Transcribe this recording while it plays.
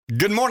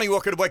Good morning.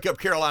 Welcome to Wake Up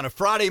Carolina.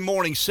 Friday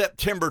morning,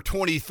 September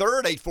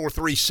 23rd,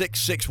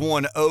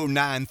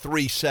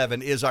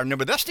 843-661-0937 is our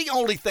number. That's the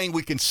only thing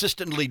we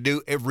consistently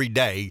do every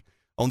day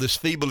on this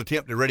feeble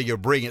attempt at radio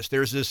brilliance.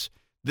 There's this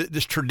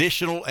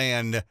traditional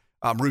and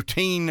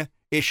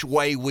routine-ish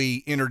way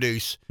we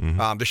introduce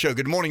the show.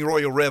 Good morning,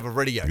 Royal Rev of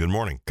Radio. Good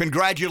morning.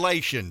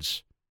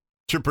 Congratulations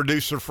to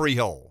producer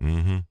Freehold.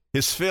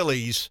 His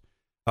Phillies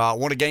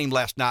won a game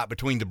last night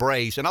between the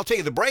Braves. And I'll tell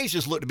you, the Braves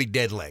just look to be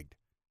dead-legged.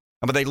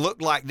 I mean, they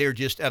look like they're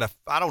just at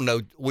I don't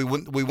know, we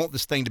want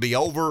this thing to be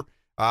over.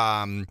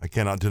 I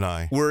cannot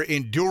deny. We're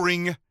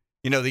enduring,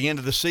 the end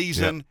of the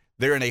season. Yep.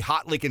 They're in a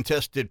hotly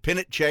contested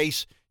pennant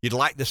chase. You'd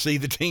like to see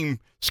the team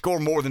score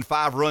more than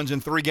 5 runs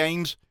in 3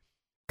 games.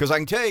 Because I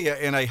can tell you,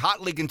 in a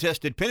hotly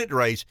contested pennant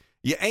race,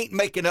 you ain't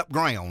making up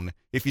ground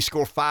if you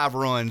score 5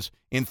 runs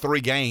in 3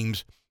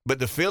 games. But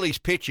the Phillies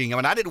pitching,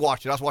 I didn't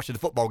watch it. I was watching the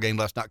football game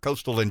last night,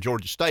 Coastal and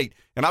Georgia State,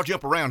 and I'll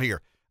jump around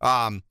here.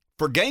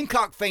 For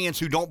Gamecock fans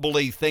who don't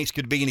believe things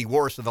could be any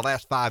worse in the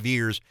last 5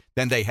 years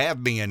than they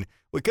have been,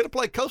 we could have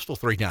played Coastal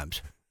 3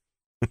 times.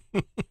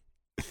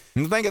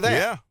 Think of that.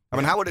 Yeah.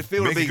 How would it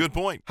feel to be? A good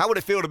point. How would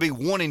it feel to be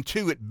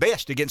 1-2 at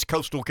best against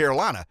Coastal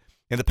Carolina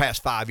in the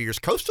past 5 years?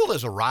 Coastal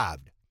has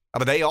arrived.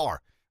 They are.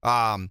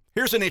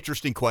 Here's an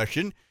interesting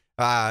question.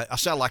 I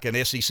sound like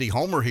an SEC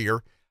homer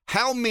here.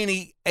 How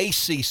many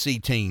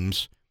ACC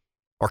teams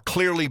are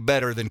clearly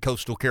better than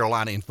Coastal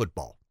Carolina in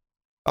football?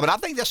 I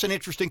think that's an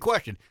interesting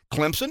question.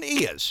 Clemson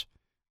is.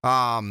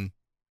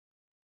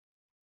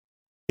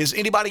 Is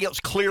anybody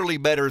else clearly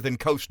better than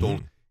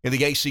Coastal in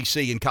the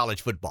ACC in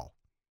college football?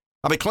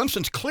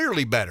 Clemson's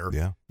clearly better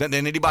than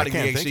anybody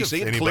in the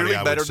ACC, and clearly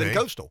better than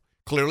Coastal,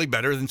 clearly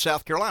better than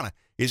South Carolina.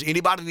 Is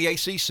anybody in the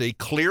ACC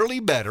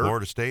clearly better?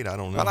 Florida State, I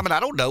don't know. I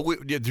don't know.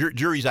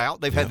 Jury's out.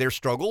 They've had their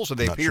struggles, and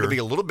they appear to be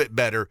a little bit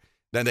better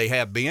than they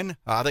have been.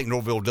 I think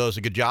Norville does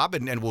a good job,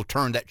 and will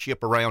turn that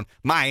ship around.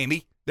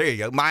 Miami. There you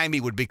go.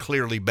 Miami would be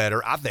clearly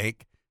better, I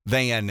think,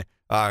 than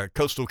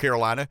Coastal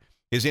Carolina.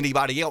 Is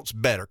anybody else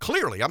better?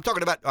 Clearly. I'm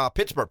talking about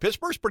Pittsburgh.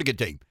 Pittsburgh's a pretty good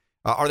team.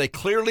 Are they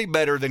clearly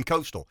better than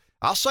Coastal?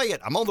 I'll say it.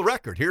 I'm on the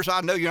record. Here's how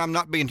I know I'm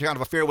not being kind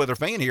of a fair weather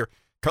fan here.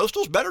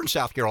 Coastal's better than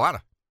South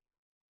Carolina.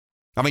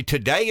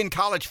 Today in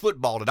college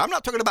football, and I'm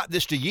not talking about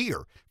this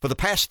year. For the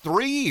past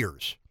 3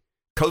 years,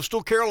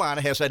 Coastal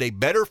Carolina has had a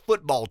better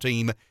football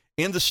team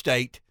in the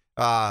state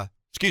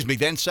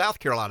than South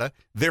Carolina.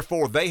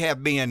 Therefore, they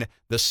have been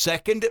the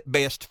second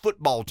best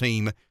football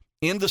team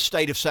in the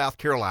state of South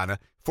Carolina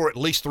for at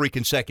least 3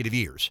 consecutive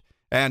years.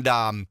 And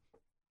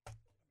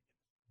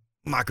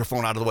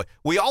microphone out of the way.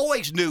 We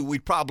always knew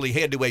we'd probably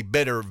head to a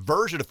better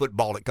version of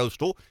football at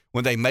Coastal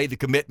when they made the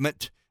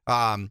commitment.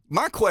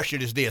 My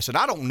question is this, and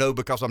I don't know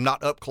because I'm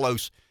not up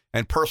close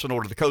and personal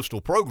to the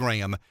Coastal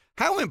program.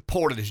 How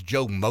important is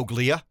Joe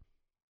Moglia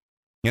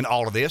in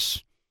all of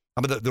this?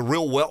 The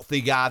real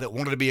wealthy guy that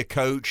wanted to be a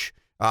coach.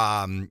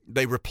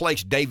 They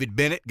replaced David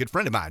Bennett, good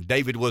friend of mine.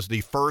 David was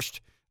the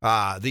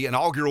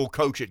inaugural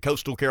coach at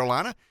Coastal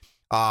Carolina.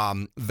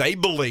 They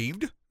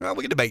believed,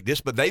 we can debate this,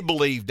 but they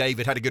believed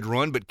David had a good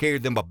run, but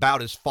carried them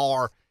about as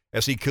far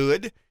as he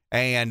could.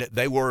 And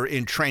they were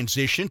in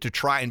transition to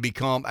try and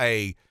become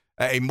a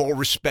more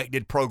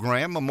respected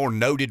program, a more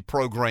noted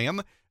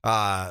program.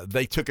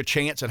 They took a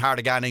chance and hired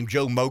a guy named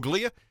Joe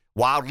Moglia,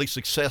 wildly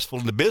successful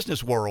in the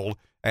business world.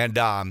 And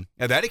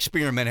that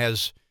experiment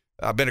has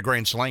been a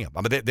grand slam.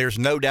 There's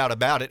no doubt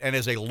about it. And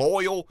as a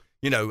loyal,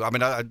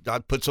 I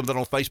put something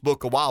on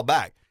Facebook a while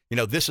back.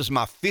 This is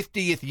my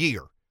 50th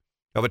year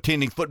of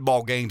attending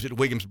football games at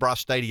Williams-Brice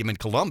Stadium in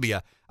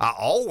Columbia. I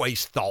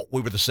always thought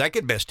we were the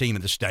second best team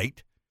in the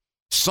state.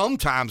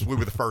 Sometimes we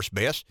were the first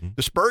best.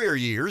 The Spurrier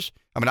years,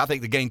 I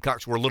think the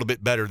Gamecocks were a little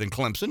bit better than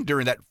Clemson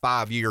during that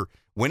 5-year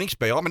winning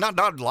spell. Not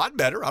a lot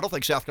better. I don't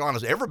think South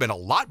Carolina's ever been a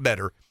lot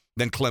better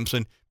than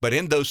Clemson. But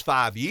in those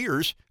 5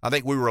 years, I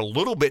think we were a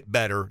little bit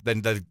better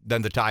than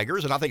the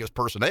Tigers, and I think it's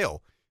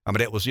personnel.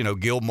 It was,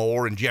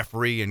 Gilmore and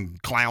Jeffrey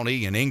and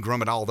Clowney and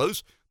Ingram and all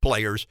those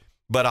players.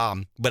 But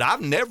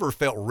I've never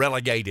felt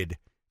relegated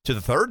to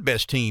the third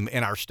best team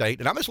in our state,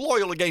 and I'm as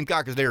loyal a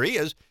Gamecock as there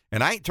is,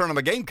 and I ain't turning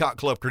my Gamecock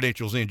Club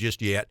credentials in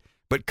just yet.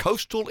 But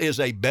Coastal is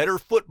a better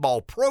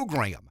football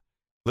program.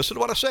 Listen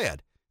to what I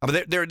said.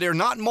 They're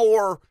not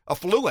more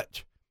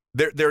affluent.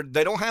 They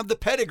don't have the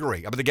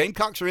pedigree. The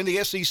Gamecocks are in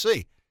the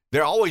SEC.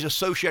 They're always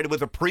associated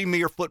with a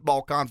premier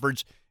football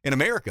conference in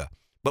America.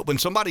 But when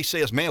somebody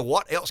says, man,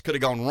 what else could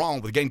have gone wrong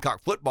with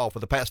Gamecock football for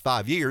the past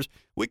 5 years?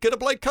 We could have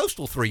played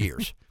Coastal 3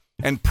 years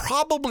and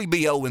probably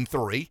be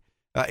 0-3,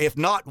 if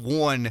not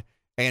 1-2.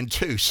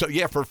 So,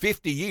 for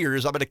 50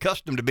 years, I've been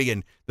accustomed to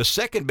being the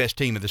second best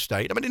team in the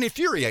state. It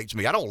infuriates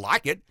me. I don't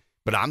like it,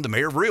 but I'm the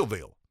mayor of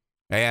Reelville.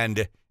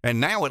 And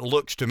now it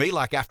looks to me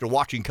like after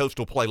watching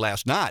Coastal play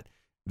last night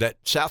that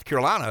South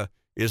Carolina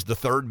is the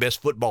third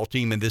best football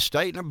team in this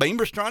state. And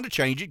Beamer's trying to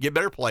change it, get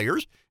better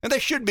players, and they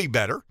should be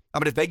better.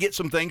 If they get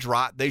some things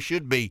right, they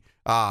should be,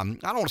 I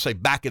don't want to say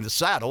back in the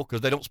saddle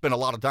because they don't spend a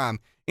lot of time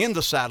in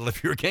the saddle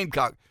if you're a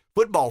Gamecock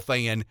football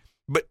fan,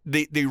 but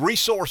the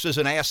resources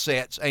and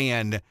assets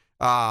and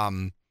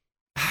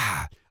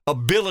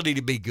ability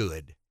to be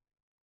good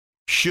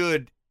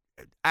should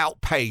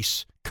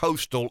outpace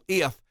Coastal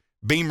if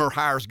Beamer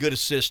hires good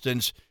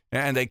assistants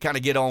and they kind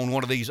of get on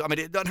one of these. I mean,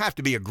 it doesn't have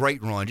to be a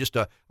great run, just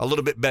a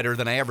little bit better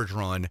than average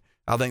run.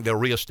 I think they'll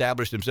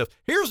reestablish themselves.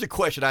 Here's the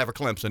question I have for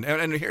Clemson,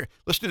 and here,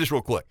 let's do this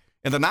real quick.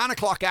 In the 9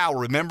 o'clock hour,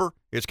 remember,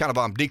 it's kind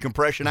of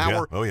decompression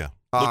hour. Yeah. Oh, yeah.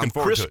 Looking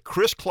forward to it.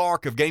 Chris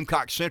Clark of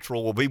Gamecock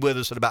Central will be with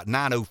us at about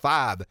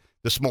 9:05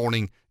 this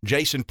morning.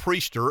 Jason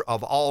Priester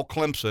of All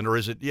Clemson, or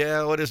is it?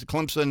 Yeah, what is it?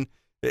 Clemson.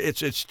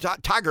 It's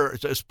Tiger.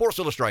 It's Sports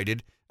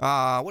Illustrated.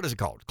 What is it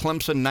called?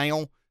 Clemson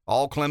Now.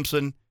 All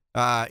Clemson.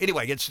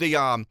 Anyway, it's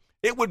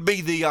it would be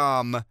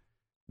the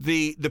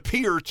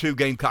peer to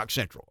Gamecock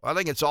Central. I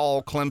think it's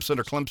All Clemson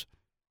or Clemson.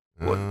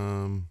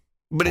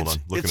 But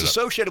it's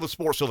associated with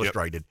Sports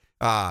Illustrated.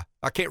 Yep.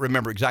 I can't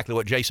remember exactly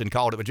what Jason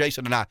called it, but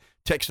Jason and I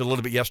texted a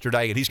little bit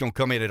yesterday, and he's going to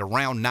come in at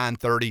around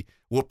 9:30.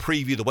 We'll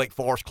preview the Wake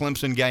Forest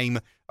Clemson game.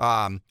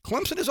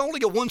 Clemson is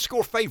only a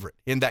one-score favorite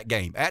in that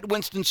game at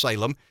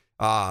Winston-Salem.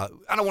 I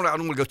don't want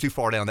to go too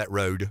far down that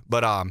road,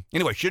 but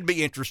anyway, should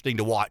be interesting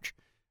to watch.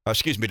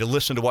 To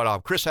listen to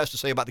what Chris has to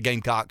say about the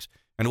Gamecocks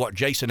and what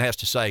Jason has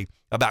to say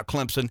about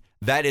Clemson.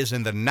 That is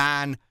in the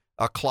 9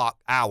 o'clock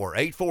hour.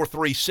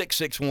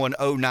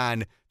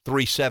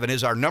 843-661-0937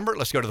 is our number.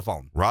 Let's go to the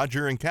phone.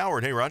 Roger and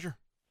Coward. Hey, Roger.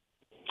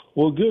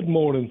 Well, good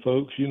morning,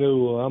 folks. You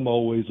know, I'm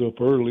always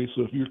up early,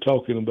 so if you're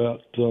talking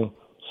about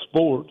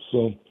sports,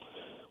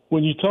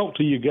 when you talk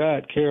to your guy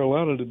at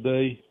Carolina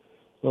today,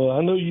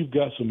 I know you've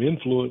got some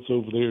influence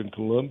over there in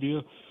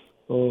Columbia.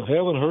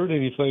 Haven't heard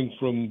anything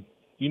from –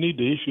 you need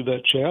to issue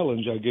that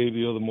challenge I gave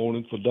the other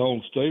morning for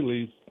Dawn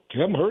Staley.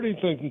 Haven't heard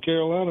anything from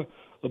Carolina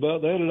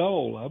about that at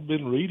all. I've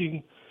been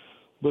reading,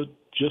 but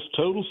just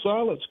total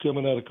silence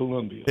coming out of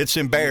Columbia. It's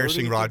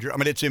embarrassing, Roger. I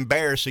mean, it's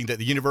embarrassing that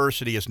the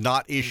university has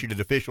not issued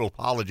an official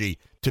apology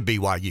to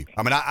BYU.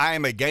 I mean, I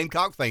am a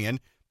Gamecock fan,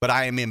 but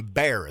I am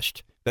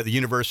embarrassed that the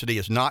university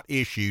has not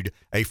issued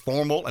a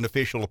formal and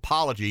official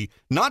apology,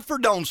 not for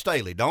Dawn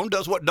Staley. Dawn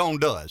does what Dawn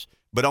does,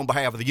 but on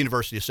behalf of the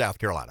University of South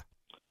Carolina.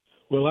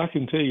 Well, I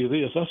can tell you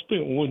this. I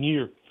spent 1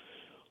 year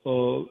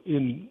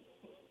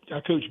I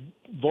coached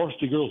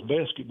varsity girls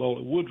basketball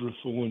at Woodruff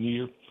for 1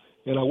 year,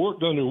 and I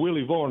worked under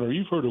Willie Varner.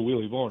 You've heard of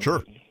Willie Varner.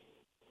 Sure.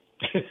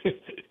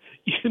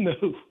 You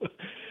know,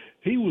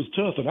 he was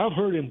tough, and I've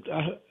heard him,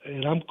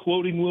 and I'm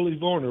quoting Willie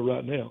Varner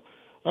right now.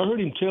 I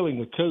heard him telling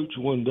the coach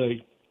one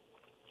day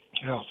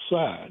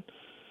outside,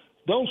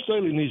 Dawn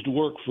Staley needs to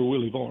work for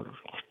Willie Varner,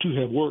 to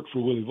have worked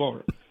for Willie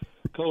Varner.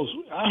 Because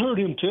I heard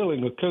him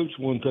telling a coach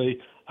one day,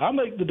 I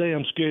make the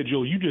damn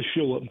schedule, you just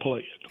show up and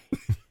play it.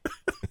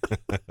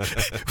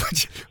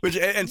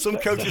 and some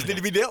coaches need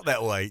to be dealt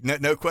that way.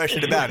 No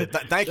question about it.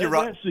 Thank you,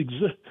 Roger. That's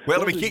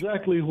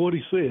exactly what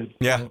he said.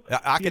 Yeah,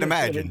 I can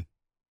imagine.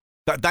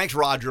 Thanks,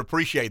 Roger.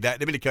 Appreciate that.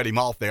 Didn't mean to cut him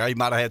off there. He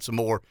might have had some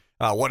more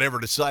whatever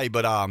to say,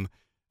 but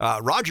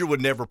Roger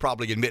would never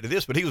probably admit to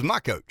this, but he was my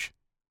coach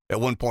at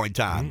one point in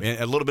time.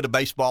 Mm-hmm. A little bit of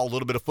baseball, a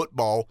little bit of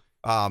football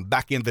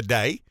back in the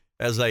day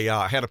as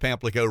a head of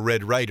Pamplico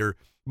Red Raider.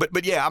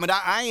 But yeah, I mean,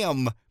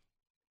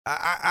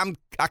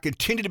 I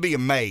continue to be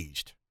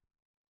amazed,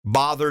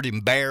 bothered,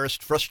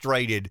 embarrassed,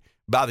 frustrated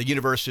by the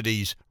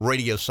university's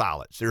radio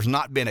silence. There's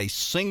not been a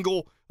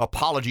single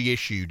apology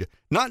issued.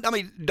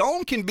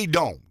 Dawn can be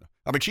Dawn.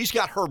 I mean, she's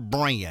got her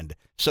brand,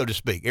 so to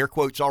speak. Air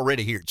quotes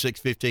already here at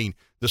 6:15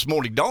 this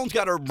morning. Dawn's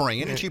got her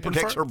brand, and she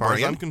protects her brand. As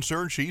far as I'm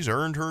concerned, she's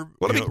earned her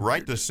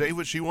right to say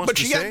what she wants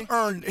to say.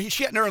 But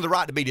she hadn't earned the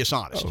right to be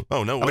dishonest.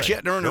 Oh no way. She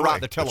hadn't earned the right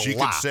to tell a lie. She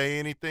can say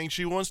anything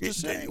she wants to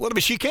say. Well, I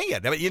mean, she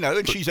can. I mean,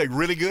 and she's a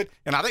really good,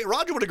 and I think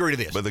Roger would agree to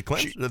this. But I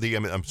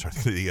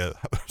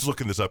was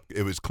looking this up.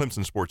 It was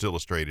Clemson Sports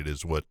Illustrated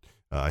is what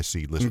I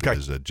see listed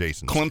as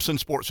Jason's. Clemson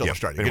Sports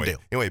Illustrated. Anyway, good deal.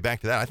 Anyway,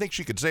 back to that. I think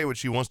she could say what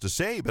she wants to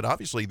say, but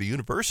obviously the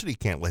university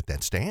can't let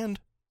that stand.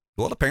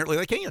 Well, apparently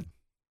they can.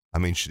 I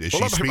mean, is she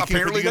speaking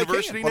for the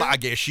university now? Well, I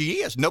guess she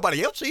is.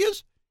 Nobody else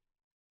is.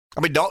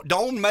 I mean,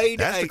 Dawn made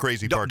That's the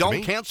crazy part to me.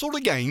 Dawn canceled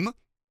a game.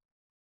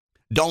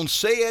 Dawn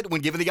said,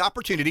 when given the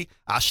opportunity,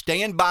 I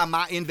stand by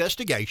my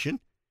investigation,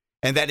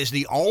 and that is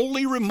the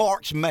only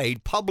remarks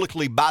made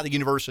publicly by the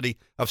University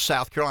of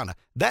South Carolina.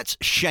 That's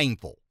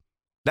shameful.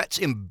 That's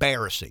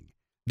embarrassing.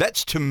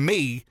 That's, to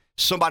me,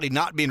 somebody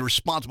not being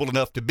responsible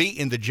enough to be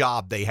in the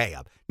job they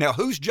have. Now,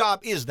 whose job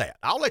is that?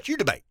 I'll let you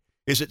debate.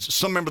 Is it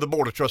some member of the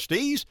Board of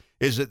Trustees?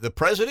 Is it the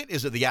president?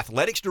 Is it the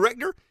athletics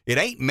director? It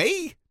ain't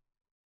me.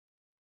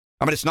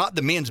 I mean, it's not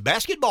the men's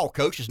basketball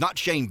coach. It's not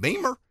Shane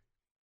Beamer.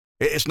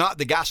 It's not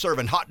the guy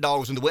serving hot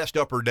dogs in the West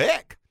Upper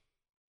Deck.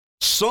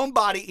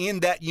 Somebody in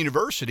that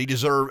university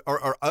deserves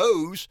or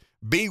owes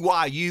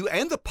BYU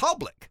and the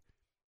public,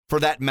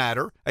 for that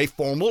matter, a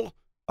formal,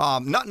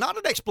 not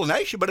an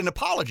explanation, but an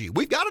apology.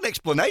 We've got an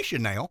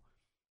explanation now.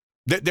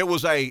 There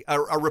was a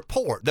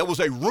report. There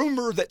was a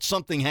rumor that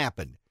something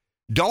happened.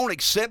 Dawn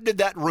accepted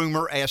that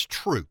rumor as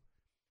true.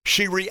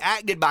 She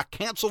reacted by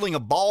canceling a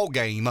ball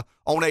game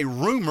on a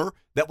rumor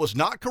that was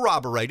not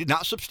corroborated,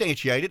 not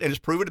substantiated, and is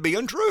proven to be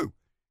untrue.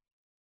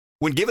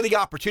 when given the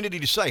opportunity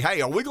to say,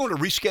 hey, are we going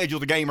to reschedule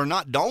the game or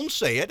not, Doan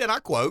said, and I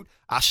quote,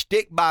 I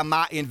stick by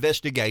my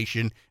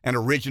investigation and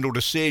original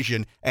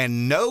decision,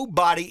 and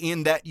nobody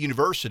in that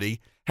university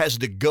has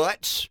the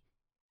guts,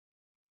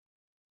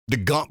 the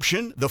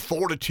gumption, the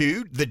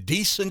fortitude, the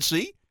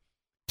decency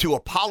to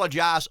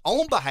apologize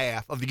on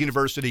behalf of the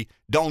university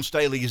Dawn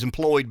Staley is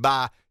employed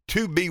by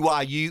to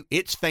BYU,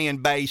 its fan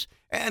base,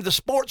 and the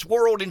sports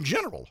world in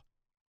general.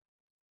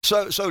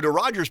 So to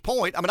Roger's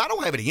point, I mean, I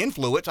don't have any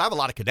influence. I have a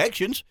lot of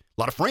connections,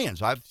 a lot of friends.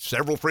 I have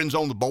several friends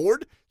on the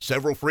board,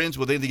 several friends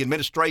within the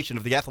administration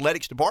of the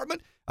athletics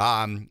department.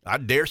 I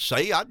dare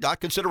say I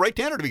consider Ray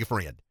Tanner to be a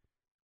friend.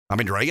 I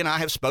mean, Ray and I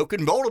have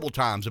spoken multiple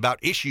times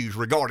about issues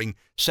regarding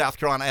South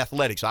Carolina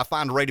athletics. I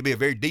find Ray to be a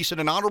very decent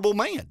and honorable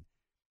man.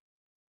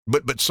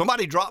 But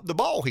somebody dropped the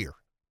ball here.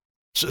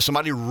 So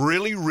somebody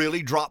really,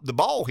 really dropped the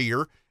ball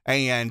here,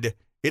 and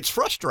it's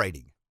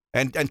frustrating.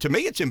 And to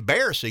me, it's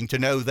embarrassing to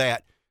know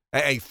that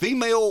a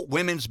female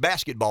women's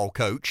basketball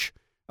coach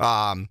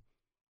has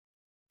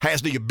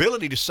the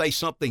ability to say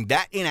something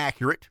that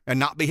inaccurate and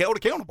not be held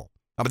accountable.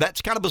 I mean,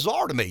 that's kind of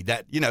bizarre to me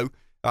that,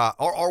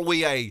 are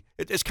we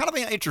it's kind of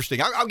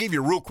interesting. I'll give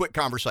you a real quick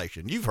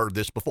conversation. You've heard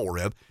this before,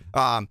 Rev.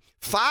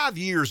 5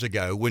 years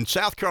ago, when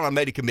South Carolina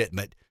made a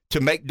commitment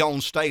to make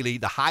Dawn Staley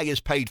the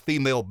highest paid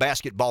female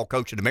basketball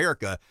coach in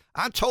America,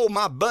 I told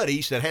my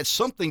buddies that had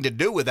something to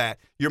do with that,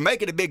 you're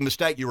making a big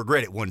mistake, you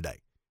regret it one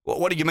day. Well,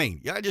 what do you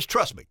mean? Yeah, just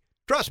trust me.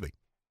 Trust me.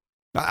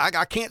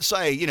 I can't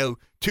say, 2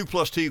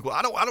 + 2 equals.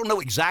 I don't know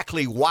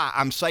exactly why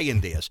I'm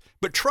saying this,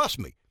 but trust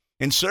me,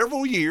 in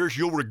several years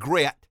you'll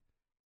regret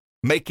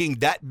making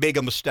that big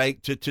a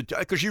mistake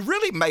because you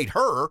really made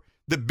her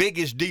the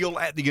biggest deal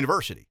at the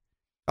university.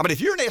 I mean, if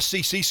you're an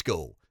SEC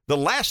school, the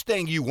last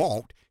thing you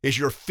want is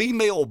your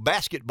female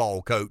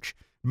basketball coach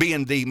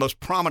being the most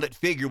prominent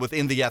figure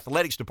within the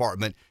athletics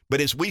department.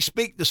 But as we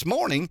speak this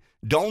morning,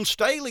 Dawn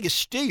Staley is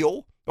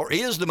still, or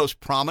is the most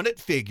prominent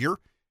figure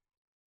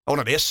on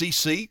an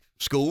SEC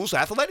school's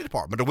athletic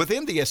department, or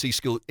within the SEC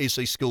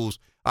school's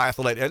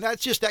athletic. And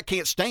that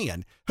can't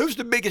stand. Who's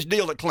the biggest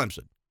deal at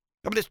Clemson?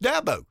 I mean, it's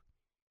Dabo.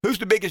 Who's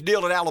the biggest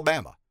deal at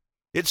Alabama?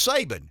 It's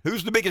Saban.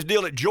 Who's the biggest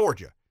deal at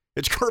Georgia?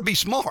 It's Kirby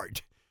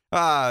Smart.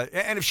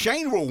 And if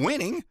Shane were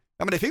winning,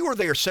 I mean, if he were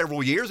there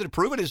several years and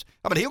proven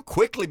he'll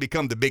quickly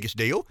become the biggest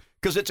deal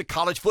because it's a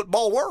college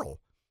football world.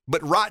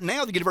 But right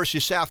now, the University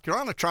of South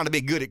Carolina, trying to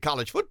be good at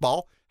college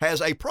football,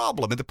 has a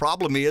problem. And the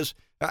problem is,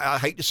 I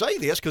hate to say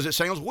this because it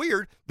sounds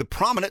weird, the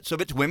prominence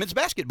of its women's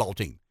basketball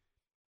team.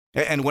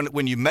 And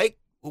when you made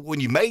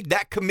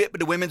that commitment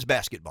to women's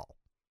basketball,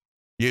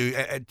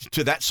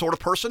 to that sort of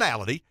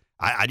personality,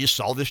 I just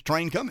saw this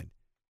train coming.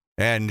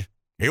 And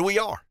here we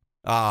are.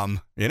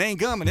 It ain't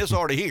coming. It's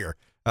already here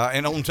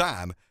and on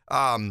time.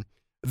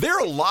 There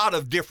are a lot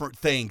of different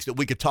things that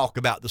we could talk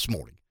about this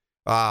morning.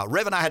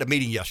 Rev and I had a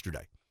meeting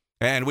yesterday,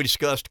 and we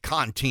discussed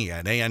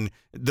content and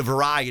the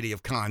variety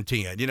of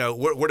content.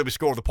 Where do we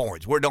score the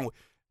points? Where don't we?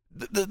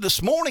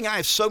 This morning I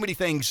have so many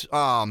things.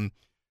 I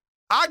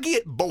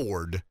get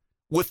bored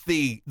with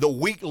the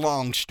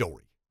week-long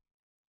story.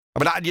 I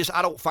mean,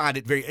 I don't find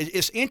it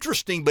it's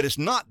interesting, but it's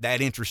not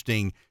that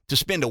interesting to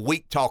spend a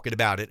week talking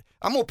about it.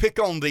 I'm going to pick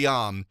on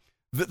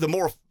the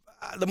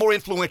more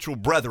influential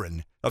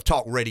brethren of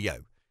talk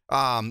radio.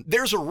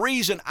 There's a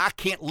reason I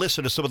can't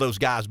listen to some of those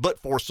guys but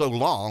for so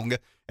long,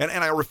 and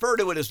I refer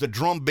to it as the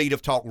drumbeat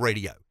of talk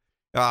radio.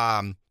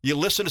 You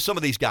listen to some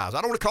of these guys. I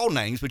don't want to call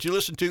names, but you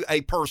listen to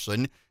a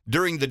person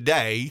during the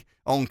day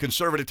on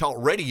conservative talk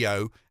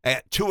radio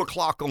at 2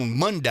 o'clock on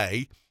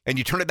Monday, and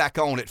you turn it back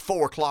on at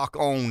 4 o'clock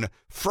on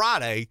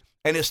Friday,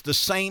 and it's the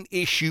same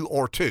issue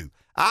or two.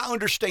 I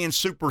understand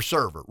Super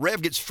Server.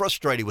 Rev gets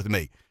frustrated with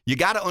me. You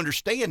got to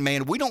understand,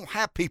 man, we don't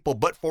have people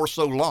but for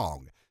so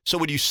long. So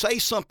when you say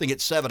something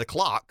at 7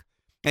 o'clock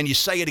and you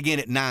say it again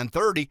at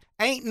 9:30,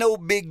 ain't no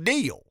big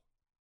deal.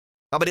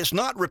 But it's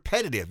not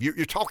repetitive.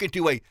 You're talking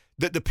to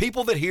the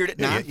people that hear it at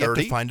 9:30. You have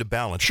to find a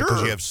balance. Sure.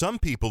 Because you have some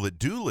people that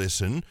do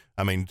listen.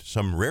 I mean,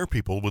 some rare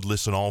people would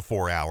listen all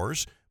 4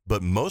 hours.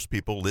 But most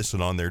people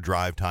listen on their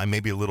drive time,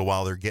 maybe a little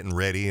while they're getting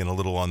ready and a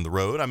little on the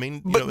road. I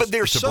mean, but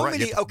there's so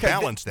many. Okay,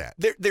 balance that.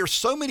 There's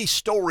so many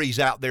stories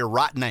out there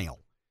right now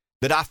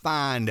that I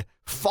find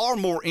far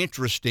more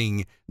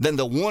interesting than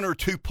the one or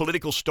two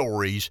political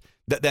stories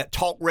that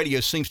talk radio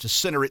seems to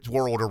center its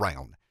world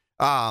around.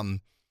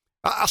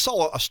 I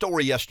saw a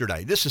story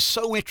yesterday. This is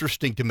so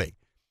interesting to me.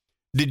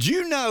 Did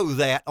you know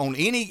that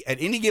at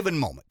any given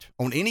moment,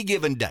 on any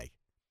given day,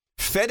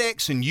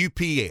 FedEx and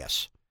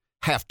UPS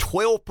have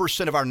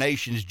 12% of our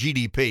nation's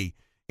GDP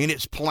in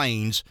its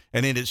planes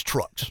and in its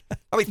trucks?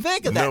 I mean,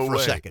 think of that for a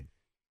second.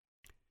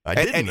 I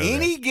didn't know At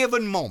any that.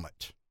 given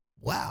moment,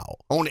 Wow.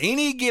 on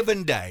any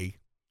given day,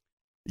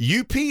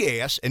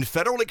 UPS and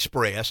Federal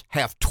Express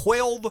have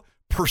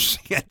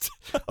 12%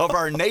 of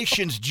our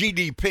nation's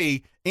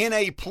GDP in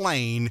a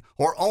plane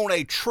or on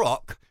a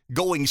truck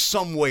going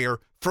somewhere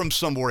from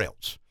somewhere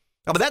else.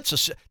 I mean,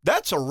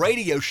 that's a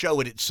radio show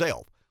in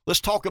itself.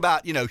 Let's talk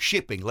about,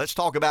 shipping. Let's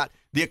talk about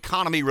the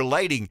economy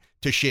relating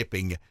to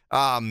shipping.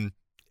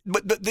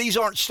 But these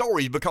aren't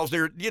stories because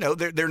they're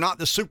not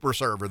the super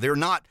server. They're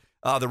not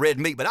the red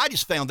meat. But I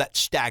just found that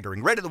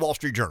staggering. Read it in the Wall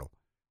Street Journal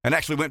and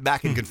actually went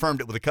back and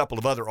confirmed it with a couple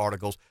of other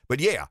articles. But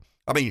yeah,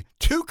 I mean,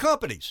 two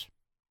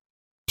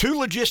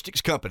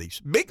logistics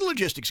companies, big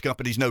logistics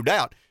companies, no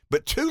doubt,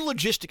 but two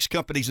logistics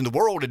companies in the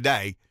world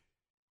today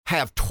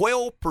have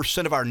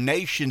 12% of our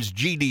nation's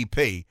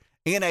GDP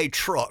in a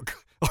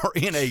truck or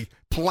in a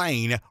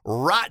plane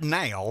right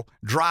now,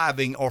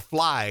 driving or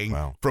flying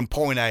from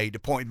point A to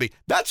point B.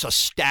 That's a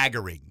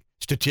staggering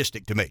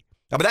statistic to me.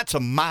 I mean, that's a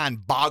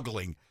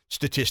mind-boggling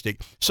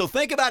statistic. So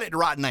think about it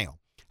right now.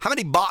 How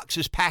many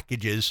boxes,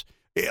 packages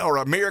are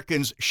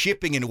Americans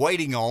shipping and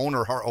waiting on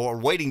or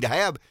waiting to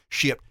have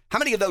shipped? How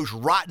many of those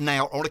right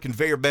now are on a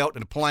conveyor belt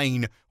in a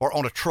plane or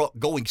on a truck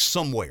going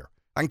somewhere?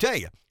 I can tell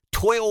you,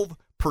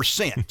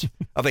 12%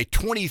 of a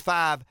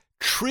 $25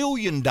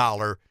 trillion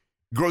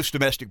gross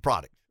domestic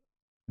product.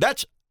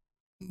 That's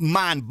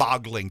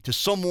mind-boggling to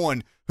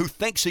someone who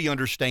thinks he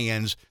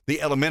understands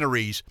the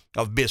elementaries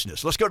of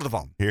business. Let's go to the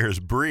phone. Here's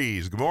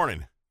Breeze. Good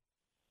morning.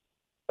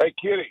 Hey,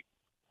 Kitty.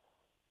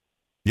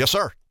 Yes,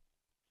 sir.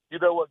 You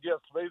know what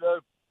gets me, though?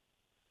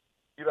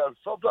 You know,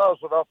 sometimes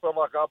when I feel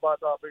like I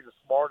might not be the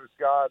smartest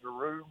guy in the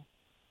room,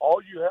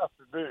 all you have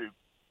to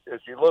do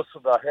is you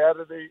listen to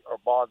Hannity or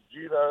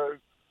Bongino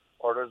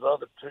or there's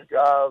other two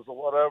guys or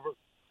whatever,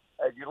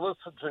 and you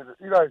listen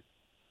to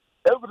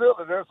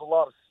evidently there's a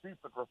lot of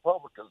stupid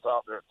Republicans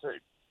out there, too.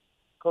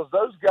 Because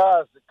those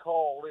guys that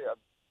call in,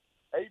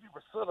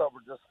 80% of them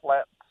are just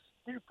flat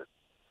stupid.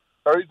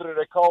 Or either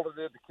they call it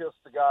in to kiss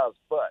the guy's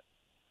butt.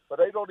 But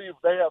they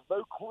have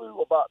no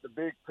clue about the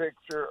big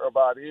picture,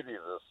 about any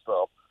of this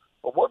stuff.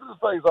 But one of the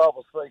things I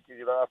was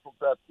thinking, after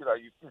that,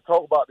 you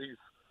talk about these,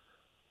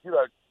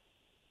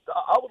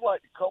 I would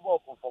like to come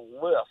up with a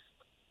list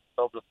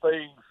of the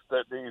things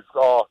that these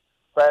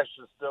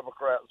fascist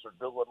Democrats are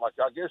doing. Like,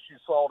 I guess you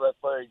saw that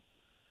thing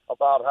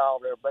about how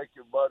they're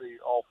making money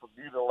off of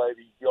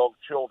mutilating young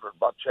children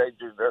by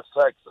changing their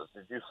sexes.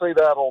 Did you see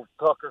that on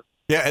Tucker?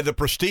 Yeah, at the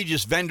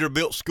prestigious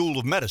Vanderbilt School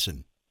of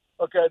Medicine.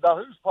 Okay, now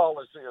whose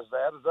policy is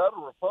that? Is that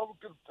a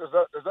Republican?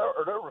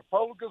 Are there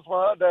Republicans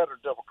behind that or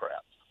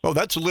Democrats? Oh,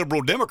 that's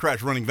liberal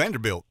Democrats running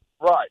Vanderbilt.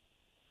 Right.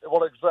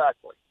 Well,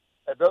 exactly.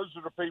 And those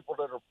are the people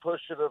that are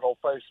pushing it on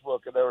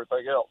Facebook and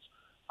everything else.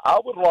 I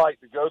would like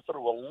to go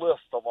through a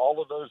list of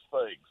all of those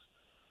things.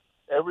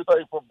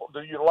 Everything from,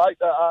 do you like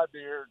the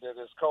idea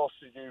that it's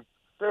costing you,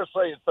 they're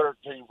saying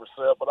 13%,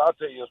 but I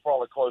tell you it's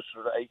probably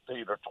closer to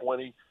 18 or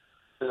 20,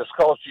 that it's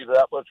costing you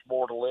that much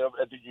more to live.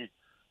 And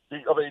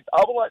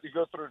I would like to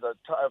go through the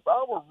time. If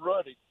I were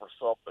running for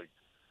something,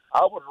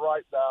 I would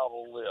write down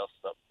a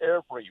list of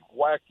every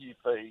wacky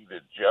thing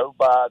that Joe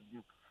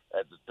Biden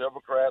and the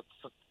Democrats,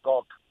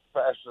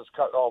 fascist,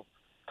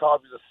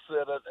 communist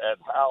Senate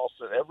and House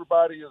and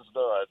everybody has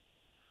done,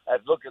 and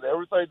look at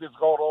everything that's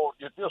going on.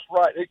 You just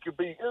write. It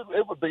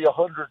would be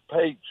 100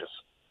 pages,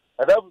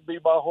 and that would be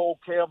my whole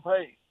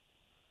campaign.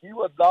 You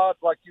would not,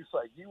 like you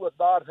say, you would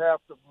not have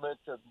to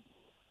mention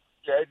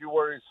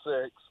January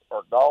 6th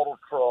or Donald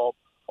Trump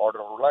or the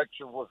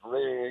election was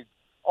rigged.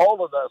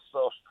 All of that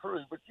stuff's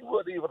true, but you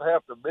wouldn't even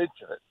have to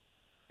mention it.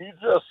 You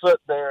just sit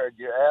there and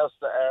you ask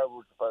the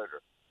average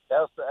voter.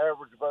 Ask the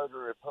average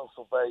voter in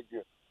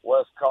Pennsylvania,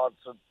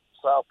 Wisconsin,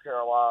 South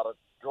Carolina,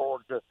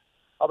 Georgia.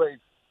 I mean,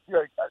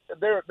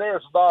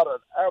 there's not an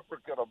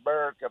African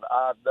American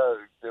I know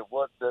that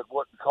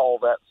wouldn't call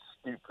that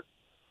stupid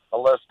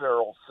unless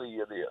they're on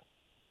CNN.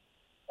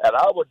 And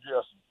I would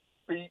just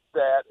beat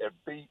that and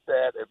beat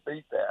that and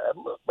beat that.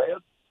 And look, man,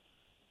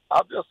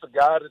 I'm just a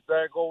guy that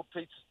daggone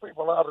teaches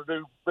people how to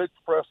do bench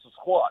press and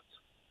squats.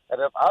 And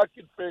if I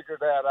can figure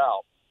that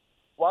out,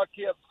 why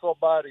can't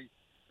somebody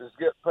that's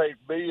getting paid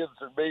millions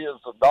and millions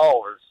of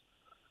dollars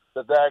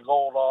that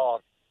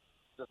daggone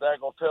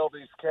tell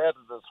these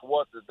candidates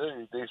what to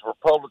do, these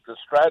Republican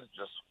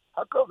strategists,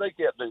 how come they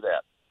can't do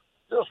that?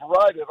 Just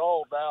write it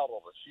all down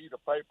on a sheet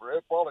of paper.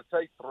 It'd probably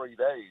take 3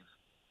 days.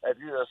 And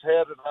you just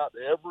hand it out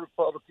to every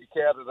Republican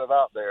candidate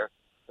out there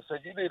and say,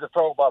 you need to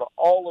talk about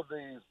all of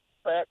these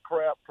fat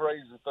crap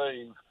crazy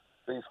things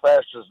these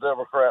fascist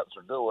Democrats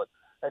are doing,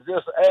 and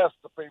just ask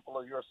the people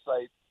of your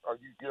state, are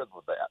you good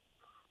with that?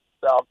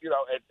 Now,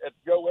 and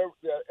go and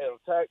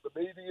attack the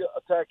media,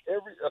 attack,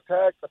 and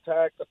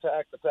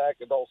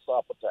don't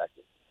stop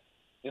attacking.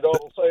 You know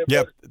what I'm saying?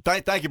 Yeah,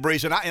 thank you,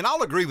 Breeze, and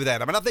I'll agree with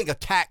that. I mean, I think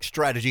attack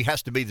strategy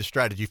has to be the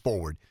strategy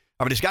forward.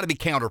 I mean, it's got to be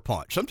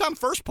counter-punch. Sometimes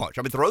first punch.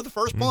 I mean, throw the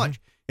first punch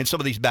in some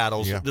of these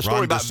battles. Yeah. The story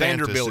Ron about DeSantis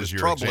Vanderbilt is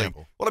troubling.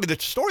 Example. Well, I mean,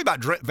 the story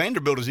about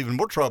Vanderbilt is even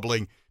more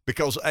troubling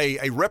because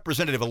a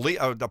representative,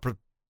 a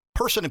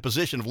person in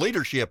position of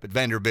leadership at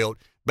Vanderbilt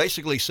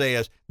basically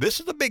says, this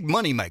is a big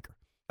moneymaker.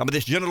 I mean,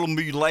 this genital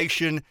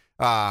mutilation,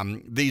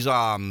 these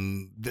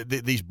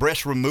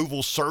breast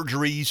removal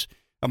surgeries.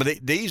 I mean,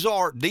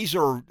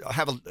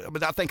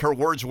 I think her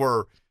words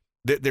were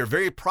that they're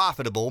very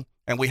profitable,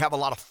 and we have a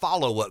lot of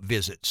follow-up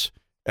visits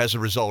as a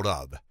result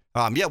of.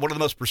 One of the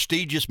most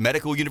prestigious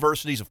medical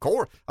universities, of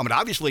course. I mean,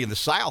 obviously in the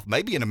South,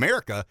 maybe in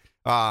America,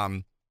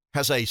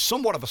 has a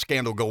somewhat of a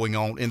scandal going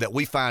on in that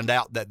we find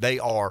out that they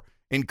are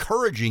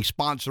encouraging,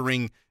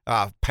 sponsoring,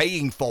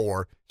 paying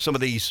for some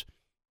of these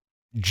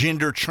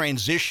gender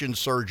transition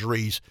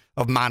surgeries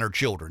of minor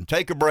children.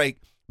 Take a break.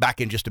 Back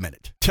in just a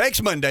minute.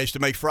 Text Mondays to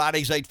make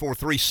Fridays.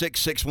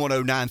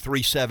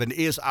 843-661-0937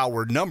 is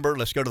our number.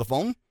 Let's go to the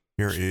phone.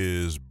 Here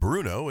is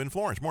Bruno in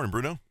Florence. Morning,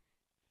 Bruno.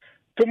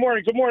 Good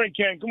morning. Good morning,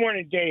 Ken. Good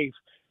morning, Dave.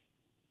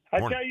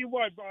 Morning. I tell you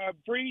what,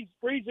 Breeze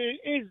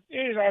is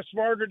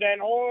smarter than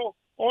all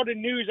the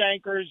news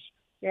anchors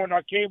on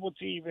our cable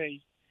TV,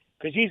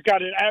 because he's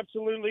got it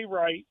absolutely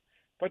right.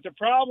 But the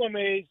problem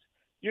is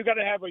you got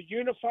to have a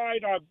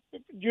unified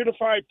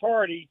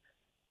party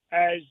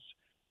as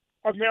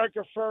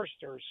America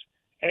Firsters,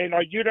 and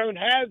you don't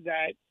have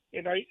that.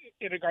 You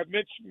got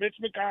Mitch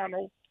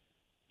McConnell,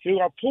 who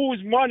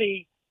pulls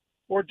money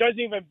or doesn't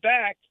even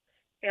back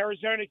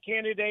Arizona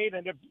candidate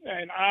and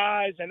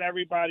Oz and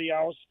everybody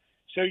else.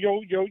 So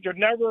you'll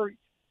never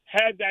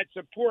have that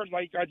support.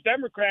 Like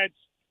Democrats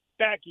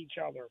back each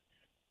other.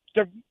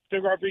 The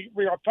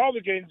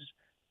Republicans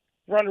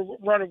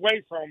run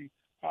away from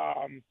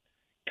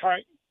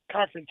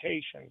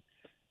confrontation.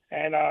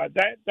 And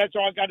that's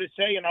all I got to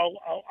say, and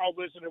I'll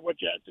listen to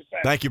what you have to say.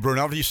 Thank you, Bruno.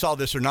 I don't know if you saw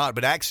this or not,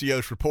 but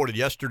Axios reported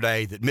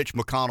yesterday that Mitch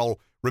McConnell,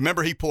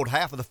 remember he pulled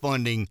half of the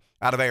funding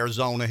out of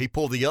Arizona. He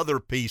pulled the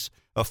other piece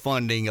of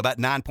funding, about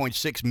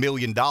 $9.6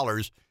 million,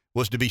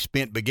 was to be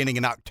spent beginning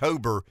in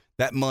October.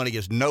 That money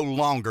is no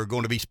longer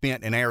going to be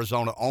spent in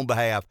Arizona on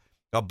behalf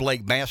of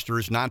Blake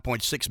Masters,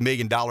 $9.6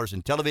 million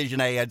in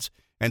television ads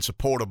and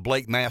support of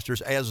Blake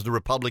Masters as the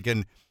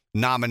Republican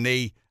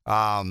nominee.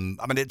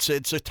 It's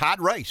a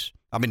tight race.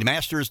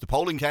 Masters, the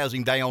polling has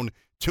him down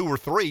 2 or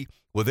 3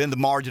 within the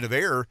margin of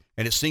error,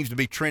 and it seems to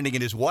be trending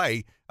in his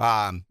way.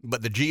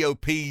 But the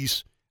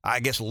GOP's,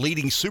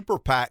 leading super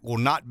PAC will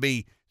not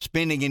be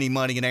spending any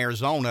money in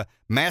Arizona.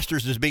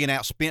 Masters is being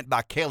outspent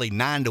by Kelly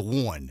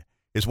 9-1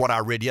 is what I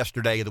read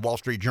yesterday in the Wall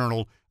Street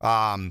Journal.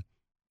 I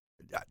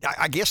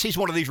guess he's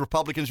one of these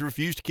Republicans who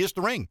refuse to kiss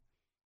the ring,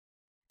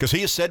 because he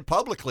has said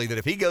publicly that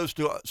if he goes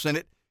to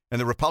Senate and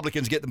the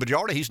Republicans get the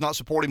majority, he's not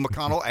supporting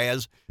McConnell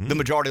as the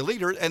majority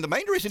leader. And the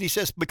main reason he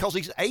says because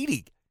he's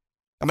 80.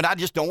 I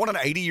just don't want an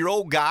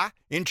 80-year-old guy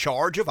in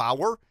charge of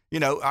our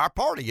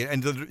party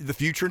and the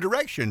future and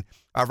direction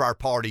of our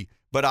party.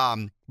 But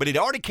he'd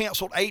already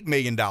canceled $8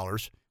 million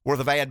worth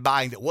of ad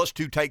buying that was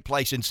to take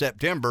place in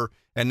September,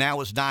 and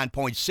now it's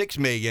 $9.6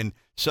 million.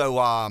 So,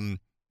 I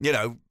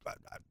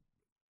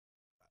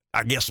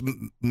guess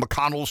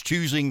McConnell's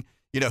choosing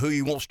who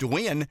he wants to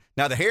win.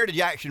 Now, the Heritage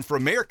Action for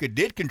America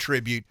did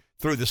contribute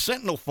through the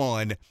Sentinel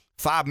Fund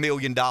 $5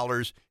 million,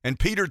 and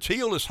Peter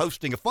Thiel is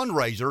hosting a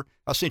fundraiser.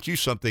 I sent you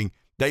something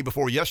day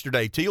before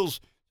yesterday. Thiel's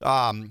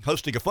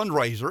hosting a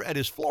fundraiser at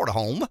his Florida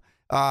home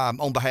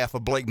on behalf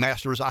of Blake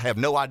Masters. I have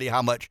no idea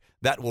how much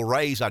that will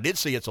raise. I did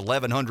see it's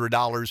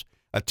 $1,100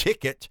 a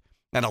ticket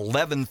and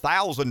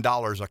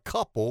 $11,000 a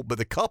couple, but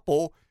the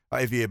couple,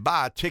 if you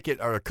buy a ticket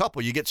or a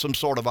couple, you get some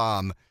sort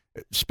of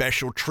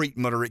special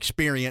treatment or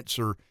experience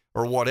or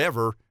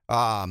whatever,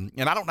 and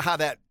I don't know how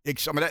that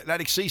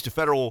exceeds the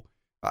federal.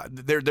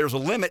 There's a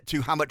limit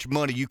to how much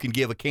money you can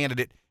give a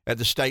candidate at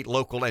the state,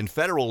 local, and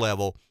federal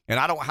level, and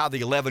I don't know how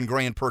the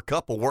 $11,000 per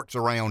couple works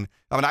around.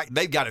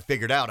 They've got it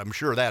figured out. I'm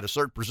sure that a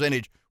certain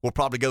percentage will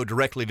probably go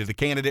directly to the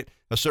candidate.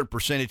 A certain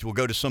percentage will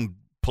go to some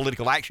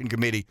political action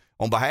committee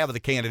on behalf of the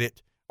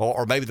candidate,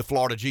 or maybe the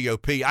Florida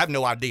GOP. I have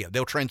no idea.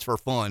 They'll transfer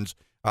funds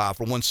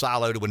from one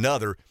silo to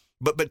another.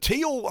 But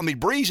Thiel,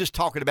 Breeze is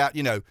talking about,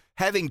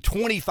 having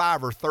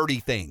 25 or 30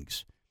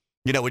 things.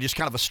 We just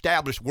kind of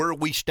establish where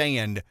we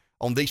stand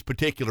on these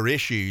particular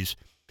issues.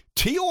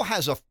 Thiel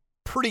has a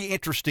pretty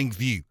interesting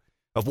view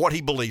of what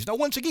he believes. Now,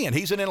 once again,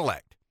 he's an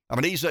intellect.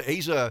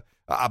 He's a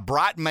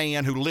bright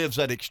man who lives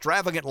an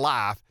extravagant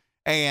life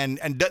and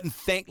doesn't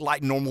think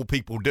like normal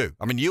people do.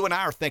 You and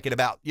I are thinking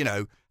about,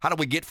 how do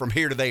we get from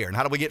here to there, and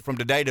how do we get from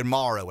today to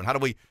tomorrow, and how do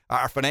we,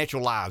 our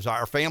financial lives,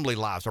 our family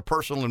lives, our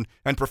personal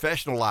and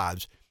professional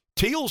lives.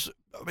 Thiel's,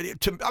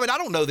 I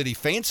don't know that he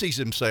fancies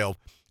himself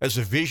as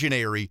a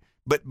visionary,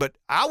 but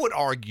I would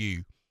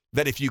argue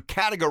that if you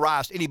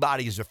categorize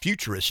anybody as a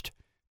futurist,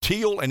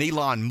 Thiel and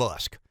Elon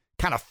Musk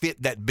kind of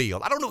fit that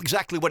bill. I don't know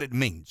exactly what it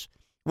means.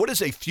 What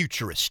is a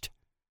futurist?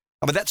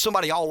 That's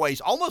somebody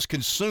almost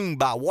consumed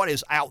by what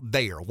is out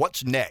there,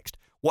 what's next,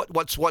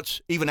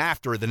 what's even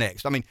after the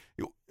next.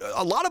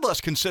 A lot of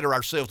us consider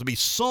ourselves to be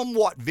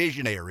somewhat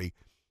visionary,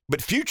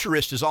 but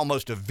futurist is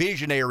almost a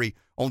visionary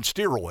on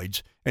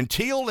steroids. And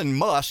Thiel and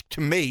Musk,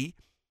 to me,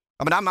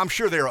 I'm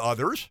sure there are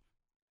others,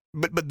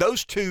 but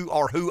those two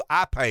are who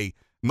I pay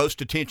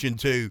most attention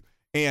to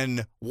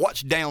in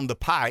what's down the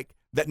pike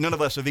that none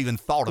of us have even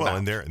thought about.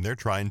 And they're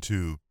trying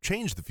to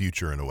change the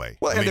future in a way.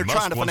 Well, and they're Musk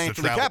trying to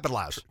financially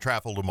capitalize.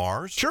 Travel to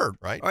Mars. Sure.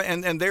 Right.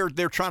 And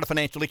they're trying to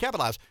financially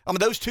capitalize.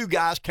 Those two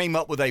guys came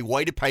up with a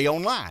way to pay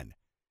online.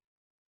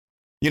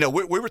 We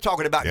were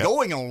talking about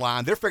going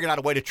online. They're figuring out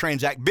a way to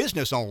transact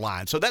business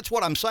online. So that's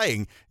what I'm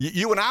saying.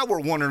 You and I were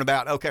wondering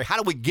about, okay, how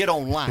do we get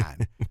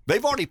online?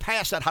 They've already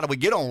passed that. How do we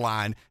get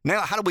online? Now,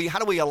 how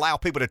do we allow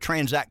people to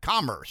transact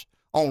commerce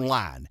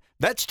online?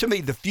 That's, to me,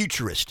 the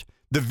futurist.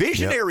 The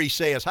visionary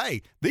says,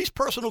 hey, these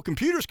personal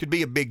computers could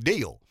be a big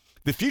deal.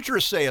 The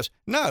futurist says,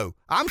 no,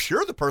 I'm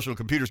sure the personal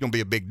computer is going to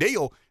be a big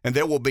deal, and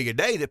there will be a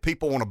day that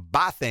people want to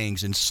buy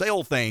things and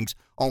sell things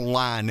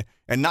online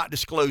and not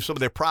disclose some of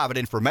their private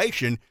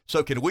information.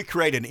 So can we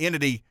create an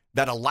entity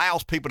that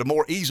allows people to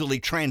more easily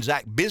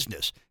transact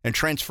business and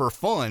transfer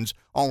funds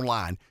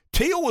online?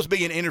 Teal was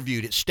being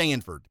interviewed at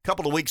Stanford a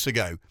couple of weeks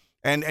ago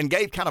and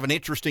gave kind of an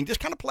interesting, just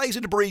kind of plays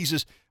into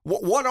breezes.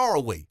 What are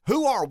we?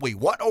 Who are we?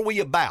 What are we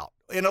about?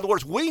 In other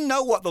words, we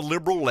know what the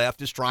liberal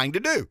left is trying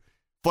to do.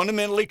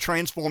 Fundamentally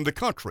transform the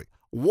country.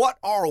 What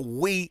are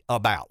we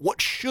about?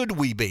 What should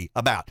we be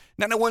about?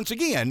 Now, once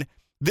again,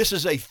 this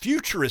is a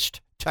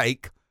futurist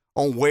take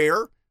on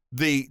where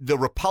the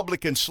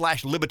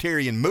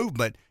Republican/libertarian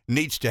movement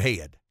needs to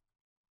head.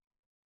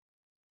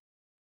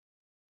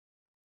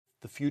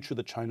 The future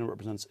that China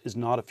represents is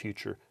not a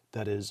future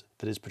that is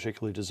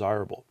particularly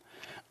desirable.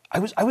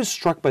 I was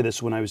struck by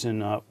this when I was in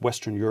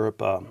Western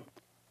Europe a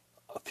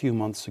few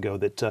months ago.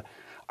 That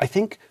I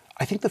think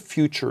the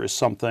future is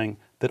something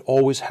that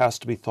always has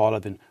to be thought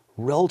of in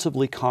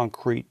relatively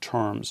concrete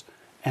terms,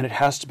 and it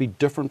has to be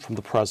different from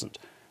the present.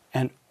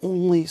 And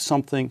only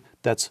something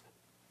that's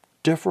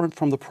different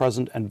from the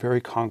present and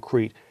very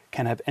concrete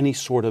can have any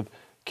sort of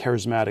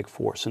charismatic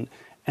force.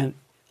 And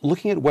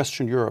looking at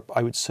Western Europe,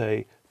 I would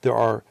say there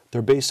are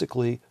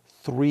basically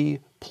three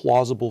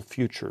plausible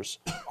futures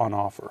on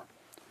offer.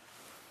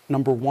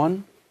 Number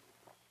one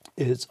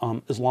is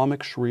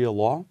Islamic Sharia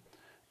law,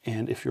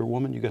 and if you're a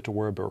woman, you get to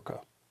wear a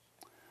burqa.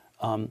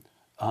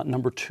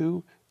 Number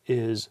two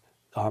is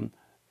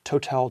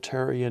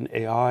totalitarian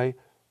AI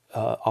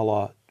a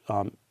la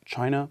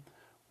China,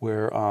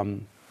 where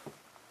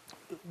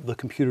the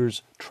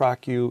computers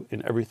track you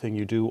in everything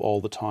you do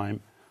all the time,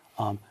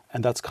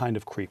 and that's kind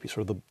of creepy,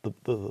 sort of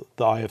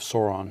the Eye of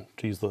Sauron,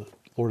 to use the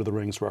Lord of the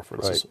Rings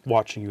reference, right, is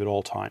watching you at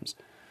all times.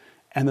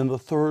 And then the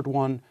third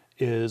one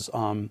is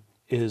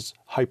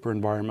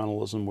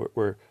hyper-environmentalism,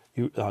 where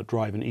you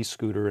drive an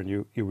e-scooter and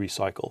you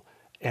recycle.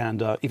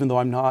 And even though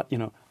I'm not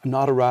a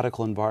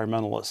radical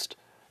environmentalist,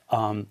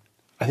 I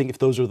think if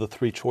those are the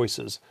three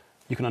choices,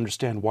 you can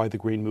understand why the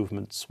Green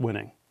Movement's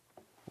winning,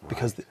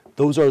 because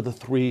those are the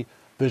three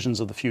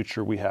visions of the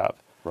future we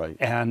have. Right.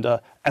 And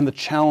the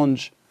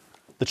challenge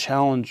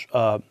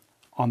on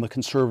the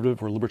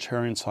conservative or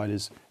libertarian side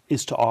is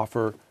to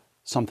offer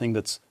something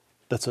that's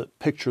a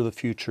picture of the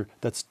future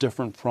that's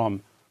different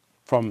from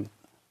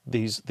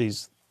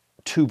these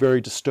two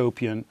very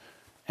dystopian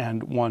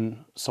and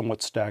one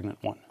somewhat stagnant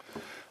one.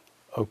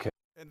 Okay.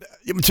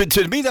 And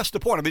to me, that's the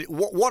point. I mean,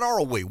 what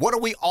are we? What are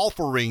we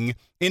offering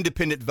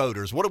independent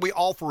voters? What are we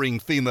offering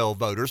female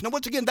voters? Now,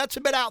 once again, that's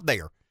a bit out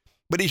there,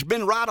 but he's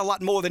been right a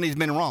lot more than he's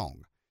been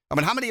wrong. I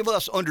mean, how many of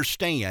us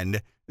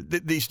understand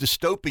these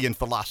dystopian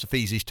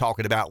philosophies he's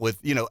talking about with,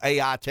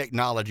 AI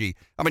technology?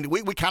 I mean,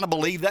 we kind of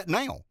believe that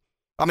now.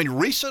 I mean,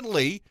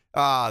 recently,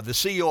 the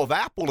CEO of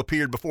Apple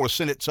appeared before a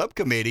Senate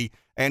subcommittee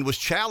and was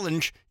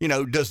challenged,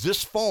 does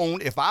this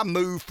phone, if I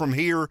move from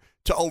here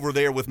to over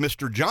there with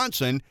Mr.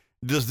 Johnson,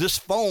 does this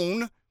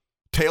phone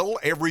tell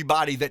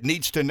everybody that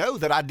needs to know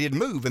that I did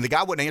move? And the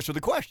guy wouldn't answer the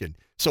question.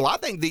 So I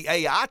think the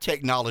AI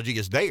technology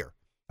is there.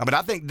 I mean,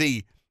 I think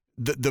the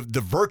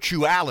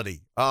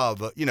virtuality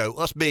of,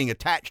 us being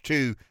attached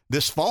to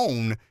this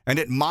phone and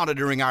it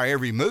monitoring our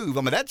every move,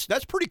 I mean,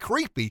 that's pretty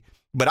creepy.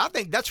 But I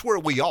think that's where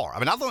we are. I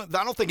mean, I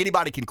don't think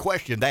anybody can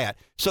question that.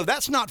 So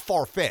that's not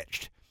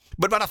far-fetched.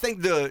 But I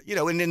think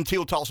and then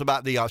Teal talks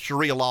about the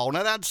Sharia law.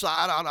 Now, I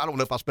don't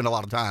know if I spend a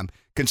lot of time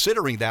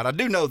considering that. I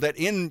do know that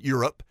in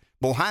Europe,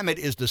 Mohammed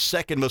is the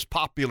second most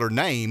popular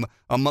name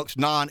amongst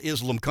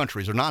non-Islam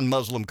countries or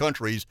non-Muslim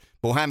countries.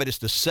 Mohammed is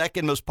the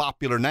second most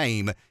popular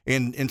name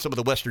in some of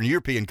the Western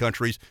European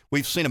countries.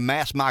 We've seen a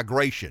mass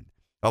migration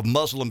of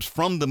Muslims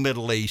from the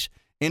Middle East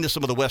into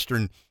some of the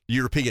Western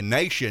European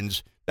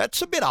nations.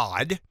 That's a bit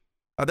odd.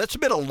 That's a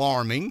bit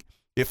alarming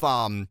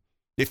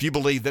if you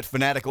believe that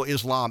fanatical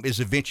Islam is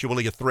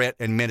eventually a threat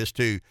and menace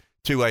to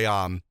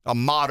a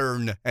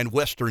modern and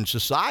Western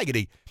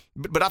society.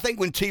 But I think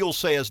when Teal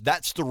says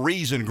that's the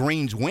reason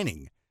Green's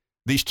winning,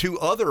 these two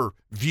other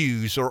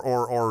views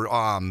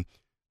or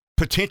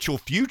potential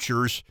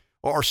futures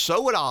are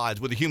so at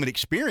odds with the human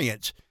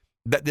experience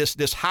that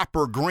this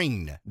hyper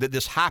green, that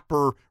this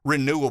hyper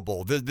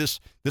renewable,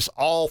 this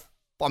full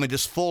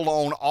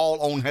on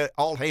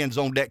all hands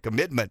on deck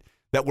commitment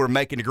that we're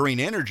making to green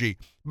energy.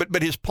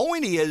 But his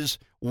point is,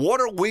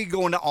 what are we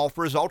going to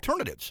offer as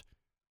alternatives?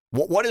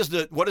 What is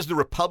the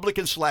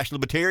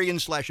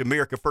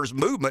Republican/Libertarian/America First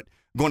movement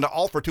going to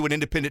offer to an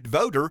independent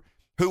voter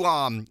who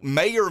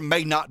may or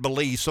may not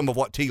believe some of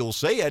what Teal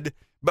said,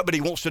 but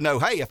he wants to know,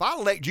 hey, if I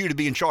elect you to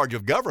be in charge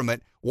of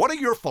government, what are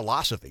your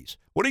philosophies?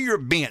 What are your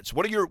bents?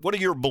 What are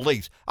your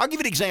beliefs? I'll give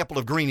you an example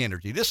of green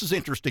energy. This is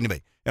interesting to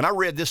me, and I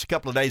read this a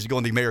couple of days ago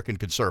in the American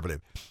Conservative.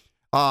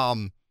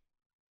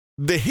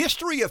 The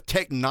history of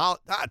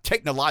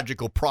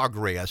technological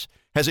progress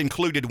has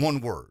included one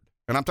word,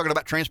 and I'm talking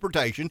about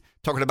transportation,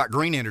 talking about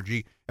green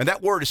energy, and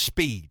that word is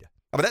speed.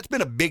 I mean, that's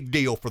been a big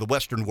deal for the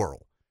Western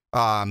world.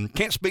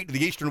 Can't speak to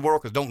the Eastern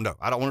world because don't know.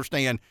 I don't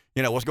understand,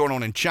 what's going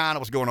on in China,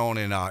 what's going on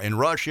in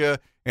Russia,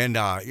 and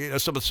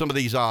some of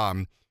these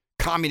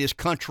communist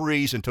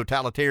countries and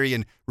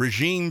totalitarian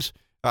regimes.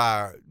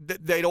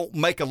 They don't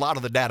make a lot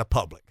of the data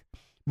public.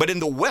 But in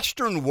the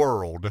Western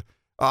world,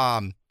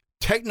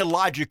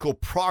 technological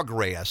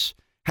progress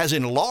has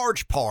in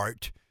large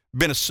part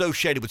been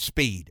associated with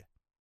speed.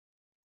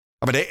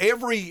 I mean,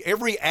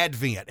 every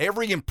advent,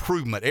 every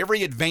improvement,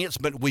 every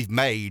advancement we've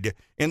made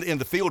in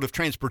the field of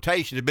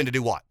transportation has been to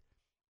do what?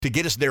 To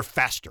get us there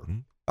faster. Mm-hmm.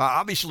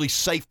 Obviously,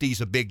 safety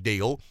is a big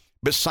deal,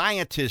 but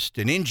scientists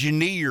and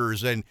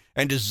engineers and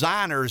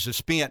designers have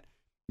spent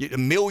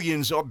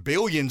millions or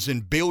billions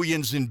and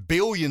billions and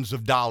billions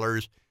of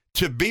dollars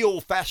to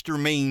build faster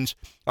means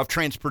of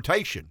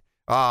transportation.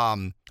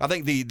 I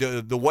think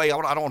the way,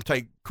 I don't want to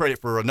take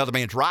credit for another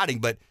man's writing,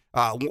 but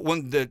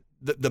when the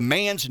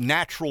man's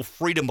natural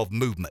freedom of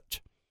movement.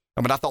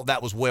 I mean, I thought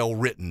that was well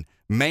written.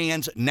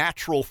 Man's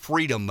natural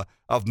freedom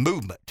of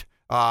movement.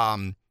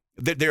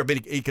 There have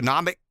been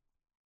economic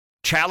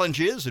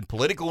challenges and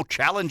political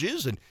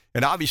challenges and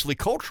obviously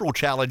cultural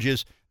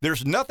challenges.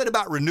 There's nothing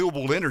about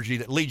renewable energy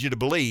that leads you to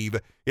believe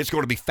it's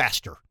going to be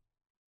faster.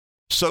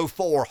 So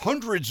for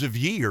hundreds of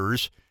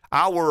years,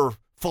 our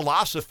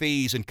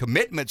philosophies and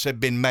commitments have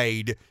been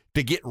made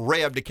to get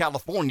REV to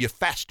California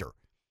faster,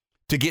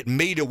 to get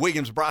me to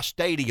Williams-Brice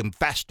Stadium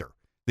faster,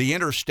 the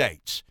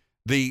interstates,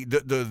 the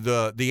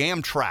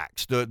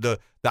Amtraks, the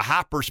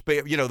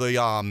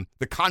hyperspeed,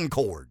 the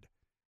Concorde,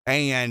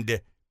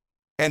 and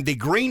the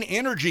green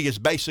energy is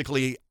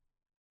basically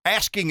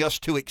asking us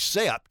to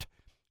accept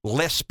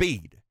less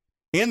speed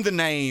in the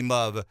name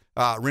of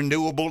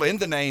renewable, in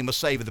the name of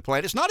saving the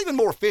planet. It's not even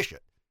more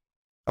efficient.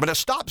 I mean,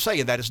 stop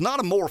saying that. It's not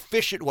a more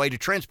efficient way to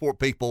transport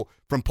people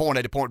from point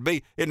A to point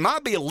B. It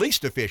might be a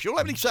least efficient.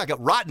 Let me second.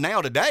 Right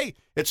now, today,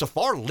 it's a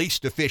far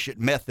least efficient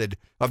method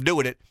of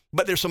doing it.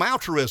 But there's some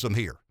altruism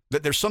here,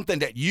 that there's something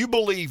that you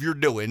believe you're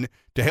doing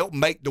to help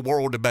make the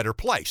world a better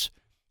place.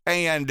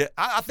 And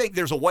I think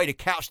there's a way to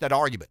couch that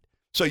argument.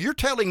 So you're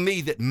telling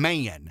me that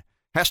man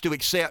has to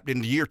accept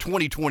in the year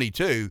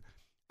 2022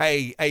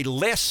 a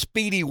less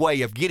speedy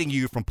way of getting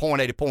you from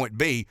point A to point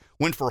B,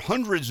 when for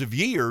hundreds of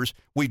years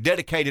we've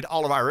dedicated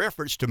all of our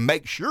efforts to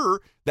make sure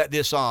that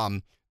this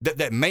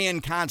that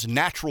mankind's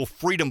natural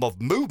freedom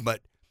of movement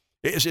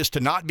is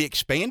to not be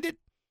expanded?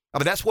 I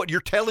mean, that's what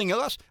you're telling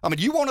us? I mean,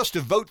 you want us to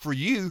vote for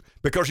you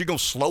because you're going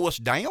to slow us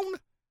down?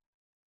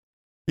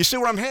 You see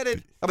where I'm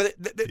headed? I mean,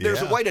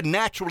 there's a way to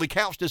naturally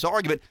couch this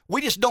argument. We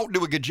just don't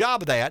do a good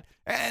job of that,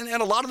 and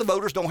a lot of the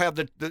voters don't have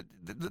the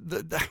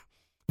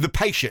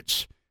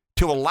patience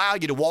to allow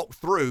you to walk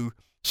through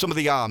some of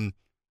the arguments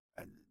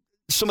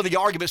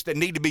that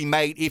need to be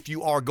made if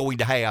you are going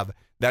to have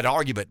that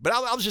argument. But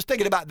I was just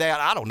thinking about that,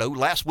 I don't know,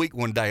 last week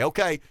one day.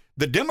 Okay,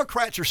 the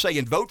Democrats are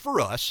saying vote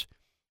for us,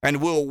 and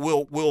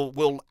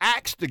we'll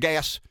axe the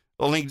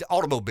gasoline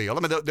automobile. I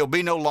mean, there'll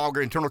be no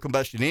longer internal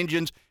combustion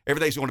engines.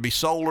 Everything's going to be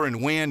solar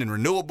and wind and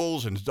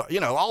renewables and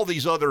all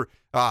these other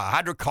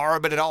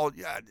hydrocarbon and all.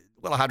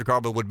 Well, a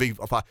hydrocarbon would be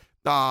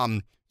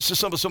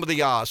so some of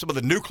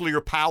the nuclear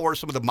power,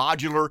 some of the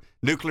modular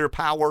nuclear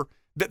power.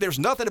 That there's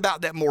nothing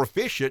about that more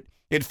efficient.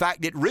 In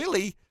fact, it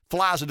really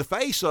flies in the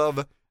face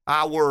of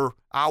our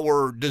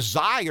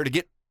desire to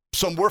get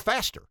somewhere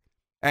faster.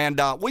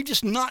 And we've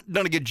just not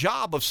done a good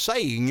job of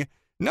saying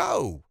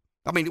no.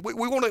 I mean, we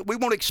want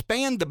to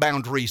expand the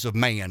boundaries of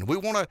man. We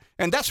want to,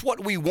 and that's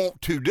what we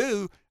want to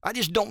do. I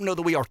just don't know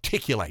that we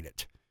articulate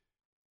it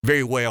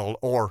very well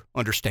or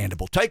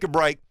understandable. Take a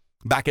break.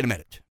 Back in a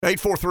minute.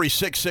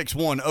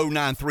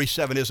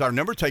 843-661-0937 is our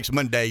number. Takes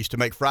Mondays to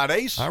make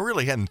Fridays. I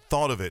really hadn't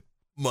thought of it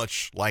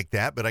much like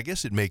that, but I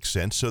guess it makes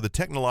sense. So the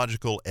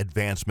technological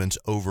advancements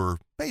over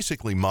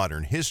basically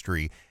modern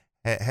history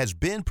has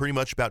been pretty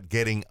much about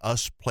getting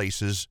us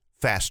places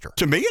faster.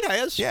 To me, it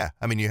has. Yeah.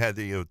 I mean, you had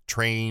the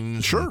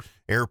trains, sure, and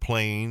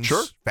airplanes,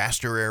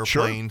 faster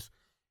airplanes. Sure.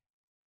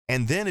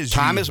 And then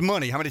time is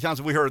money. How many times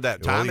have we heard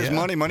that? Time is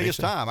money, money is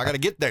time. I got to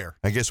get there.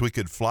 I guess we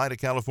could fly to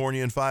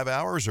California in 5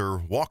 hours or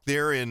walk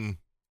there in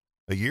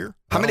a year.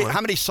 How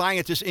many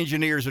scientists,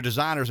 engineers, or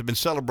designers have been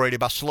celebrated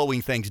by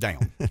slowing things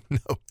down?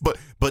 No,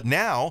 but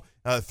now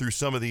through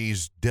some of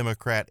these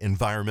Democrat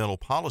environmental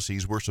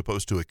policies, we're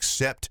supposed to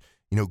accept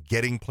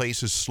getting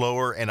places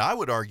slower, and I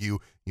would argue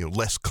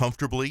less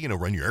comfortably.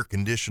 Run your air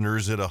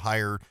conditioners at a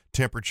higher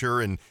temperature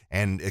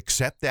and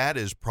accept that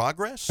as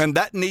progress. And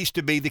that needs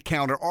to be the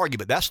counter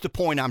argument. That's the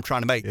point I'm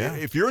trying to make. Yeah.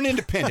 If you're an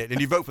independent and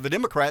you vote for the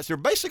Democrats, they're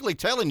basically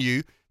telling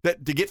you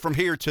that to get from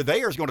here to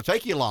there is going to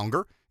take you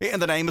longer in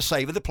the name of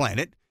saving the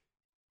planet.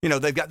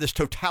 They've got this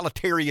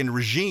totalitarian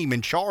regime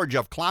in charge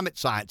of climate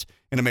science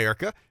in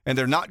America, and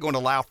they're not going to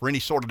allow for any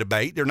sort of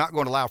debate. They're not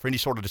going to allow for any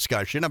sort of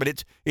discussion. I mean,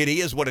 it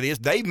is what it is.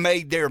 They've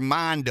made their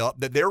mind up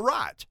that they're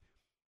right.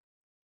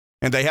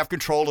 And they have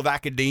control of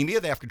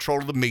academia. They have control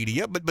of the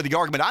media. But the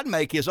argument I'd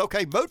make is,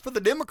 okay, vote for the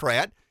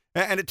Democrat,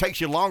 and it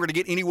takes you longer to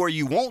get anywhere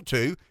you want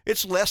to.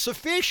 It's less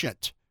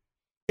efficient.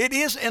 It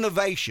is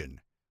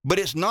innovation, but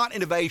it's not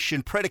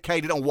innovation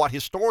predicated on what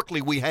historically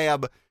we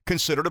have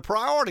considered a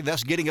priority.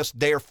 That's getting us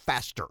there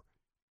faster.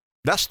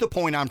 That's the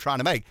point I'm trying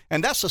to make.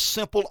 And that's a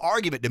simple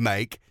argument to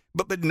make,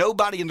 but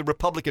nobody in the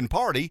Republican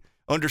Party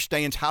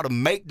understands how to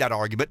make that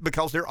argument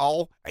because they're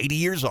all 80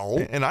 years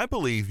old. And I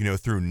believe,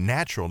 through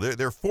natural,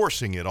 they're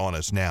forcing it on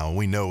us now.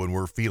 We know and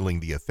we're feeling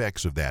the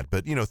effects of that.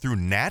 But, through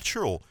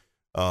natural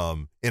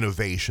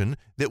innovation,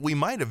 that we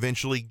might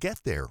eventually get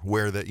there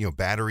where the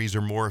batteries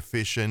are more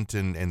efficient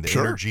and the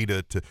Sure. energy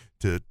to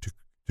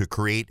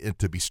create and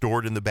to be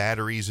stored in the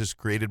batteries is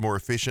created more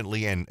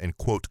efficiently and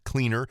quote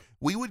cleaner.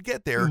 We would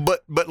get there.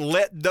 But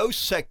let those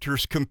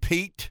sectors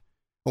compete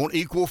on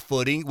equal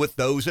footing with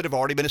those that have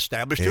already been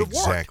established to have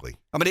worked. Exactly.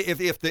 I mean, if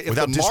Without the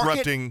market,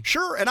 disrupting.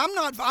 sure, and I'm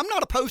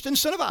not opposed to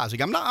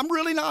incentivizing. I'm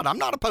really not. I'm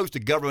not opposed to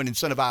government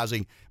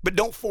incentivizing, but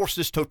don't force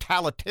this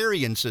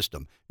totalitarian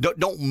system.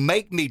 Don't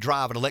make me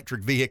drive an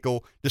electric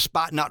vehicle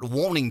despite not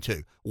wanting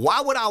to.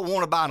 Why would I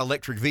want to buy an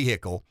electric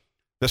vehicle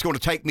that's going to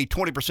take me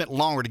 20%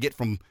 longer to get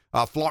from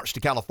Florence to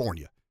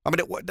California? I mean,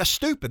 that's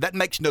stupid. That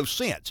makes no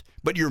sense.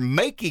 But you're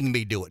making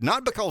me do it,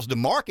 not because the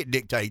market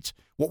dictates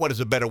what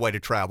is a better way to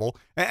travel.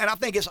 And I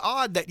think it's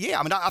odd that,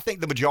 I think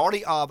the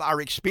majority of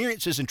our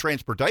experiences in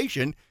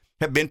transportation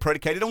have been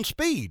predicated on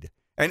speed.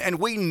 And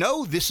we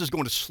know this is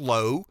going to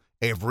slow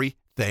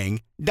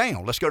everything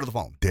down. Let's go to the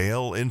phone.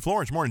 Dale in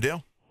Florence. Morning,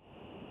 Dale.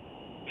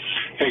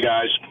 Hey,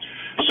 guys.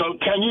 So,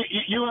 Ken,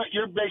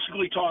 you're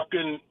basically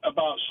talking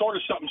about sort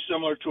of something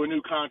similar to a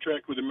new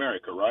contract with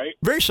America, right?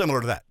 Very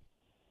similar to that.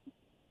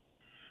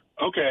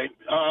 Okay.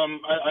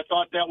 I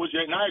thought that was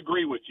it, and I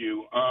agree with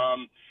you.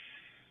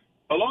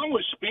 Along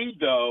with speed,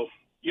 though,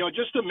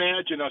 just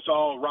imagine us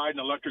all riding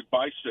electric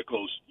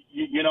bicycles.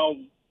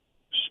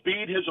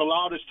 Speed has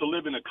allowed us to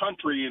live in the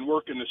country and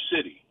work in the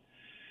city.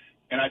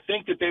 And I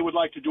think that they would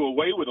like to do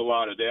away with a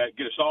lot of that,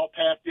 get us all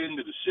packed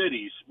into the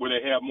cities where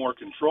they have more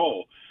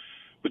control.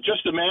 But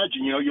just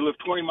imagine, you live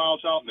 20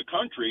 miles out in the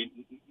country.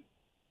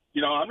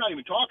 I'm not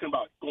even talking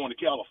about going to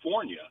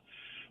California,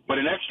 but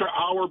an extra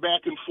hour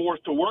back and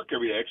forth to work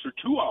every day, extra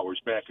 2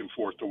 hours back and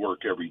forth to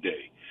work every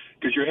day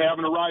because you're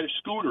having to ride a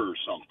scooter or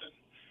something.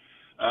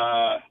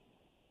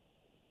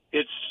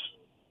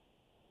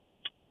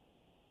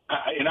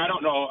 And I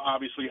don't know,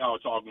 obviously, how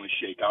it's all going to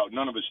shake out.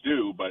 None of us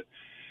do, but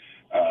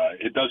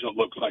it doesn't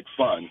look like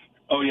fun.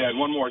 Oh, yeah, and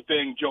one more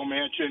thing, Joe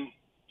Manchin,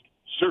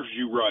 serves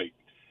you right.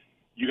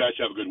 You guys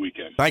have a good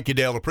weekend. Thank you,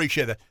 Dale.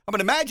 Appreciate that.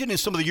 Imagine in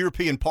some of the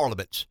European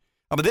parliaments,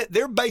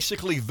 they're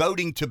basically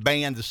voting to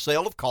ban the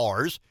sale of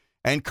cars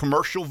and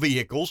commercial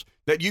vehicles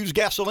that use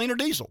gasoline or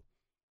diesel.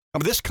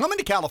 This is coming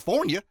to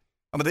California.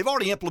 They've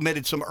already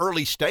implemented some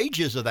early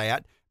stages of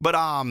that, but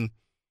a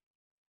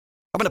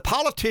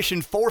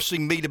politician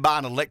forcing me to buy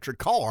an electric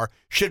car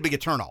should be a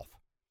turnoff.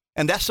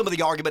 And that's some of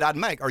the argument I'd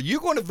make. Are you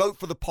going to vote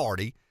for the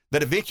party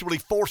that eventually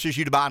forces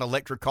you to buy an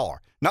electric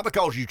car? Not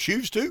because you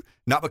choose to,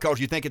 not because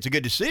you think it's a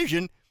good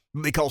decision,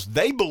 but because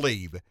they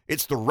believe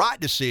it's the right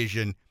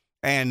decision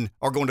and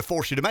are going to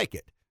force you to make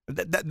it.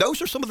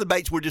 Those are some of the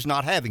debates we're just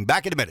not having.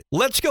 Back in a minute.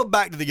 Let's go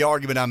back to the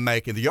argument I'm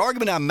making. The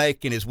argument I'm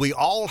making is we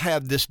all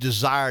have this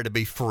desire to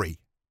be free,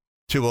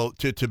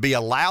 to be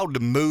allowed to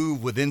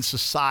move within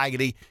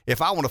society.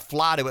 If I want to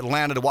fly to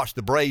Atlanta to watch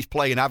the Braves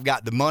play and I've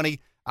got the money,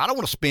 I don't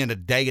want to spend a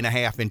day and a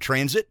half in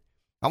transit.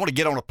 I want to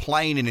get on a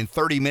plane and in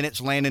 30 minutes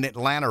land in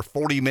Atlanta or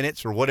 40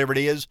 minutes or whatever it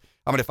is.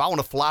 If I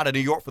want to fly to New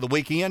York for the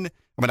weekend,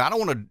 I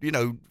don't want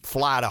to,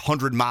 fly at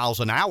 100 miles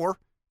an hour.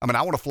 I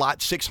want to fly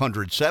at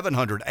 600,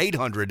 700,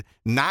 800,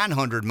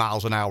 900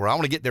 miles an hour. I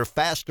want to get there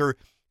faster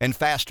and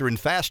faster and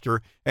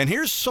faster. And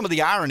here's some of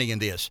the irony in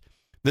this.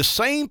 The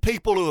same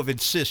people who have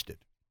insisted,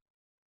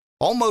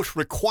 almost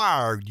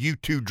required you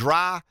to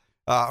drive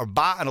or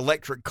buy an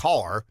electric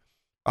car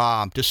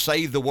to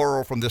save the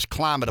world from this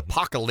climate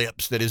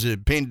apocalypse that is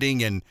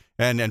impending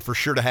and for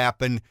sure to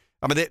happen.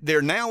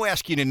 They're now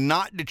asking you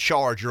not to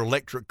charge your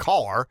electric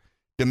car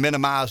to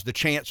minimize the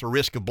chance or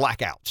risk of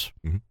blackouts.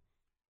 Mm-hmm.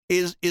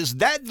 Is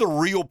that the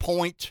real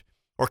point?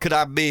 Or could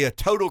I be a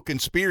total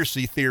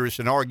conspiracy theorist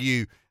and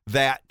argue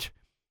that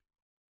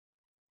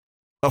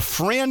a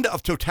friend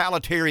of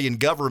totalitarian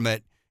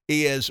government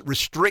is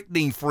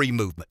restricting free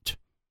movement?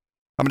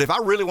 If I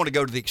really want to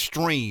go to the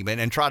extreme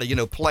and try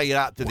to, play it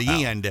out to the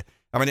end,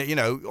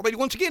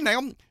 once again,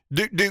 now,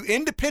 do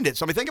independents,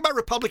 think about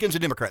Republicans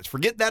and Democrats.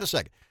 Forget that a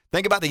second.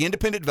 Think about the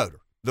independent voter.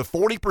 The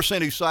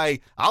 40% who say,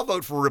 I'll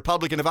vote for a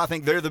Republican if I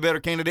think they're the better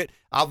candidate.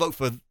 I'll vote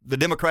for the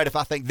Democrat if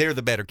I think they're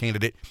the better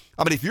candidate.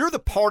 If you're the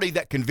party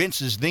that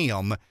convinces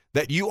them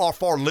that you are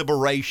for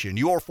liberation,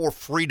 you are for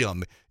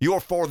freedom, you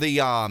are for the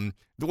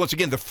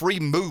free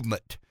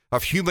movement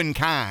of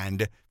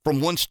humankind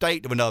from one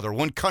state to another,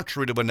 one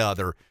country to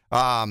another,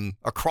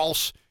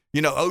 across,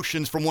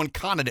 oceans from one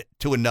continent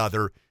to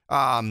another,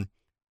 and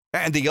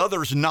the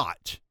others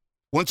not.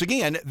 Once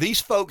again,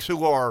 these folks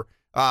who are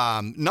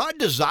not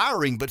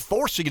desiring but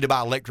forcing you to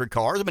buy electric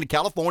cars. In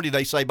California,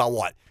 they say by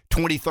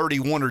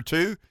 2031 or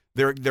 2,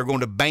 they're going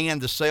to ban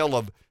the sale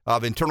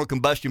of internal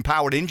combustion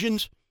powered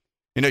engines.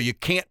 You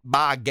can't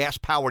buy a gas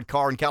powered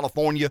car in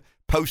California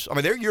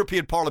there are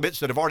European parliaments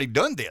that have already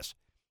done this,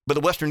 but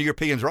the Western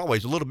Europeans are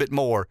always a little bit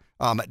more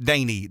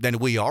dainty than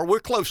we are. We're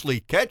closely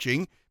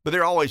catching, but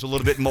they're always a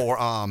little bit more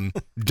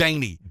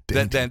dainty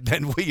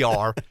than we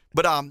are.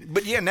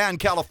 But yeah, now in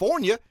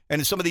California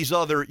and in some of these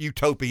other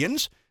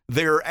utopians,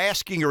 they're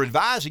asking or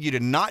advising you to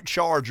not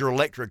charge your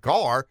electric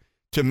car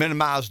to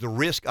minimize the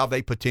risk of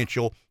a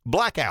potential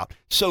blackout.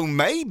 So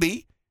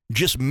maybe,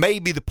 just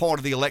maybe, the point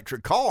of the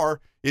electric car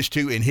is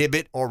to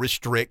inhibit or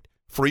restrict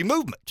free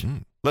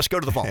movement. Let's go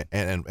to the phone.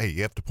 And hey,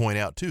 you have to point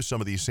out, too,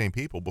 some of these same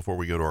people, before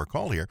we go to our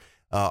call here,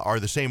 are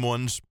the same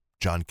ones,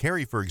 John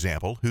Kerry, for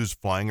example, who's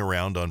flying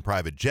around on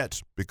private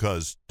jets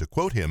because, to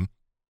quote him,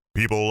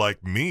 people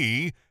like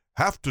me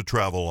have to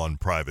travel on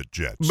private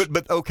jets.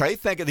 But okay,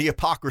 think of the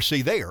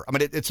hypocrisy there. I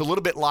mean, it's a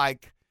little bit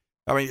like,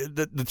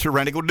 the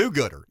tyrannical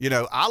do-gooder.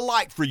 I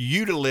like for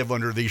you to live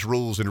under these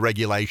rules and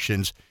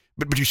regulations,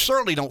 but you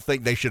certainly don't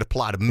think they should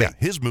apply to me. Yeah,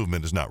 his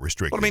movement is not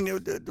restricted.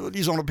 Well,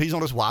 he's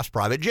on his wife's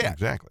private jet.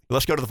 Exactly.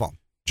 Let's go to the phone.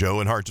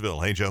 Joe in Hartsville.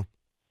 Hey, Joe.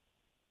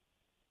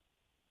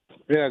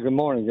 Yeah, good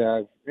morning,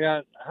 guys.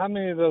 Yeah, how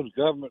many of those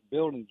government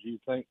buildings do you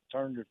think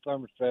turned their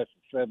thermostats to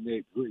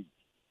 78 degrees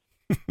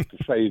to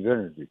save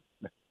energy?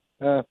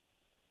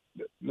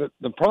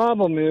 The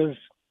problem is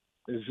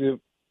if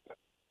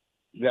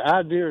the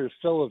idea is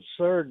so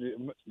absurd,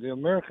 the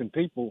American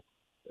people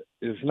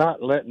is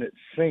not letting it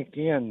sink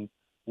in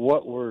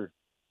what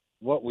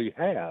we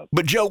have.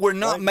 But Joe, we're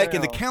not right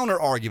making now, the counter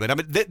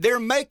argument. They're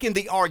making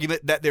the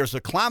argument that there's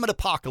a climate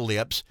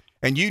apocalypse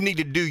and you need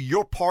to do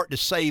your part to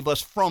save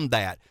us from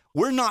that.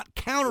 We're not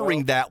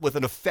countering that with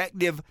an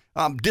effective,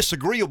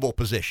 disagreeable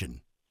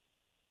position.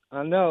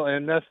 I know,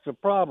 and that's the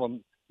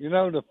problem.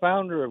 The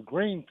founder of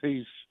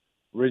Greenpeace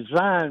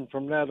resigned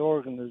from that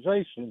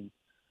organization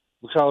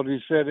because he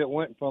said it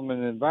went from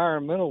an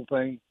environmental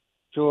thing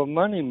to a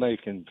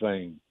money-making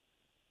thing.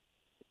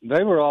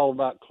 They were all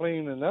about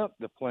cleaning up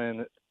the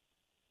planet.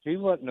 He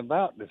wasn't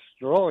about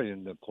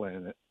destroying the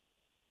planet.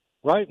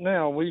 Right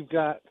now, we've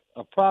got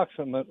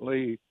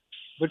approximately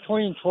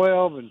between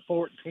 12 and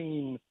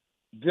 14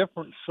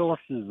 different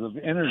sources of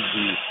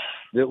energy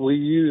that we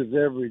use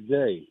every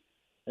day.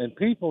 And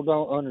people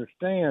don't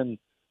understand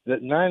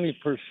that 90%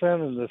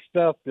 of the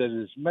stuff that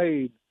is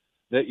made,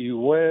 that you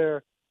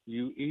wear,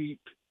 you eat,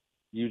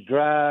 you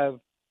drive,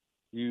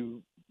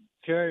 you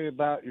carry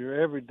about your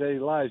everyday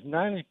life,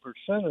 90%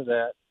 of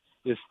that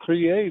is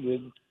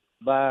created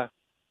by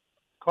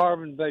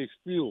carbon-based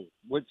fuel,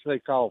 which they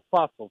call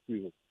fossil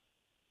fuel.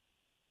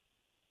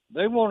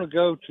 They want to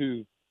go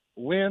to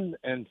wind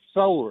and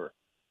solar.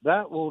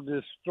 That will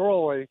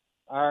destroy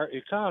our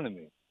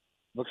economy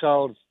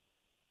because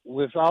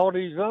with all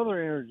these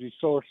other energy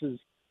sources,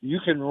 you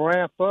can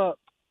ramp up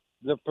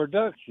the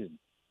production.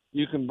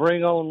 You can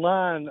bring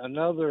online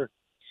another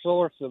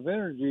source of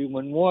energy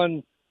when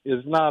one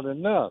is not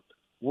enough.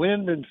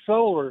 Wind and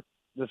solar,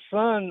 the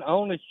sun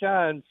only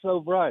shines so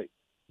bright.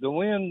 The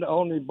wind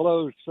only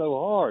blows so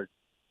hard.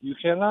 You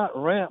cannot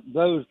ramp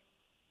those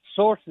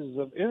sources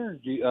of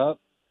energy up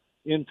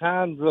in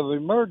times of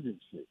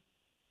emergency.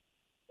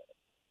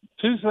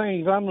 Two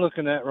things I'm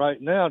looking at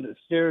right now that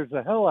scares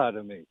the hell out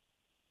of me.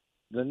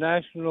 The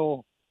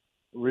National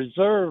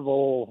Reserve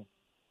oil,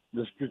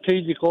 the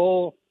strategic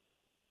oil,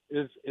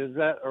 is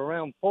at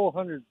around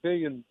 400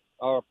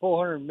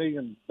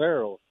 million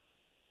barrels.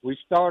 We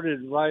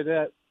started right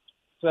at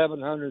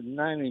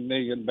 790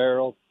 million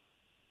barrels,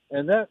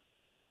 and that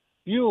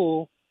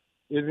fuel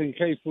is in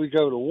case we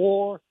go to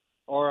war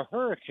or a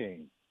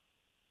hurricane.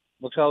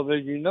 Because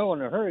as you know,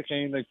 in a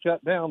hurricane, they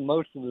shut down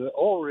most of the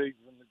oil rigs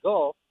in the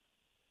Gulf,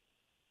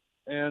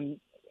 and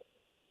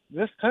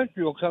this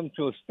country will come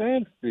to a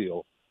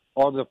standstill,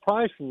 or the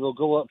prices will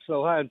go up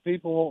so high and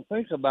people won't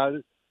think about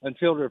it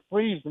until they're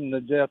freezing to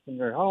death in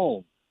their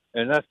home.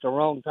 And that's the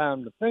wrong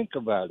time to think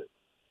about it.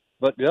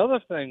 But the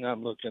other thing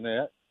I'm looking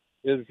at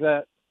is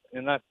that,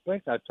 and I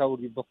think I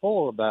told you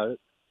before about it,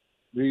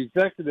 the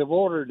executive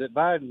order that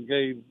Biden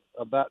gave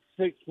about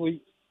 6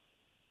 weeks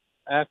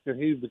after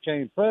he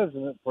became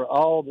president for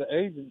all the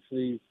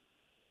agencies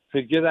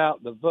to get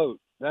out the vote.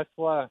 That's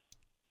why,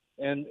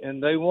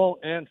 and they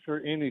won't answer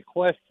any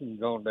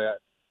questions on that.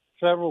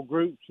 Several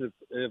groups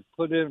have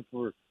put in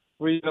for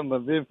freedom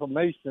of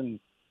information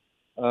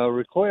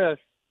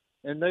requests,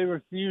 and they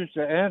refuse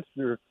to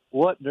answer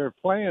what their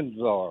plans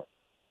are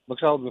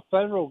because the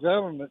federal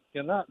government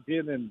cannot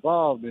get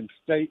involved in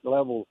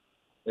state-level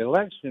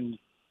elections,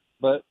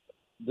 but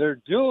they're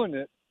doing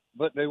it,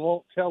 but they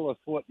won't tell us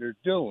what they're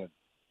doing.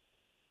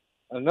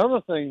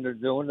 Another thing they're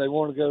doing, they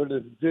want to go to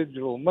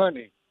digital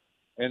money.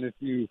 And if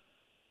you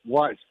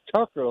watched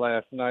Tucker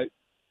last night,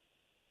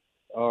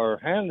 or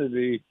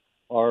Hannity,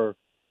 or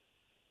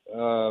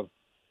the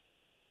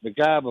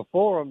guy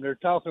before him, they're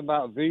talking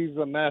about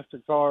Visa,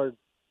 MasterCard,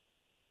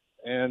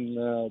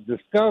 and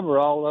Discover.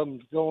 All of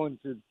them's going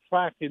to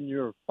tracking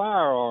your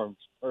firearms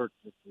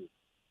purchases.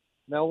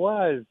 Now,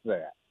 why is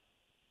that?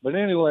 But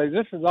anyway,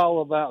 this is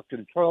all about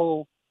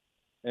control,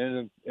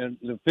 and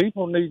the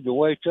people need to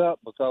wake up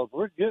because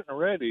we're getting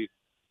ready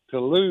to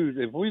lose.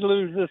 If we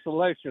lose this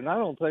election, I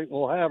don't think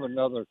we'll have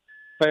another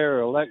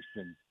fair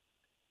election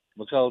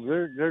because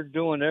they're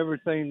doing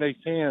everything they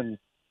can.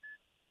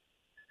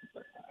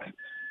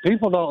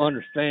 People don't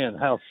understand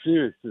how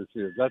serious this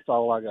is. That's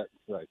all I got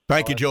to say.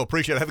 Thank you, Joe.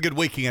 Appreciate it. Have a good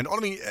weekend. I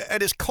mean,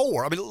 at its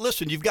core,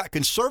 listen, you've got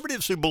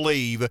conservatives who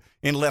believe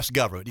in less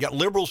government. You got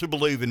liberals who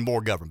believe in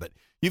more government.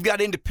 You've got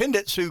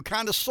independents who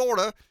kind of, sort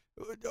of,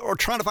 are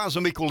trying to find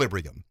some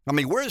equilibrium. I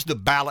mean, where's the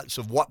balance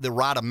of what the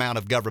right amount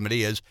of government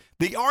is?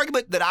 The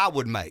argument that I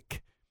would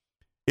make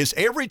is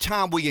every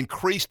time we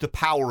increase the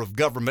power of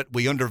government,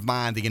 we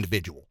undermine the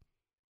individual.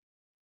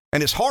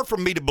 And it's hard for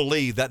me to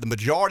believe that the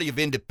majority of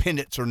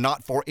independents are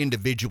not for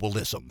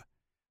individualism.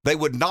 They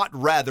would not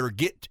rather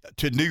get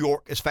to New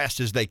York as fast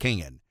as they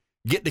can,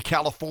 get to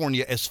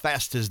California as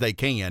fast as they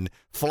can,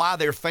 fly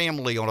their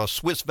family on a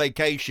Swiss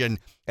vacation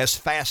as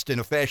fast and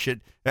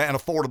efficient and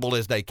affordable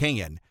as they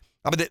can.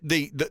 I mean,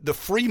 the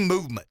free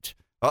movement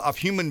of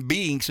human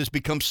beings has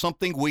become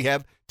something we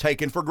have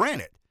taken for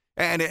granted.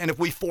 And if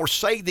we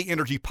forsake the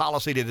energy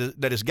policy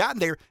that has gotten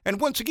there, and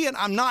once again,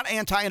 I'm not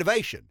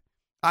anti-innovation.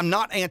 I'm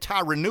not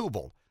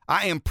anti-renewable.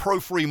 I am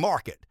pro-free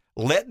market.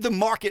 Let the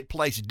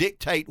marketplace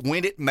dictate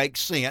when it makes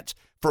sense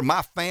for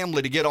my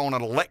family to get on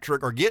an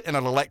electric or get in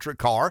an electric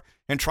car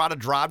and try to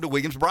drive to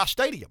Williams-Brice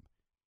Stadium.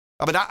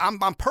 I mean,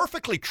 I'm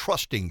perfectly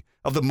trusting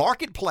of the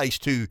marketplace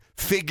to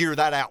figure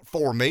that out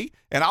for me,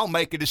 and I'll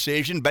make a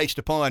decision based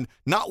upon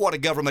not what a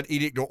government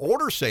edict or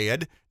order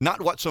said,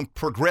 not what some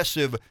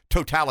progressive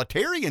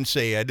totalitarian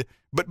said,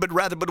 but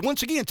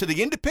once again, to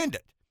the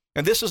independent.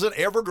 And this is an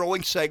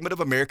ever-growing segment of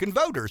American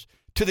voters.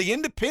 To the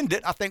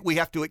independent, I think we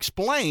have to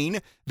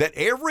explain that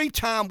every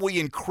time we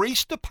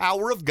increase the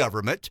power of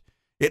government,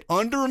 it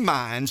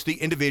undermines the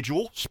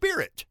individual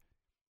spirit.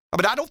 I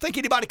mean, I don't think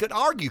anybody could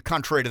argue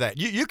contrary to that.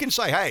 You can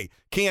say, hey,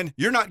 Ken,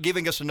 you're not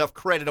giving us enough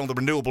credit on the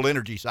renewable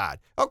energy side.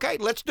 Okay,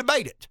 let's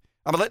debate it.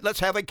 I mean, let's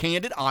have a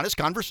candid, honest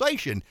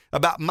conversation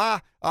about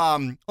my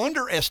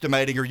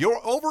underestimating or your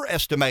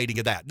overestimating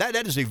of that.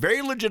 That is a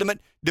very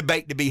legitimate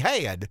debate to be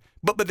had.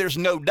 But there's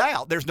no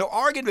doubt, there's no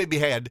argument to be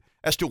had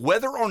as to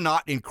whether or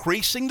not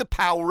increasing the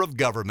power of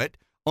government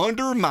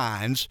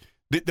undermines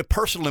the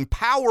personal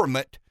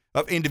empowerment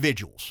of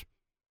individuals.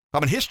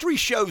 I mean, history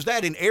shows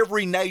that in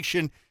every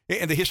nation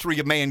in the history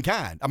of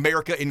mankind,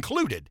 America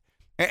included.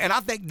 And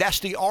I think that's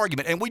the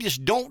argument. And we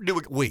just don't do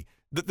it.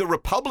 The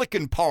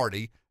Republican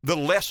Party, the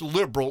less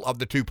liberal of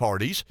the two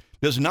parties,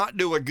 does not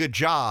do a good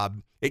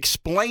job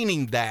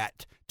explaining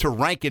that to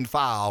rank and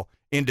file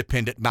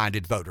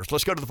independent-minded voters.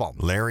 Let's go to the phone.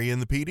 Larry in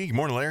the PD. Good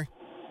morning, Larry.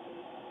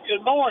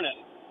 Good morning.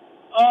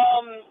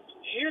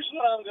 Here's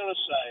what I'm going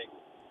to say.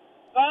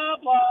 Blah,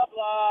 blah,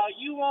 blah.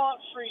 You want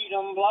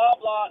freedom, blah,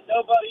 blah.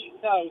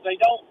 They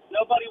don't.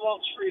 Nobody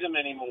wants freedom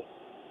anymore.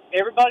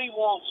 Everybody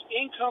wants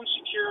income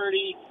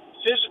security,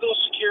 physical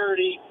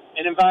security,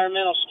 and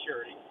environmental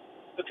security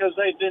because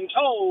they've been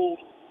told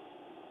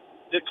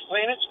the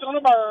planet's going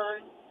to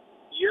burn,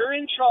 you're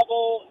in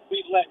trouble,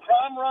 we've let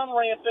crime run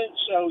rampant,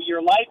 so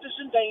your life is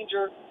in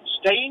danger,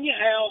 stay in your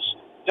house,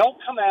 don't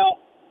come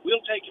out,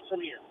 we'll take it from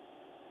here.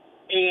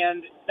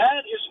 And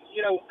that is,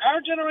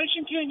 our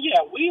generation, Ken,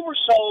 we were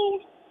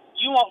sold,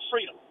 you want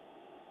freedom.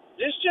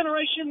 This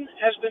generation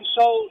has been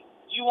sold,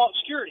 you want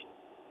security.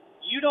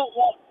 You don't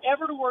want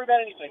ever to worry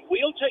about anything.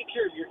 We'll take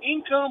care of your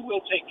income,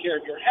 we'll take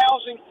care of your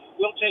housing,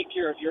 we'll take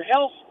care of your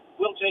health,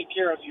 we'll take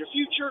care of your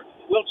future,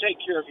 we'll take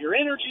care of your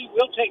energy,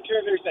 we'll take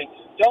care of everything.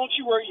 Don't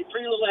you worry your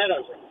pretty little head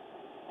over it.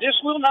 This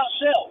will not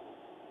sell.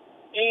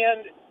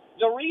 And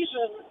the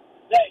reason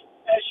that,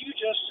 as you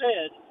just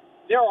said,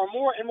 there are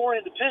more and more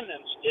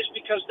independents is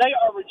because they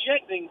are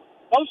rejecting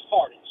both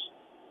parties.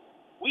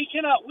 We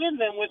cannot win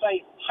them with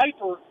a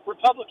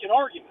hyper-Republican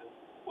argument.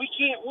 We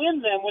can't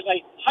win them with a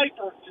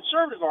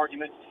hyper-conservative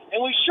argument, and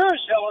we sure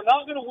as hell are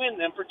not going to win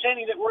them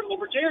pretending that we're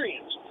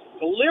libertarians.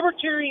 The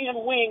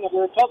libertarian wing of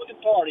the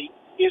Republican Party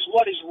is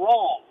what is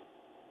wrong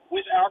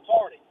with our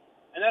party,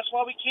 and that's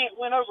why we can't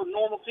win over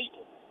normal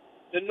people.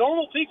 The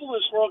normal people in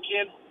this world,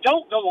 Ken,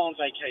 don't go on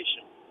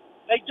vacation.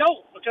 They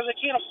don't because they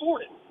can't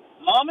afford it.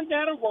 Mom and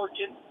dad are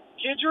working.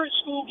 Kids are at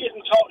school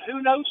getting taught who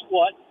knows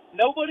what.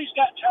 Nobody's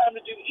got time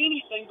to do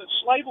anything but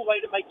slave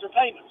away to make their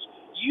payments.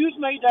 You've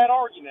made that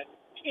argument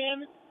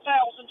 10,000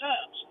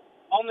 times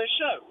on this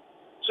show.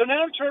 So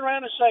now to turn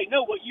around and say,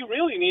 no, what you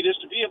really need is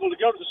to be able to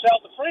go to the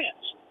south of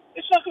France.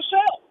 It's not going to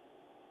sell.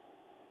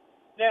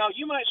 Now,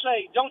 you might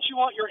say, don't you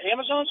want your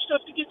Amazon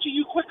stuff to get to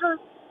you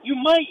quicker? You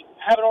might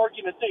have an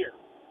argument there.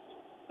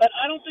 But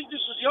I don't think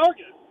this is the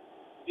argument.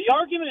 The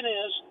argument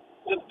is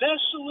the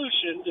best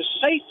solution, the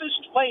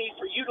safest way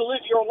for you to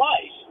live your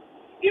life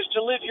is to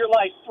live your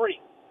life free.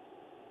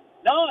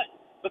 Not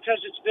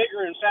because it's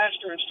bigger and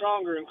faster and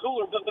stronger and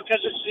cooler, but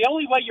because it's the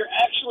only way you're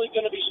actually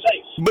going to be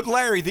safe. But,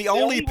 Larry, the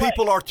only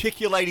people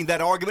articulating that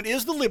argument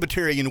is the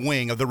libertarian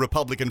wing of the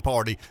Republican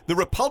Party. The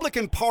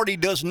Republican Party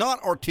does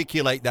not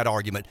articulate that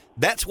argument.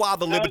 That's why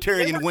the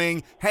libertarian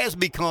wing has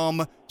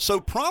become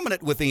so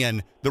prominent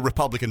within the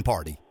Republican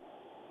Party.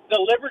 The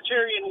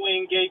libertarian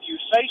wing gave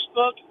you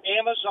Facebook,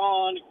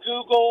 Amazon,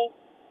 Google,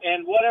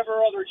 and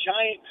whatever other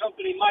giant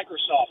company,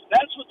 Microsoft.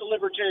 That's what the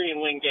libertarian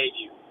wing gave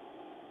you.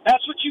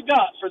 That's what you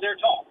got for their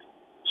talk.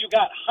 You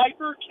got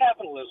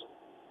hyper-capitalism.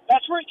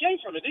 That's where it came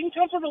from. It didn't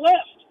come from the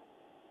left.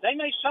 They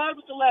may side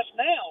with the left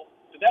now,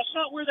 but that's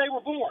not where they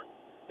were born.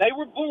 They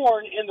were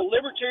born in the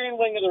libertarian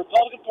wing of the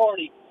Republican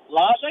Party.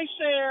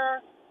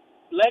 Laissez-faire,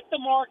 let the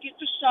market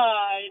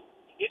decide.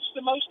 It's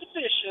the most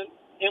efficient,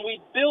 and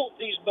we built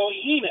these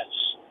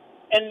behemoths,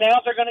 and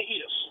now they're going to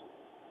eat us.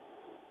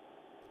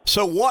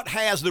 So what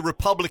has the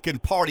Republican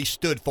Party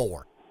stood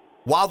for?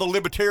 While the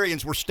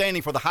libertarians were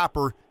standing for the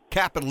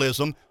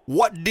hyper-capitalism,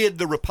 what did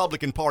the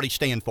Republican Party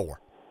stand for?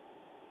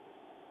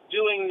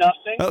 Doing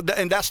nothing.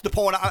 And that's the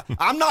point.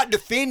 I'm not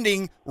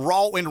defending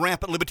raw and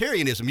rampant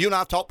libertarianism. You and I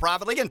have talked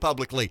privately and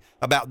publicly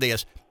about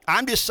this.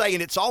 I'm just saying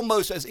it's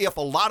almost as if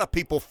a lot of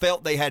people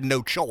felt they had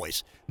no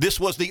choice. This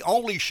was the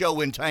only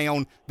show in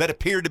town that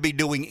appeared to be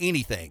doing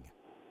anything.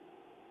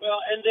 Well,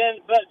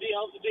 but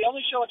the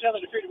only show in town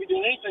that appeared to be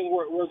doing anything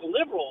were the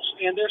liberals,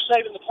 and they're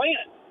saving the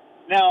planet.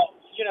 Now,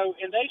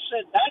 and they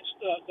said that's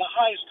the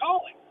highest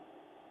calling.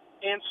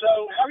 And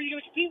so how are you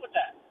going to compete with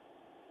that?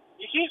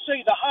 You can't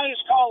say the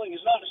highest calling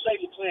is not to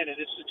save the planet,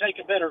 it's to take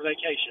a better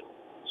vacation.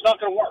 It's not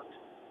going to work.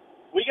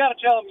 We got to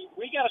tell them,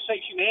 we got to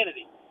save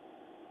humanity.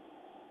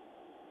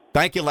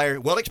 Thank you, Larry.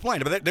 Well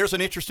explained. But there's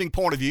an interesting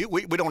point of view.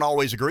 We don't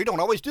always agree, don't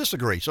always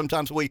disagree.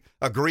 Sometimes we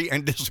agree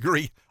and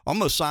disagree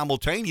almost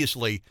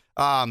simultaneously.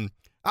 I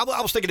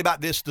was thinking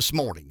about this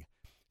morning.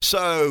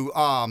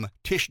 So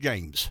Tish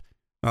James,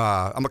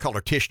 I'm going to call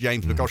her Tish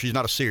James because she's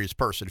not a serious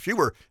person. If she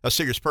were a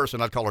serious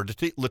person, I'd call her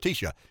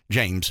Letitia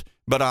James.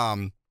 But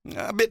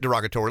a bit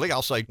derogatorily,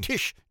 I'll say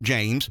Tish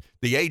James,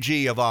 the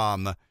AG of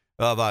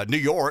New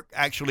York,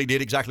 actually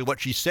did exactly what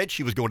she said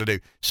she was going to do.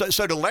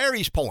 So to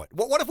Larry's point,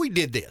 what if we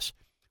did this?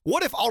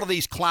 What if all of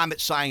these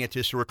climate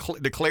scientists who are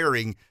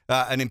declaring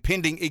an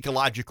impending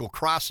ecological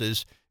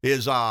crisis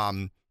is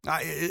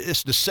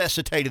it's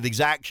necessitated these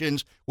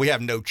actions? We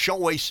have no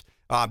choice.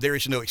 There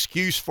is no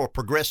excuse for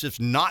progressives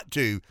not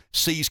to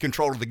seize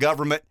control of the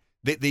government.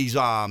 These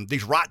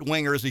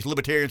right-wingers, these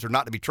libertarians are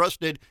not to be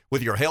trusted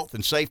with your health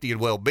and safety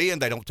and well-being.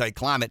 They don't take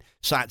climate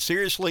science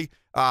seriously.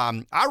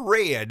 I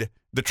read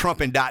the Trump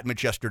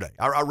indictment yesterday.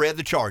 I read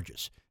the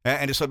charges,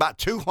 and it's about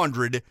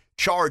 200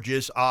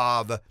 charges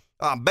of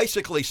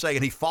basically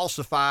saying he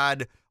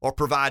falsified or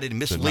provided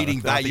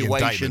misleading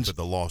valuations. But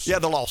the lawsuit. Yeah,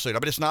 the lawsuit. I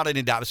mean, it's not an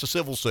indictment. It's a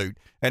civil suit,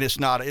 and it's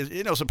not.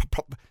 It's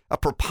a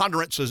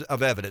preponderance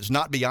of evidence,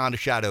 not beyond a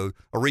shadow,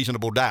 a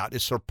reasonable doubt.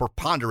 It's a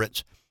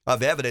preponderance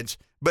of evidence.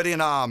 But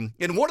in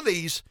one of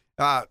these,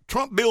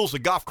 Trump builds a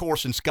golf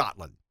course in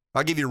Scotland.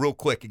 I'll give you a real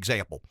quick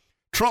example.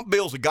 Trump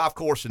builds a golf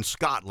course in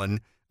Scotland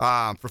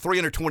for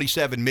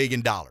 $327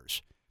 million.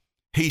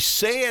 He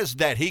says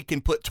that he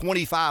can put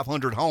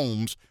 2,500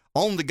 homes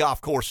on the golf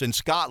course in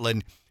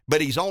Scotland, but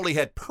he's only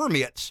had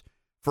permits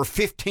for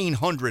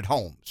 1,500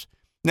 homes.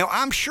 Now,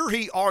 I'm sure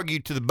he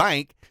argued to the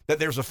bank that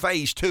there's a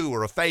phase 2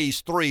 or a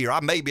phase 3, or I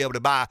may be able to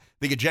buy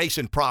the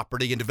adjacent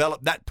property and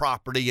develop that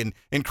property and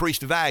increase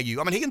the value.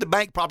 I mean, he and the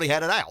bank probably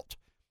had it out.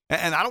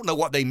 And I don't know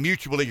what they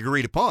mutually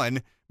agreed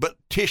upon, but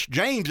Tish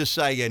James is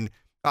saying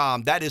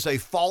that is a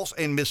false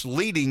and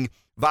misleading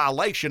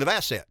violation of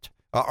asset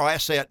or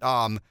asset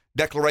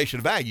declaration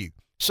of value.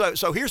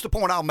 So here's the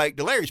point I'll make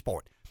to Larry's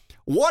point.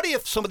 What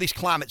if some of these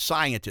climate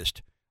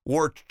scientists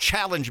were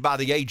challenged by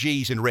the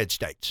AGs in red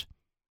states?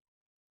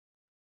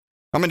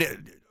 I mean,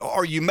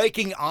 are you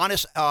making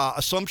honest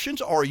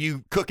assumptions, or are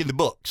you cooking the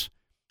books?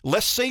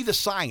 Let's see the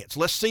science.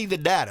 Let's see the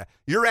data.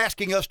 You're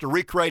asking us to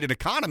recreate an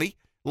economy.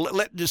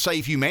 Let's just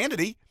save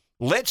humanity.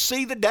 Let's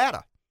see the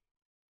data.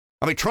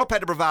 I mean, Trump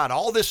had to provide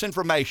all this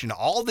information to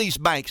all these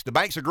banks. The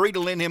banks agreed to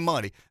lend him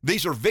money.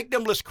 These are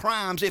victimless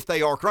crimes if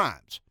they are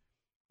crimes.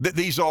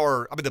 These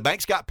are, I mean, the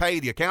banks got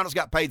paid, the accountants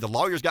got paid, the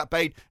lawyers got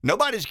paid.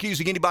 Nobody's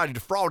accusing anybody of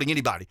defrauding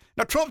anybody.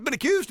 Now, Trump's been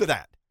accused of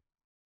that.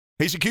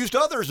 He's accused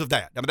others of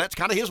that. I mean, that's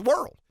kind of his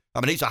world. I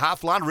mean, he's a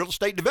high-flying real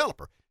estate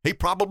developer. He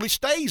probably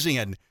stays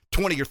in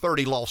 20 or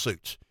 30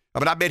 lawsuits. I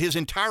mean, I bet his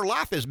entire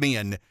life has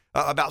been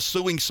about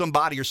suing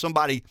somebody or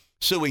somebody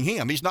suing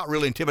him. He's not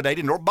really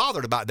intimidated nor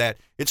bothered about that.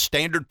 It's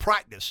standard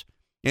practice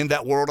in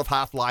that world of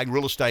high-flying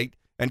real estate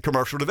and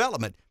commercial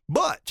development.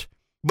 But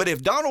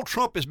if Donald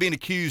Trump is being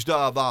accused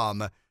of,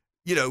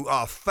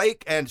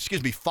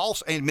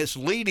 false and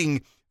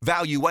misleading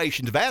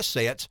valuations of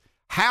assets,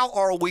 how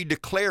are we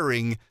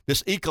declaring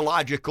this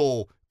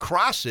ecological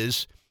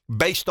crisis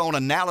based on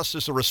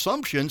analysis or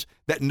assumptions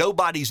that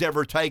nobody's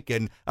ever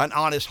taken an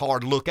honest,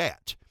 hard look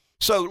at?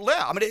 So,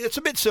 yeah, I mean, it's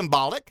a bit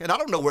symbolic, and I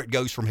don't know where it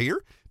goes from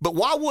here, but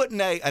why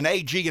wouldn't an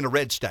AG in a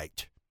red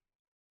state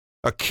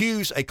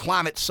accuse a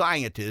climate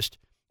scientist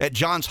at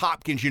Johns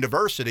Hopkins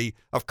University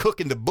of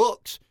cooking the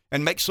books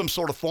and make some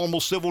sort of formal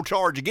civil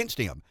charge against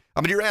him?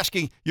 I mean,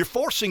 you're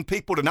forcing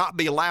people to not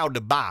be allowed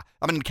to buy.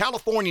 I mean, in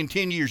California in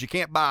 10 years, you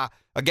can't buy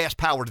a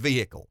gas-powered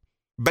vehicle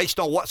based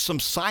on what some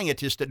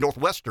scientist at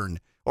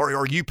Northwestern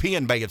or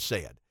UPenn may have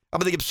said. I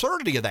mean, the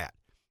absurdity of that.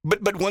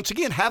 But once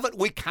again, haven't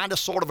we kind of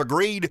sort of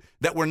agreed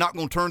that we're not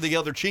going to turn the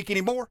other cheek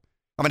anymore?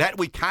 I mean, hadn't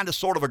we kind of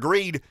sort of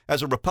agreed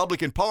as a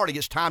Republican Party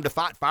it's time to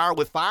fight fire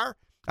with fire?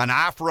 An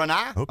eye for an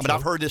eye. Hope I mean, so.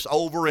 I've heard this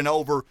over and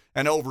over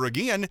and over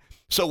again.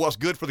 So what's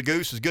good for the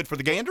goose is good for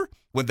the gander.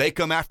 When they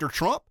come after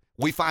Trump,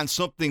 we find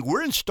something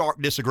we're in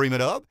stark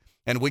disagreement of,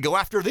 and we go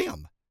after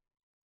them.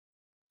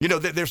 You know,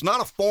 there's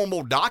not a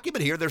formal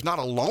document here. There's not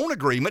a loan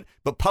agreement,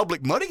 but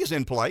public money is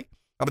in play.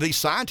 I mean, these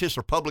scientists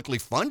are publicly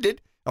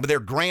funded. I mean, they're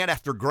grant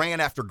after grant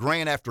after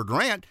grant after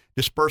grant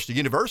dispersed to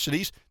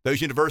universities.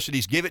 Those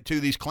universities give it to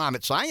these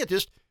climate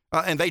scientists,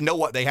 and they know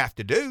what they have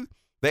to do.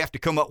 They have to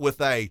come up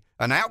with an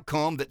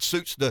outcome that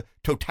suits the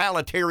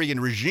totalitarian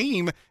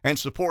regime and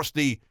supports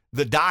the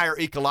dire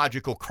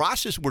ecological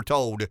crisis we're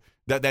told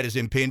that is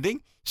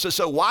impending.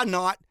 So why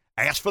not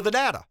ask for the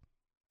data?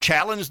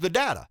 Challenge the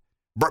data.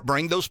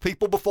 Bring those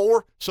people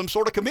before some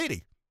sort of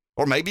committee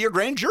or maybe a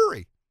grand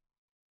jury.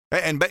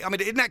 And I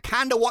mean, isn't that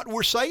kind of what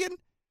we're saying?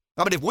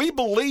 I mean, if we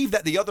believe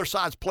that the other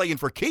side's playing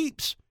for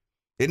keeps,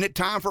 isn't it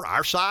time for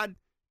our side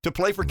to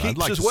play for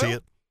keeps as well?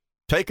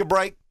 Take a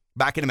break.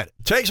 Back in a minute.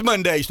 Takes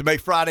Mondays to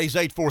make Fridays.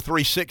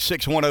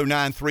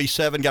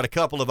 843-661-0937. Got a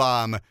couple of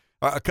a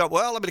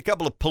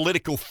couple of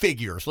political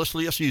figures. Let's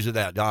use it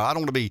that. I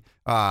don't want to be.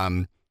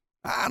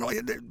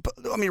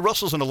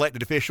 Russell's an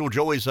elected official.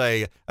 Joey's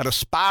an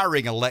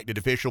aspiring elected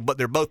official, but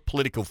they're both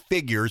political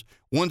figures.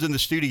 One's in the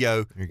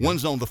studio.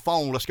 One's on the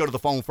phone. Let's go to the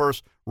phone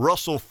first.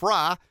 Russell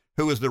Fry,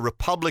 who is the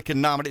Republican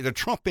nominee, the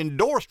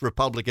Trump-endorsed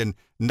Republican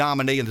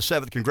nominee in the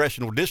 7th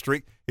Congressional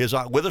District, is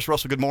with us.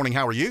 Russell, good morning.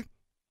 How are you?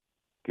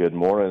 Good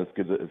morning.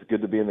 It's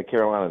good to be in the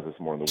Carolinas this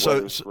morning. The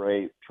weather's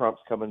great.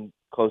 Trump's coming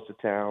close to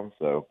town,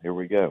 so here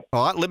we go.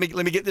 All right, let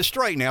me get this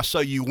straight now.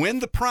 So you win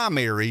the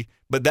primary,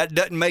 but that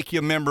doesn't make you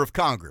a member of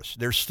Congress.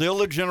 There's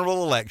still a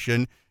general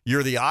election.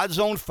 You're the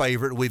odds-on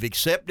favorite. We've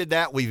accepted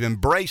that. We've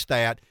embraced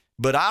that.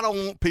 But I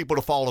don't want people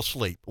to fall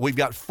asleep. We've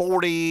got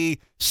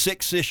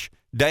 46-ish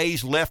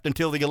days left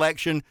until the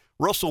election.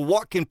 Russell,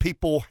 what can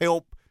people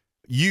help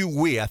you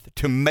with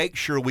to make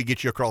sure we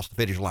get you across the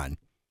finish line?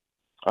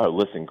 Oh,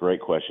 listen,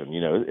 great question. You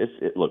know,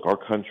 look, our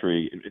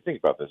country, if you think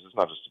about this, it's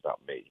not just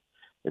about me.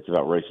 It's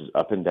about races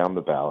up and down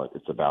the ballot.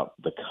 It's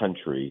about the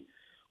country.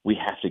 We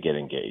have to get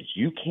engaged.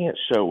 You can't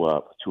show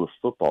up to a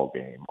football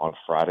game on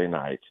Friday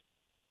night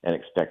and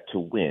expect to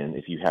win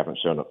if you haven't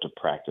shown up to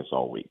practice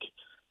all week.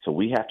 So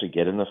we have to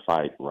get in the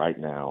fight right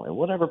now, and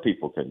whatever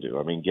people can do.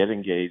 I mean, get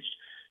engaged,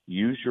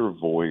 use your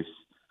voice,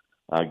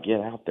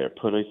 get out there,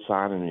 put a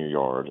sign in your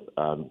yard,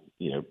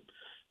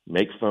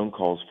 make phone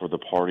calls for the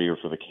party or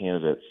for the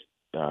candidates.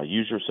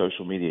 Use your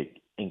social media.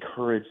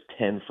 Encourage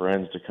 10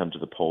 friends to come to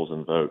the polls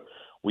and vote.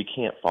 We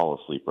can't fall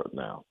asleep right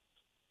now.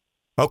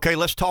 Okay,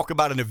 let's talk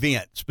about an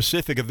event,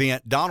 specific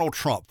event. Donald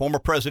Trump, former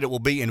president, will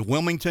be in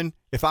Wilmington,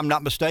 if I'm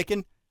not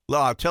mistaken.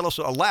 Tell us,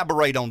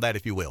 elaborate on that,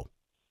 if you will.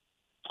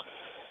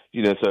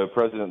 You know, so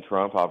President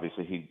Trump,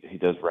 obviously, he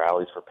does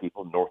rallies for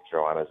people. North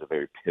Carolina is a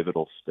very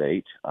pivotal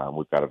state.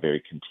 We've got a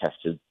very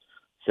contested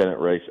Senate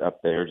race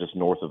up there just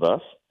north of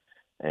us,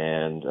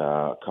 and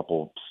a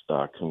couple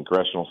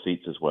congressional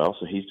seats as well.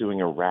 So he's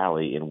doing a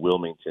rally in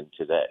Wilmington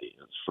today.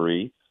 It's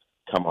free.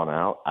 Come on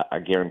out. I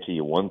guarantee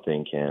you one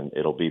thing, Ken,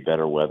 it'll be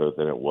better weather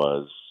than it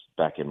was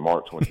back in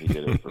March when he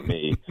did it for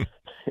me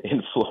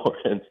in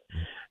Florence.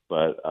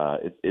 But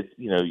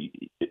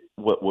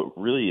what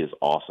really is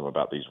awesome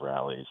about these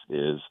rallies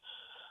is,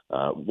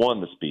 one,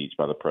 the speech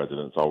by the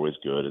president is always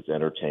good. It's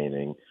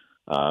entertaining.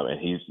 And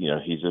he's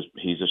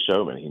a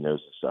showman. He knows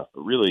the stuff.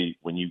 But really,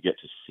 when you get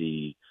to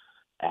see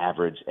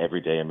average,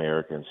 everyday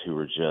Americans who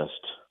are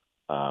just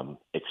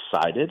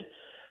excited,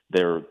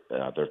 they're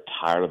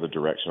tired of the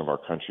direction of our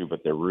country,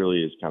 but there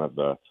really is kind of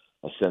a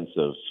sense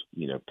of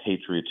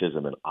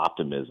patriotism and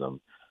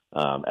optimism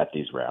at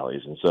these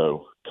rallies. And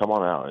so, come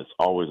on out. It's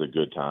always a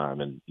good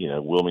time. And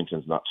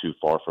Wilmington's not too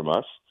far from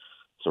us,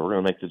 so we're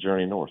going to make the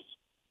journey north.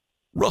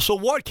 Russell,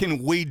 what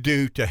can we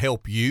do to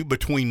help you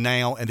between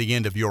now and the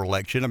end of your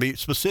election? I mean,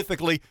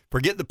 specifically,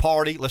 forget the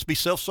party. Let's be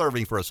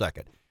self-serving for a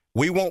second.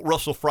 We want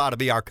Russell Fry to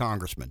be our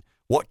congressman.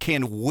 What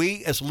can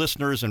we as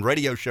listeners and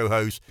radio show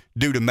hosts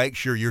do to make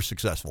sure you're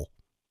successful?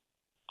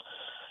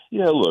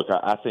 Look,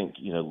 I think,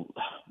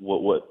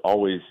 what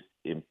always,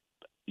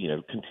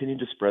 continue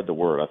to spread the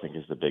word, I think,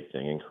 is the big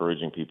thing.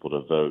 Encouraging people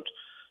to vote,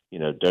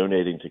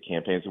 donating to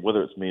campaigns,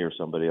 whether it's me or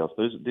somebody else.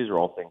 These are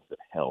all things that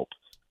help.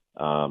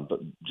 But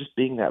just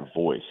being that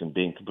voice and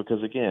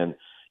because again,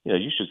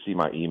 you should see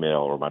my email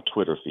or my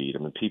Twitter feed. I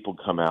mean, people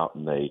come out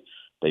and they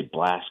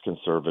blast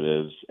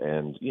conservatives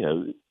and,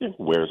 it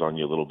wears on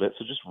you a little bit.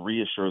 So just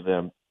reassure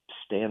them,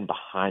 stand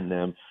behind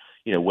them,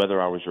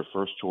 whether I was your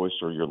first choice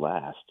or your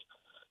last.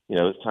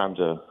 It's time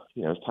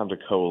to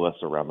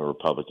coalesce around the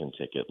Republican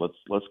ticket.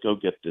 Let's go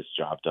get this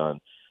job done.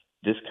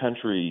 This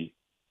country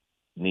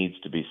needs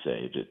to be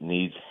saved. It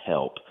needs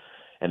help.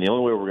 And the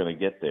only way we're going to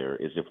get there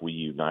is if we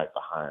unite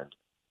behind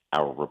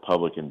our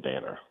Republican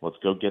banner. Let's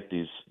go get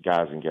these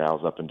guys and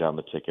gals up and down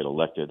the ticket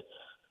elected,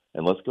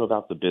 and let's go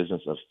about the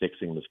business of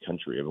fixing this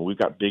country. I mean, we've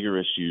got bigger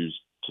issues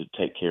to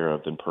take care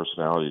of than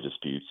personality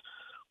disputes.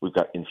 We've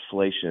got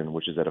inflation,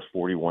 which is at a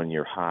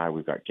 41-year high.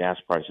 We've got gas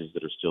prices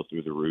that are still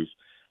through the roof.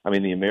 I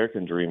mean, the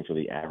American dream for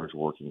the average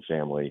working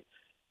family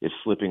is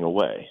slipping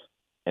away.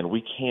 And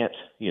we can't,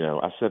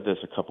 I said this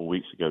a couple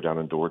weeks ago down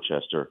in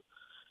Dorchester,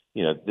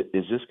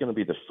 is this going to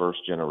be the first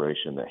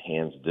generation that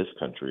hands this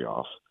country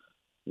off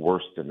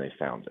worse than they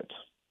found it?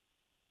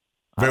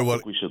 Very I don't well.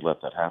 think we should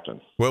let that happen.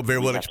 Well, very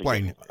We well have to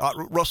explained.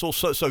 get- Russell,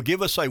 so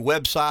give us a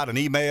website, an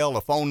email,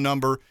 a phone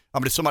number. I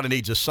mean, if somebody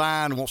needs a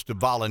sign, wants to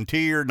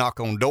volunteer, knock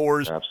on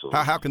doors,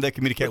 Absolutely. how can they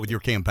communicate with your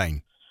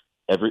campaign?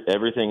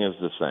 Everything is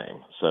the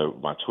same. So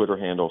my Twitter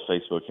handle,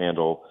 Facebook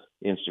handle,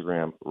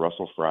 Instagram,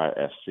 Russell Fry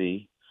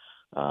SC,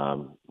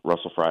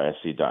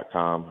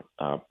 RussellFrySC.com.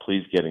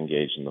 Please get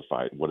engaged in the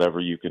fight. Whatever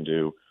you can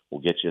do,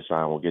 we'll get you a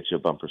sign, we'll get you a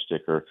bumper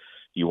sticker.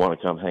 You want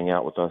to come hang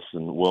out with us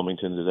in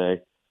Wilmington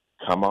today?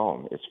 Come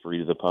on. It's free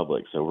to the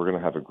public. So we're going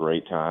to have a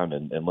great time,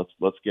 and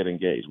let's get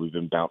engaged. We've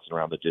been bouncing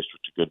around the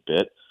district a good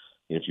bit.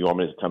 If you want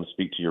me to come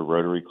speak to your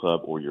Rotary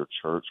Club or your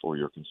church or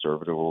your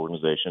conservative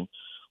organization,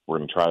 we're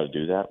going to try to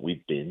do that.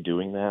 We've been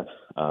doing that.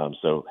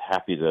 So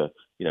happy to,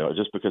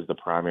 just because the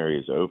primary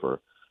is over,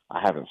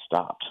 I haven't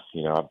stopped.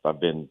 I've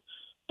been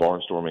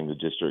barnstorming the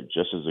district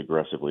just as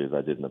aggressively as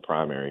I did in the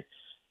primary.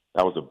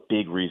 That was a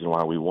big reason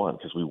why we won,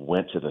 because we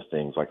went to the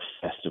things like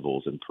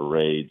festivals and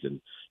parades, and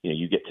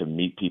you get to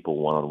meet people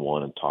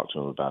one-on-one and talk to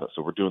them about it.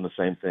 So we're doing the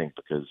same thing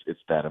because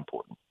it's that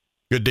important.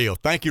 Good deal.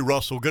 Thank you,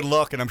 Russell. Good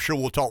luck, and I'm sure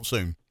we'll talk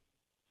soon.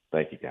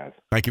 Thank you, guys.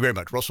 Thank you very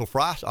much. Russell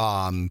Fry,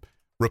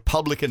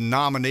 Republican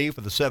nominee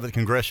for the 7th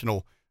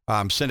Congressional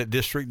Senate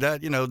District.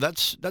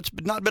 That's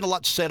not been a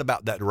lot said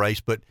about that race,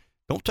 but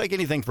don't take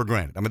anything for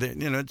granted. I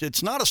mean,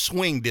 it's not a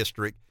swing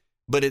district,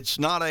 but it's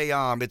not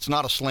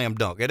a slam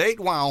dunk. It ain't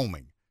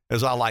Wyoming,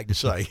 as I like to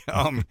say.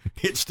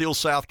 It's still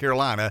South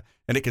Carolina,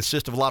 and it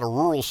consists of a lot of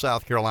rural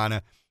South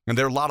Carolina, and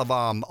there are a lot of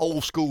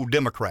old school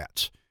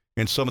Democrats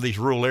in some of these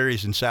rural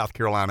areas in South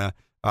Carolina.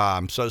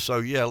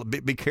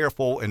 Be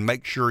careful and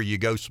make sure you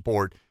go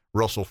support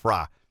Russell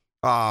Fry.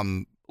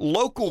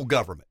 Local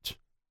government.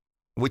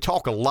 We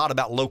talk a lot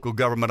about local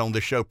government on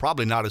this show,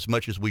 probably not as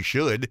much as we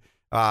should.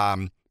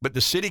 But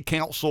the city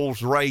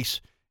council's race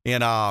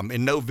in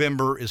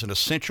November is an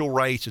essential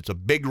race. It's a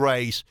big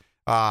race.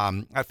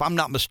 If I'm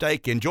not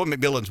mistaken, Joey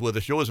Mcmillian's with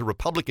us. Joey's a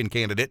Republican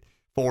candidate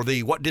for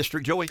the what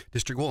district, Joey?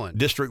 District 1.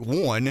 District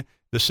 1,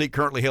 the seat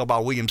currently held by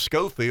William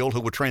Schofield, who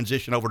will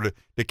transition over to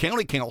the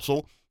county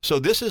council. So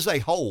this is a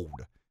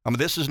hold. I mean,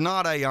 this is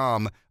not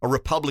a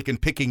Republican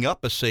picking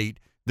up a seat.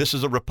 This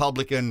is a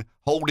Republican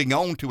holding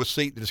on to a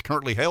seat that is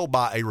currently held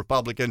by a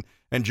Republican.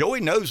 And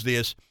Joey knows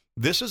this.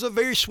 This is a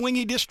very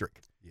swingy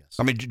district. Yes.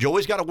 I mean,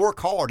 Joey's got to work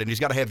hard, and he's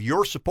got to have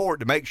your support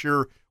to make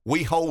sure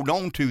we hold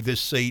on to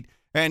this seat.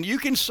 And you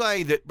can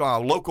say that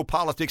local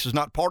politics is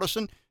not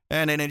partisan,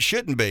 and it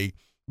shouldn't be.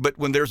 But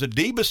when there's a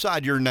D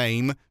beside your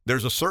name,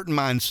 there's a certain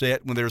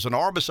mindset. When there's an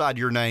R beside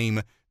your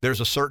name,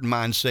 there's a certain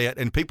mindset.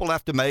 And people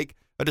have to make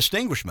a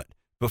distinguishment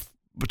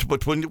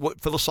between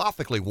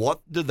philosophically,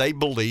 what do they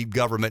believe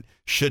government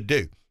should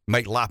do?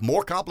 Make life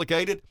more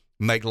complicated,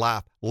 make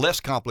life less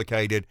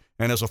complicated.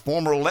 And as a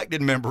former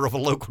elected member of a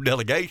local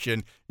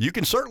delegation, you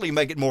can certainly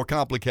make it more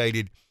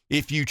complicated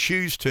if you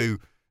choose to.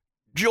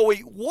 Joey,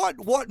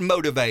 what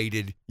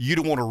motivated you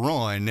to want to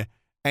run,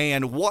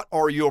 and what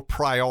are your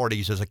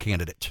priorities as a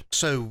candidate?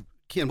 So,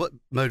 Ken, what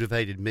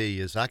motivated me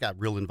is I got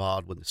real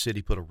involved when the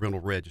city put a rental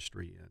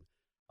registry in.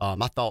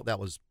 I thought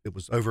it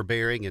was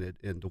overbearing,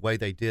 and the way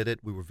they did it,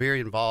 we were very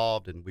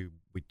involved, and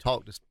we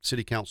talked to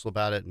city council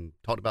about it and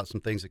talked about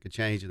some things that could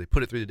change, and they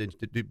put it through.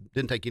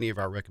 Didn't take any of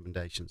our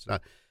recommendations,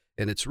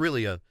 and it's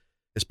really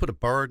it's put a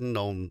burden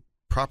on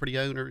property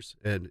owners,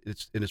 and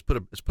it's put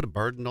a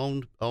burden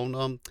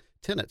on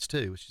tenants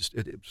too. It's just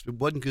it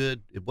wasn't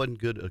good. It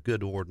wasn't a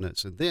good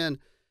ordinance. And then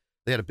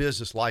they had a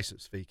business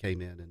license fee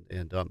came in,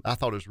 and I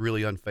thought it was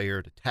really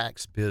unfair to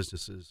tax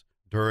businesses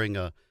during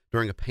a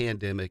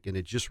pandemic, and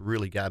it just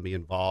really got me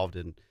involved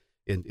in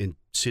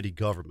city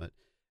government,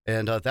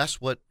 and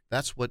that's what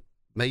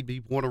made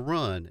me want to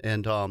run.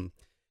 And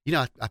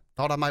I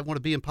thought I might want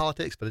to be in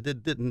politics, but I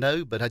didn't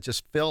know. But I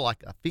just feel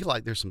like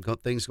there's some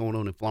things going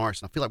on in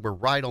Florence, and I feel like we're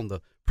right on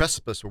the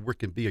precipice where we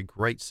can be a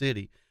great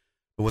city,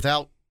 but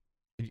without.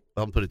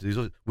 I'll put it this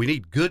way: we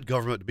need good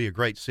government to be a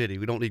great city.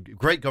 We don't need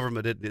great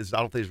government. I don't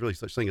think there's really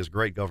such thing as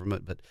great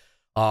government. But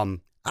I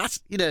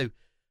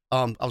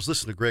was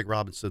listening to Greg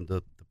Robinson,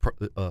 the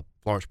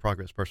Florence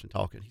Progress person,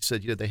 talking. He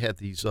said, they have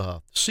these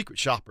secret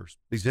shoppers.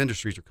 These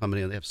industries are coming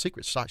in. They have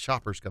secret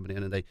shoppers coming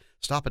in, and they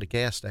stop at a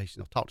gas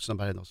station. They'll talk to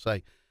somebody, and they'll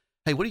say,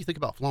 "Hey, what do you think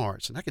about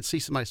Florence?" And I could see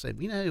somebody saying,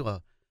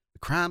 the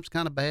crime's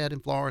kind of bad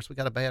in Florence. We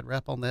got a bad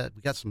rep on that.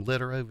 We got some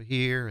litter over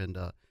here, and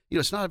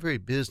it's not a very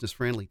business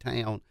friendly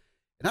town.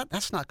 And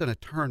that's not going to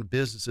turn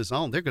businesses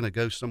on. They're going to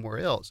go somewhere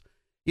else.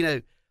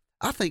 I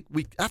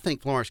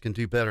think Florence can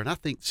do better, and I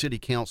think City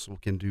Council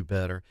can do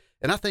better,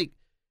 and I think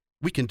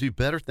we can do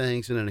better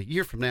things. And in a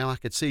year from now, I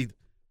could see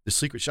the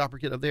secret shopper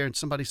get up there and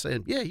somebody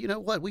saying, "Yeah, you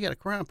know what? We had a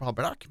crime problem,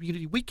 but our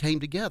community, we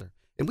came together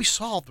and we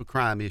solved the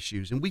crime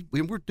issues, and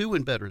we're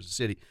doing better as a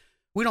city.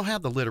 We don't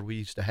have the litter we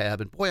used to have."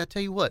 And boy, I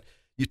tell you what,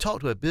 you talk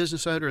to a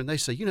business owner and they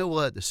say, "You know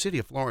what? The city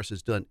of Florence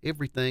has done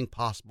everything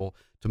possible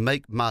to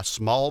make my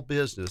small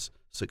business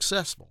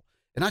successful."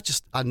 And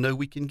I know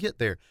we can get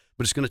there.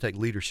 but it's going to take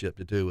leadership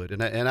to do it.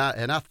 And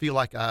I feel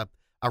like I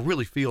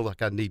really feel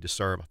like I need to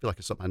serve. I feel like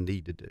it's something I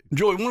need to do.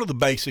 Joey, one of the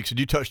basics, and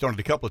you touched on it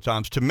a couple of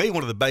times, to me,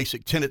 one of the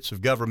basic tenets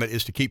of government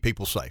is to keep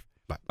people safe.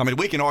 Right. I mean,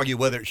 we can argue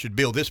whether it should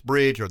build this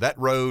bridge or that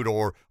road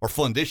or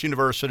fund this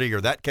university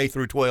or that K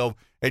through 12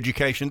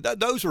 education.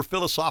 Those are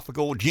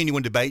philosophical,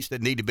 genuine debates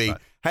that need to be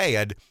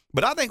had.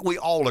 But I think we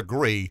all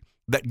agree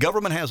that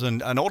government has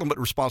an ultimate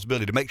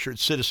responsibility to make sure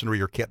its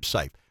citizenry are kept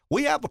safe.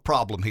 We have a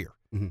problem here.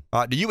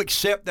 Mm-hmm. Do you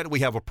accept that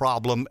we have a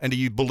problem, and do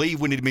you believe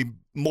we need to be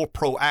more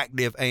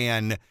proactive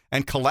and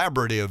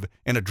collaborative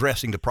in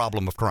addressing the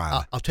problem of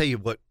crime? I'll tell you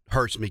what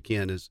hurts me,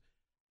 Ken, is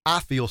I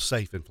feel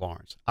safe in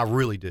Florence. I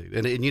really do.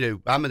 And you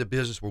know, I'm in a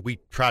business where we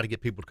try to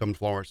get people to come to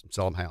Florence and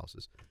sell them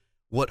houses.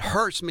 What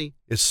hurts me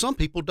is some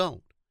people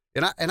don't.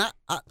 And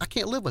I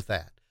can't live with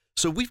that.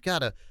 So we've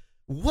got to,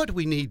 what do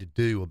we need to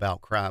do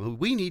about crime?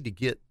 We need to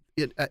get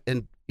it,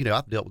 and you know,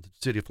 I've dealt with the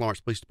City of Florence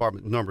Police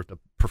Department, a number of the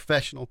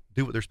professional,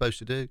 do what they're supposed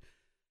to do.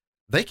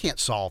 They can't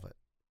solve it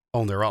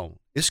on their own.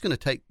 It's going to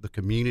take the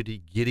community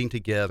getting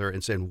together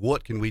and saying,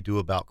 what can we do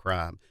about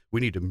crime?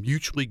 We need to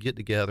mutually get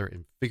together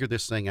and figure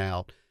this thing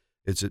out.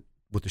 It's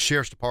with the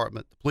sheriff's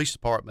department, the police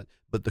department,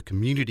 but the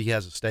community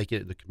has a stake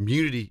in it. The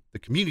community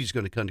is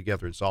going to come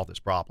together and solve this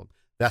problem.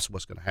 That's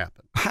what's going to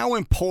happen. How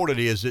important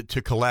is it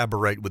to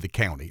collaborate with the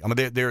county? I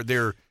mean,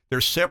 they're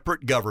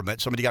separate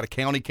governments. I mean, you got a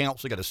county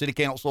council, you got a city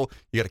council,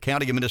 you got a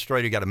county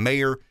administrator, you got a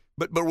mayor,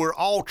 but we're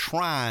all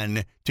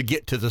trying to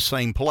get to the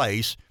same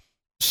place.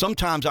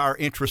 Sometimes our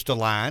interests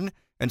align,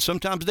 and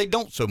sometimes they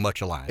don't so much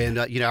align. And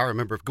you know, I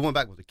remember going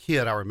back with a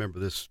kid. I remember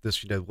this.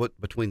 You know,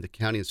 what between the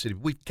county and city,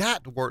 we've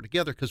got to work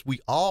together because we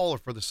all are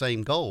for the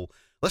same goal.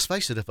 Let's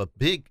face it. If a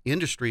big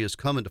industry is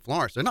coming to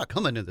Florence, they're not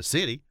coming to the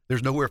city.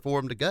 There's nowhere for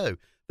them to go.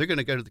 They're going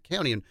to go to the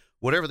county, and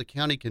whatever the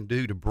county can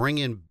do to bring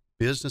in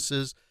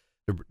businesses,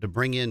 to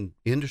bring in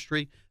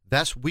industry,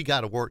 we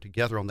got to work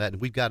together on that, and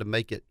we've got to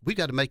make it. We've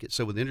got to make it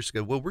so when the industry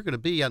goes, well, we're going to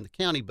be out in the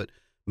county, but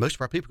most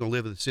of our people are going to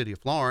live in the city of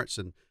Florence,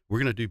 and we're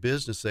going to do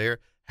business there.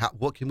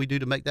 What can we do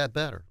to make that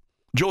better?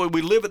 Joey,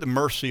 we live at the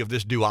mercy of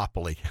this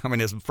duopoly. I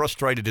mean, as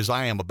frustrated as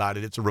I am about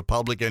it, it's a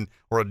Republican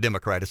or a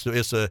Democrat.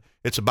 It's a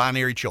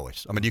binary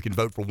choice. I mean, you can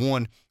vote for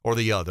one or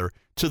the other.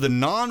 To the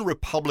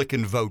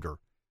non-Republican voter,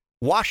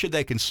 why should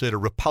they consider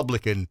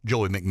Republican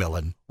Joey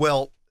Mcmillian?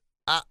 Well,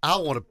 I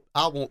want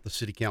the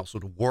city council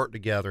to work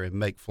together and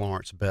make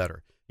Florence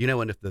better. You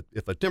know, and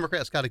if a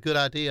Democrat's got a good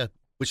idea,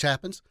 which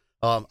happens,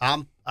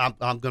 I'm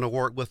going to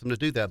work with them to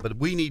do that. But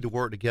we need to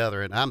work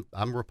together. And I'm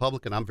a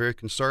Republican. I'm very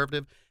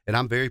conservative, and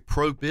I'm very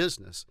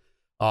pro-business.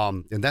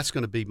 And that's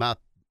going to be my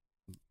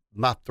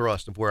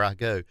thrust of where I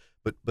go.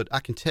 But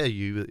I can tell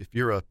you, if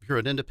you're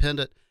an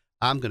independent,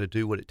 I'm going to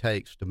do what it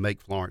takes to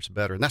make Florence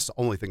better. And that's the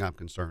only thing I'm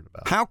concerned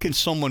about. How can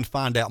someone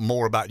find out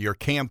more about your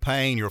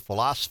campaign, your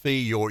philosophy,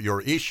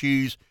 your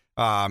issues?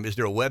 Is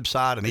there a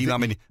website, an email?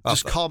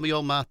 Just call me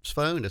on my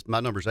phone. My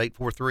number is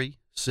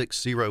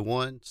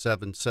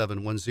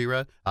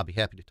 843-601-7710. I'll be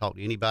happy to talk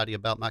to anybody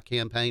about my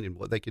campaign and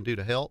what they can do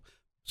to help.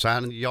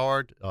 Sign in the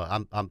yard.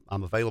 I'm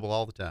available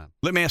all the time.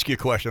 Let me ask you a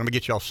question. I'm going to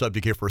get you off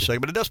subject here for a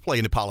second, but it does play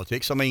into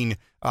politics. I mean,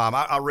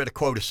 I read a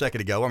quote a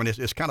second ago. I mean,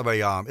 it's kind of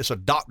it's a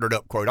doctored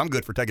up quote. I'm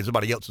good for taking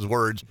somebody else's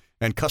words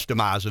and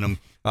customizing them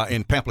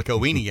in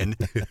Pamplicoenian,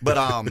 but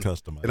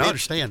customize. And I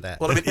understand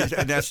that. Well, I mean,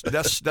 and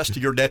that's to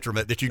your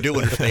detriment that you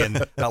do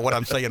understand what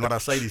I'm saying when I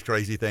say these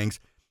crazy things.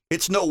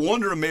 It's no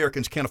wonder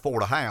Americans can't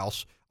afford a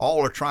house.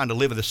 All are trying to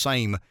live in the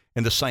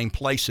same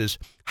places.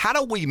 How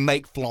do we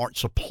make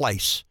Florence a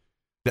place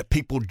that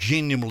people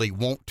genuinely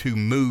want to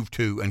move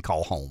to and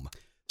call home?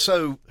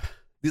 So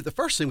the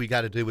first thing we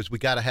got to do is we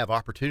got to have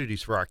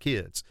opportunities for our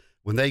kids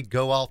when they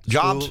go off to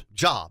jobs. School.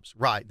 Jobs,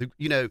 right?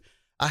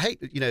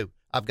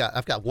 I've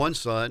got one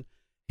son.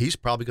 He's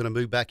probably going to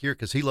move back here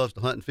because he loves to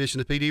hunt and fish in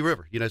the PD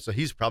River. You know, so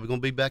he's probably going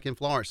to be back in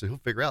Florence, and he'll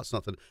figure out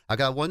something. I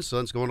got one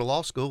son's going to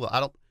law school.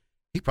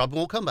 He probably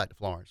won't come back to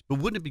Florence. But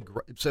wouldn't it be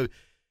great? So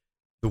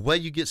the way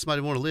you get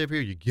somebody to want to live here,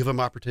 you give them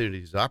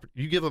opportunities.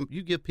 You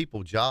give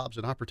people jobs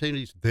and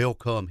opportunities, they'll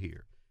come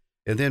here.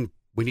 And then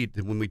when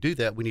we do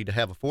that, we need to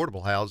have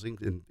affordable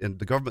housing, and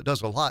the government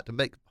does a lot to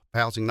make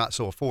housing not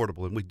so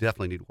affordable, and we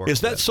definitely need to work on that.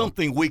 Is that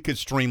something we could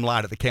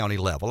streamline at the county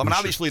level? I mean,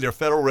 obviously there are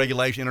federal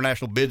regulation,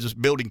 international business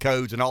building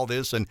codes, and all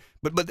this,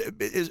 but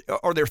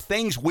are there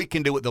things we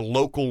can do at the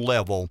local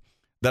level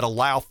that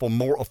allow for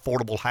more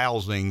affordable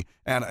housing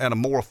and a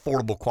more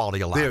affordable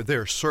quality of life?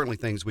 There are certainly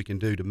things we can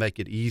do to make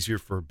it easier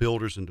for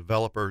builders and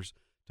developers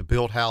to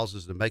build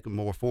houses and make them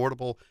more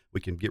affordable.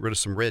 We can get rid of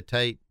some red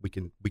tape. We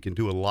can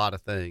do a lot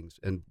of things,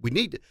 and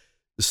the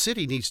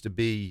city needs to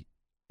be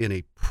in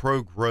a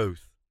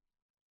pro-growth,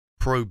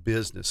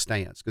 pro-business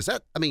stance, because I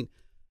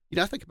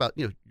think about,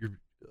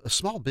 a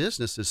small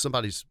business is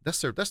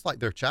that's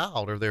like their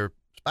child or their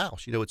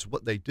spouse. It's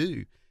what they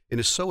do. And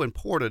it's so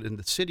important, and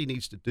the city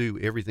needs to do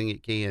everything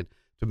it can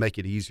to make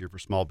it easier for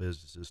small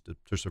businesses to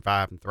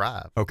survive and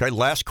thrive. Okay,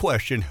 last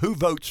question. Who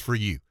votes for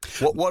you?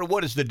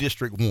 What is the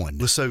District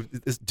 1? So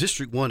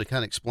District 1, to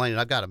kind of explain it,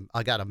 I got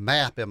a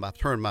map, and I've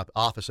turned my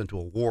office into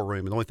a war room,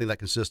 and the only thing that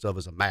consists of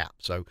is a map.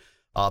 So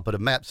But a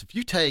map, so if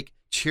you take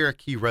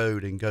Cherokee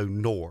Road and go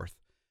north,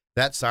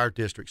 that's our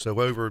district. So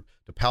over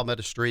to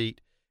Palmetto Street,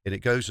 and it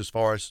goes as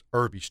far as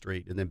Irby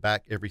Street, and then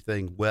back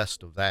everything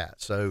west of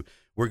that. So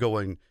we're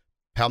going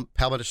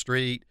Palmetto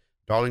Street,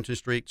 Darlington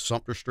Street,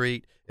 Sumter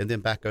Street, and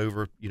then back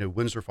over,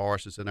 Windsor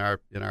Forest is in our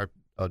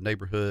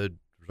neighborhood,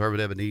 Reserve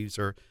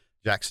Ebenezer,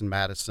 Jackson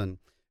Madison,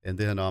 and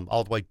then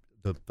all the way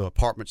the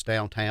apartments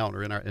downtown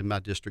are in my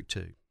district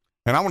too.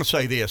 And I want to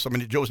say this. I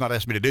mean, Joe's not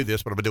asking me to do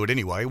this, but I'm going to do it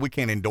anyway. We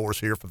can't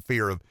endorse here for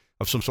fear of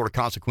some sort of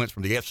consequence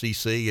from the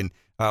FCC and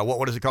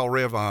what is it called,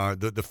 Rev?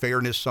 The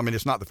fairness. I mean,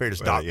 it's not the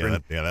fairness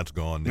doctrine. That's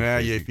gone. Yeah,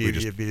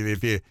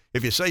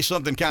 if you say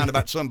something kind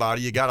about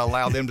somebody, you got to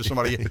allow them to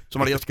somebody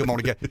else to come on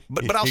again.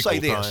 But I'll say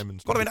this.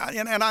 But I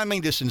mean, and I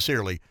mean this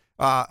sincerely.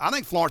 I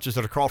think Florence is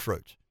at a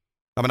crossroads.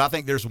 I mean, I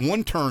think there's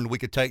one turn we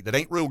could take that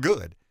ain't real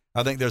good.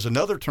 I think there's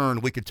another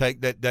turn we could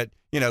take that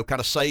kind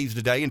of saves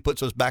the day and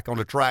puts us back on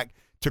the track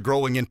to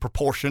growing in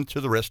proportion to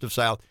the rest of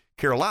South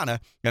Carolina.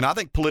 And I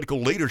think political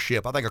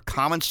leadership, I think a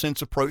common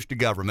sense approach to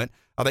government,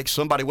 I think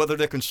somebody, whether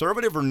they're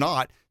conservative or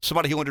not,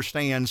 somebody who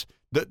understands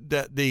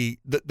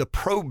the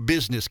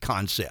pro-business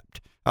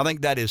concept. I think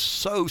that is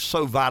so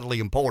vitally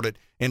important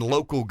in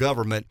local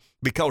government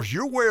because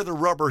you're where the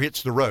rubber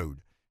hits the road.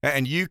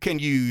 And you can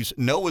use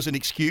no as an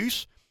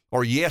excuse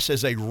or yes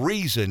as a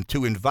reason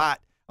to invite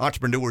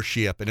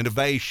entrepreneurship and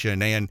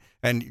innovation and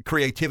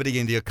creativity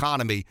in the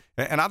economy.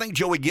 And I think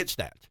Joey gets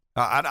that.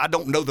 I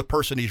don't know the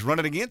person he's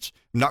running against.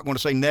 I'm not going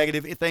to say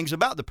negative things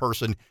about the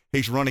person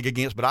he's running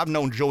against, but I've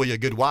known Joey a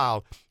good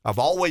while. I've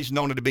always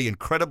known him to be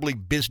incredibly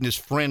business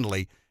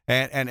friendly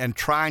and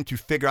trying to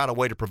figure out a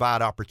way to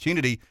provide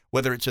opportunity,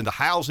 whether it's in the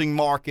housing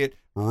market,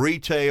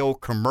 retail,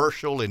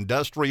 commercial,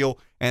 industrial,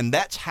 and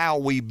that's how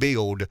we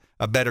build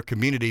a better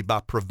community, by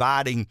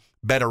providing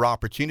better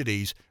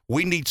opportunities.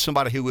 We need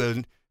somebody who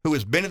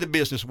has been in the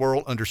business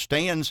world,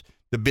 understands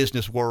the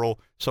business world.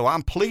 So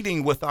I'm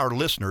pleading with our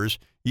listeners.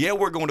 Yeah,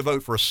 we're going to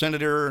vote for a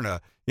senator and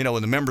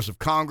and the members of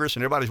Congress,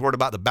 and everybody's worried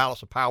about the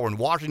balance of power in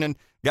Washington.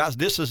 Guys,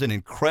 this is an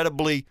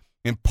incredibly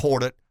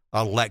important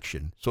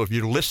election. So if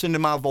you're listening to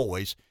my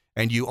voice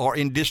and you are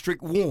in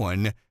District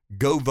 1,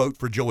 go vote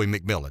for Joey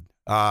Mcmillian.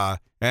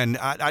 And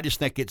I just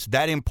think it's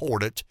that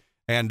important.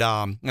 And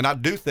I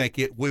do think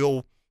it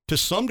will, to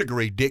some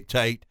degree,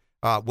 dictate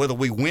whether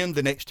we win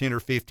the next 10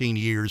 or 15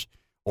 years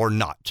or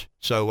not.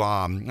 So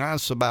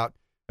that's about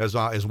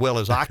as well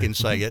as I can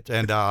say it.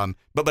 And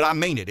but I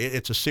mean it.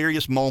 It's a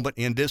serious moment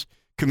in this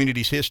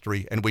community's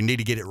history, and we need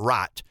to get it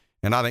right.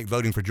 And I think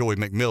voting for Joey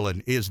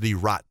Mcmillian is the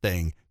right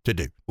thing to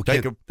do.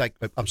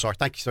 I'm sorry.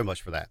 Thank you so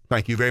much for that.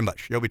 Thank you very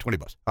much. It'll be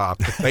 $20.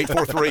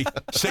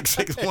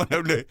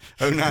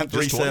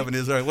 843-661-0937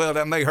 is there. Well,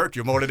 that may hurt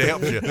you more than it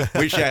helps you.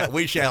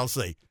 We shall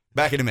see.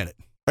 Back in a minute.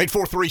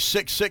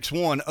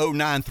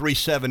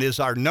 843-661-0937 is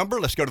our number.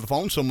 Let's go to the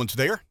phone. Someone's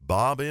there.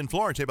 Bob in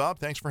Florence. Hey, Bob.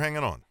 Thanks for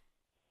hanging on.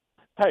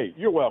 Hey,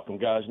 you're welcome,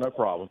 guys. No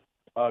problem.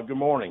 Good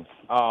morning.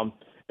 At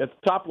the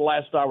top of the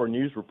last hour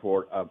news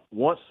report,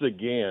 once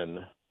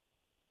again,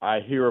 I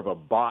hear of a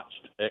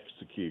botched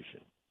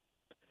execution.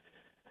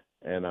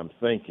 And I'm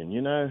thinking,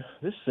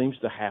 this seems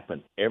to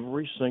happen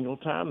every single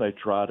time they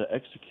try to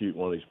execute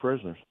one of these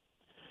prisoners.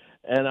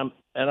 And I'm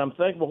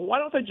thinking, well, why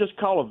don't they just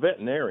call a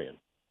veterinarian?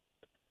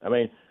 I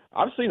mean,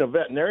 I've seen a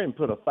veterinarian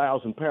put a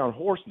 1,000-pound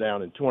horse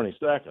down in 20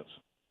 seconds.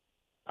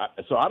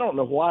 So I don't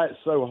know why it's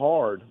so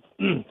hard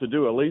to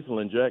do a lethal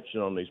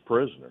injection on these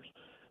prisoners.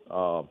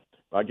 I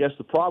guess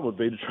the problem would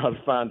be to try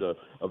to find a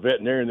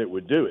veterinarian that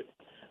would do it.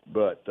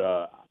 But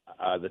the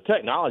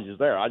technology is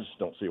there. I just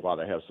don't see why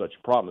they have such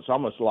a problem. It's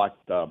almost like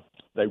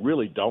they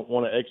really don't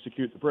want to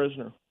execute the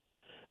prisoner,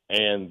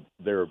 and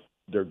they're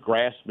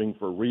grasping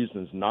for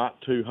reasons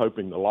not to,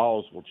 hoping the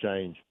laws will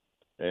change,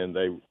 and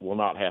they will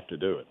not have to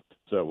do it.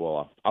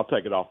 So I'll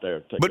take it off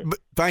there. But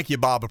thank you,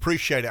 Bob.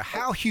 Appreciate it.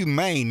 How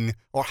humane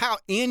or how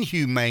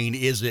inhumane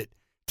is it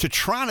to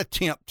try and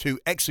attempt to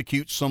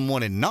execute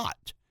someone and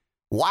not?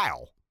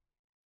 Wow.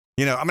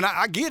 I mean,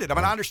 I get it. I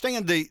mean, I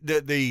understand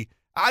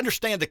I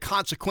understand the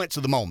consequence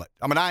of the moment.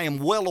 I mean, I am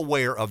well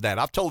aware of that.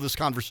 I've told this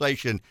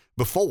conversation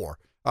before.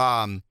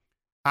 I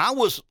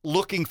was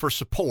looking for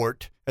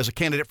support as a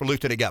candidate for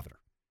lieutenant governor.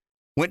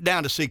 Went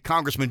down to see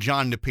Congressman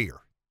John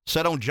Napier.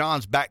 Sat on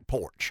John's back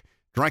porch.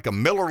 Drank a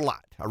Miller Lite.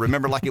 I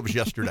remember like it was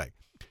yesterday.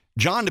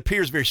 John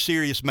Napier is a very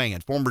serious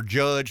man. Former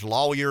judge,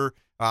 lawyer,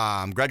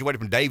 graduated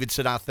from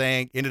Davidson, I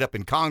think. Ended up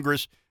in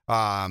Congress.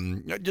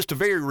 Just a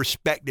very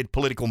respected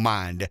political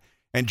mind.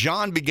 And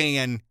John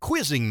began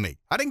quizzing me.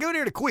 I didn't go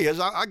there to quiz.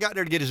 I got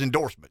there to get his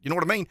endorsement. You know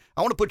what I mean?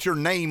 I want to put your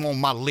name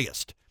on my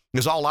list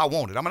is all I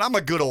wanted. I mean, I'm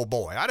a good old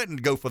boy. I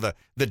didn't go for the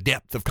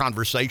depth of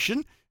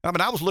conversation. I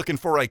mean, I was looking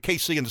for a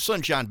KC and the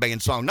Sunshine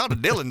Band song, not a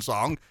Dylan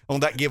song on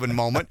that given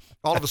moment.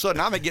 All of a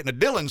sudden, I'm getting a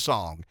Dylan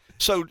song.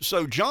 So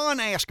John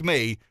asked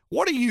me,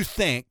 what do you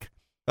think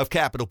of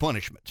capital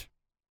punishment?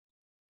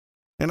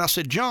 And I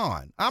said,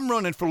 John, I'm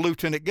running for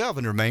lieutenant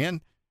governor,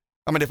 man.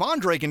 I mean, if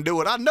Andre can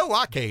do it, I know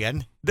I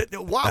can.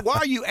 Why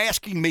are you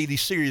asking me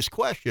these serious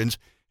questions?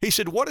 He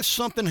said, what if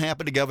something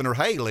happened to Governor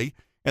Haley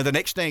and the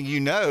next thing you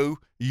know,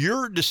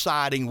 you're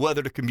deciding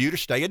whether to commute or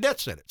stay a death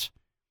sentence.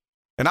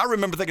 And I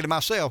remember thinking to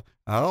myself,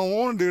 I don't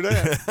want to do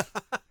that.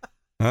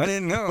 I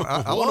didn't know.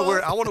 I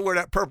want to wear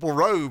that purple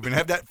robe and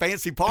have that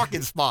fancy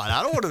parking spot.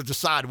 I don't want to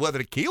decide whether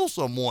to kill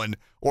someone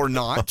or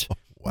not.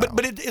 Wow.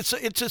 But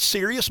it's a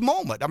serious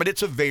moment. I mean,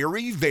 it's a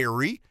very,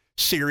 very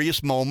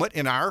serious moment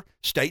in our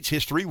state's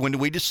history when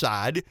we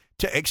decide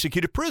to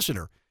execute a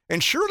prisoner.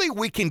 And surely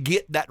we can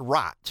get that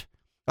right.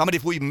 I mean,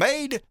 if we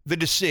made the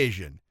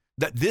decision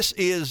that this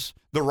is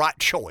the right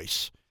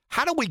choice,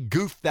 how do we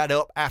goof that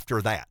up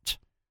after that?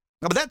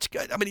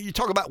 I mean, you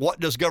talk about what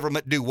does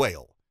government do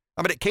well.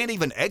 I mean, it can't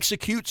even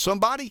execute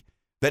somebody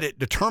that it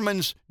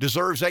determines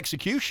deserves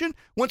execution.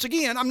 Once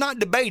again, I'm not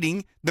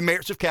debating the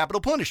merits of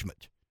capital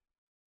punishment.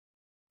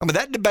 I mean,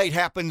 that debate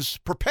happens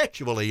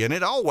perpetually, and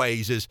it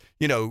always is,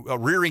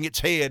 rearing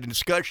its head in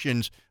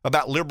discussions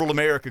about liberal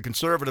America,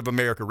 conservative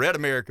America, red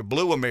America,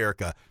 blue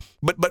America.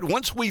 But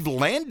once we've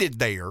landed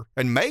there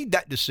and made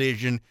that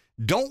decision,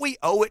 don't we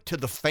owe it to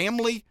the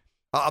family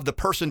of the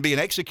person being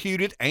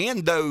executed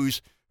and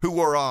those who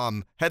were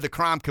had the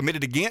crime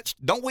committed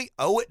against? Don't we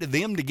owe it to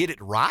them to get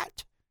it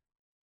right?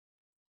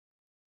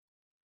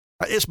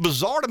 It's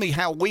bizarre to me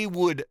how we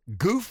would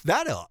goof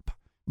that up.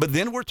 But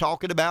then we're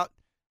talking about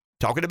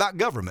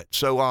government.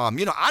 So,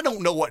 I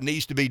don't know what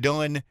needs to be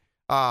done.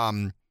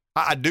 I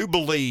do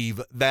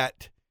believe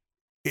that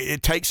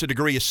it takes a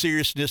degree of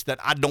seriousness that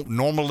I don't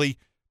normally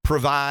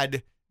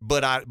provide,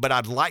 but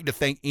I'd like to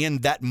think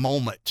in that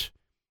moment,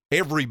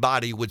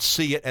 everybody would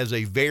see it as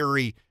a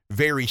very,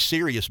 very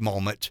serious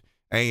moment,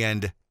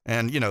 and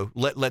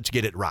let's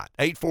get it right.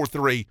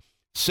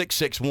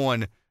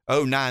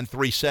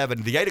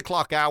 843-661-0937. The 8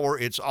 o'clock hour,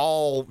 it's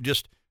all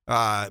just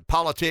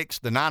politics.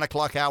 The 9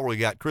 o'clock hour, we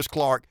got Chris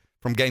Clark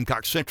from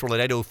Gamecock Central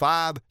at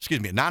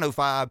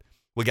 9:05.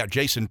 We got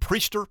Jason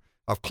Priester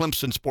of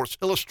Clemson Sports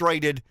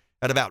Illustrated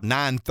at about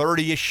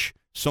 9:30-ish,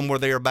 somewhere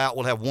thereabout.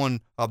 We'll have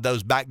one of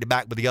those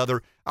back-to-back with the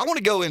other. I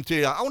want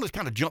to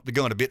kind of jump the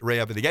gun a bit,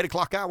 Rev. At the 8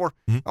 o'clock hour,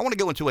 I want to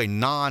go into a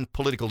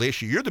non-political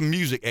issue. You're the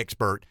music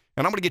expert,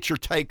 and I'm going to get your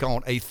take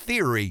on a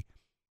theory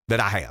that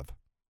I have.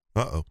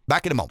 Uh-oh.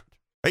 Back in a moment.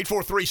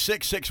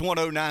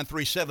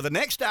 843-661-0937. The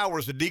next hour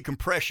is the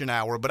decompression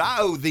hour, but I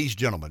owe these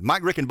gentlemen.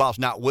 Mike Rickenbach's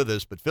not with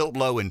us, but Philip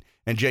Lowe and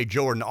Jay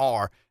Jordan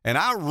are, and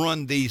I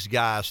run these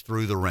guys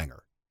through the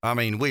ringer. I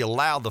mean, we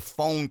allow the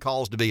phone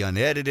calls to be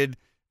unedited,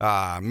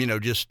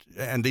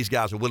 and these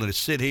guys are willing to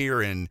sit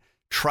here and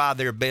try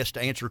their best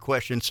to answer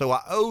questions. So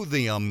I owe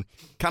them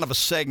kind of a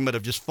segment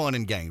of just fun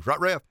and games. Right,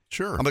 Rev?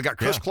 Sure. I've got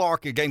Chris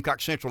Clark at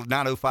Gamecock Central at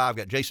 9:05.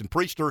 Got Jason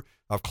Priester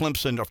of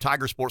Clemson, of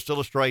Tiger Sports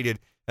Illustrated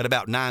at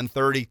about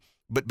 9:30.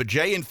 But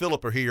Jay and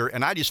Philip are here,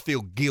 and I just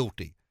feel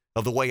guilty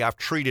of the way I've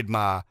treated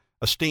my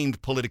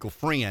esteemed political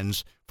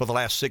friends for the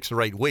last 6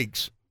 or 8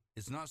 weeks.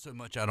 It's not so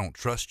much I don't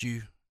trust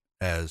you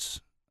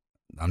as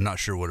I'm not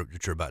sure what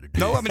you're about to do.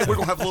 No, I mean, we're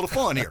going to have a little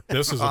fun here.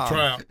 This is a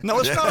trap. No,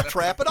 it's not a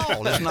trap at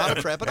all. It's not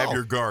a trap at all. Have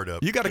your guard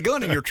up. You got a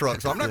gun in your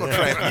truck, so I'm not going to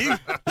trap you.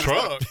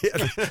 Truck?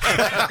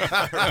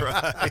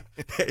 Right.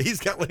 He's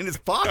got one in his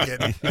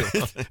pocket.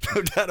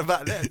 No doubt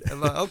about that.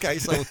 Okay,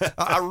 so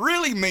I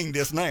really mean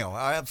this now.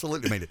 I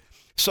absolutely mean it.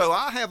 So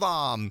I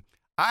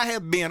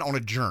have been on a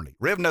journey.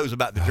 Rev knows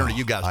about the journey.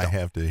 You guys don't. I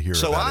have to hear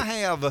so about I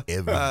have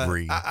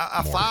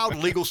I filed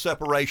legal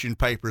separation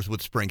papers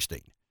with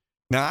Springsteen.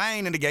 Now, I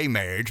ain't into gay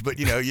marriage, but,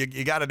 you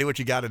got to do what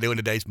you got to do in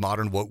today's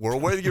modern woke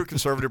world, whether you're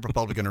conservative,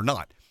 Republican, or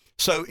not.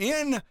 So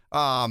in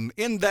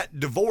that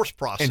divorce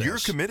process. And you're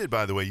committed,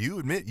 by the way. You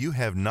admit you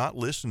have not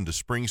listened to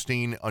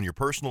Springsteen on your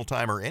personal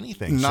time or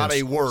anything. Not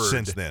a word.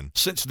 Since then.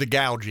 Since the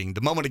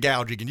moment of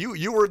gouging. And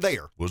you were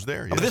there. Was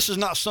there, yeah. I mean, this is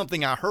not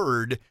something I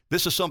heard.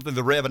 This is something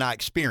the Rev and I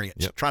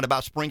experienced. Yep. Trying to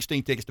buy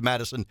Springsteen tickets to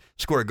Madison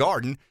Square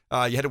Garden,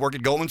 you had to work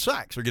at Goldman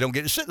Sachs or you don't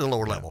get to sit at the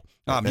lower level.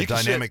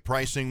 Dynamic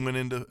pricing went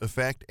into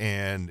effect,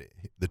 and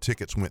the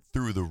tickets went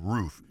through the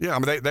roof. Yeah, I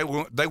mean,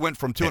 they went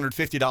from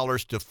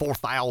 $250 to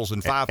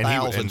 $4,000,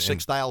 $5,000,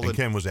 $6,000. And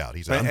Ken was out.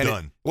 He said, I'm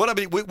done.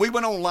 We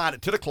went online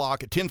at 10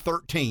 o'clock. At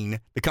 10:13,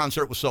 the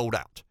concert was sold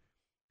out.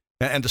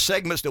 And the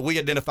segments that we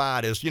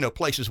identified as,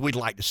 places we'd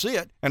like to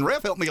sit, and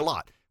Rev helped me a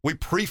lot. We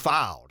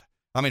pre-filed.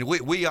 I mean, we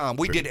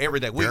did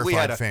everything. We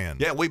had a fan.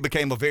 Yeah, we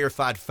became a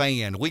verified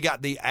fan. We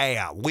got the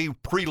app. We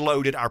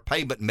preloaded our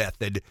payment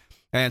method.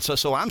 And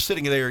so I'm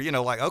sitting there,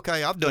 like,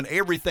 okay, I've done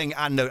everything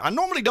I know. I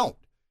normally don't,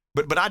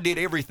 but I did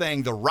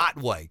everything the right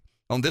way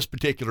on this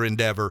particular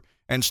endeavor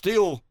and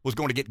still was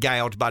going to get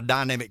gouged by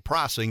dynamic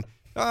pricing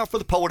for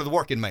the poet of the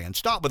working man.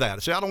 Stop with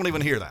that. See, I don't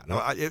even hear that.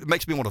 No. It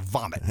makes me want to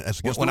vomit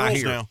when I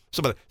hear now.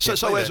 Some of that.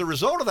 So as a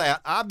result of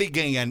that, I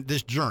began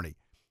this journey.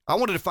 I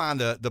wanted to find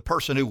the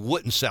person who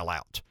wouldn't sell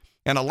out.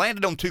 And I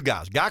landed on 2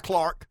 guys, Guy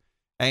Clark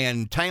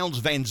and Towns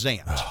Van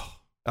Zandt.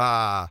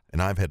 And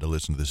I've had to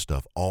listen to this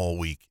stuff all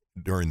week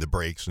during the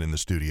breaks and in the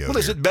studio. Well,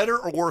 is it better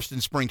or worse than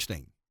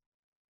Springsteen?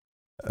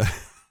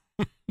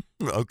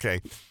 Okay.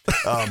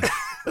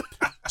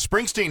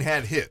 Springsteen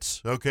had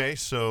hits, okay?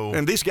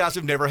 And these guys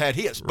have never had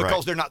hits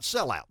because they're not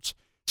sellouts.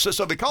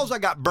 So because I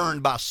got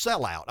burned by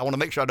sellout, I want to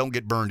make sure I don't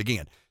get burned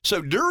again.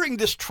 So during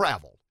this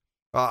travel,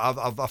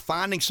 of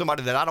finding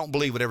somebody that I don't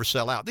believe would ever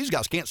sell out. These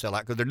guys can't sell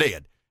out because they're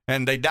dead,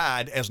 and they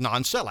died as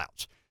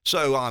non-sellouts.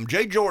 So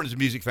Jay Jordan's a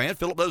music fan.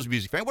 Philip Lowe's a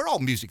music fan. We're all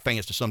music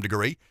fans to some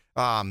degree.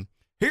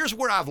 Here's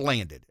where I've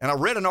landed. And I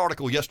read an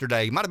article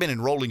yesterday, might have been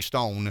in Rolling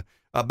Stone,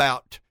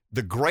 about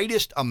the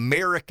greatest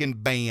American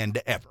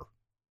band ever.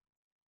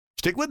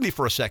 Stick with me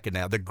for a second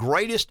now. The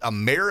greatest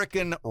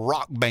American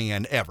rock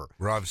band ever.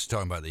 We're obviously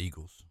talking about the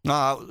Eagles.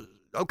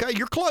 Okay,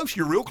 you're close.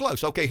 You're real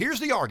close. Okay, here's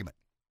the argument.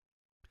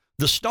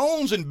 The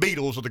Stones and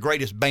Beatles are the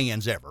greatest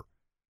bands ever.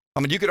 I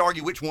mean, you could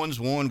argue which one's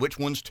one, which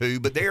one's two,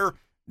 but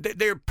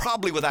they're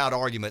probably without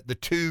argument the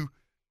two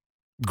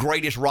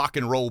greatest rock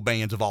and roll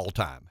bands of all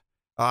time.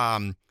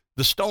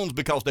 The Stones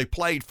because they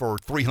played for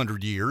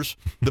 300 years.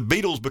 The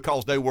Beatles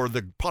because they were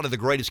probably the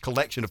greatest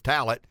collection of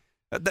talent.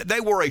 They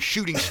were a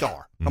shooting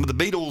star. I mean, the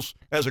Beatles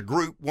as a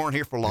group weren't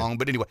here for long,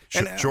 but anyway.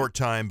 Short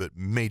time, but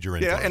major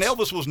influence. Yeah, and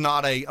Elvis was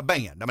not a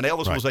band. I mean,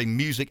 Elvis was a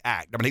music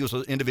act. I mean, he was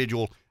an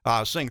individual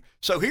singer.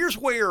 So here's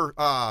where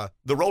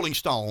the Rolling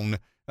Stone,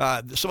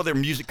 some of their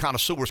music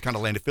connoisseurs kind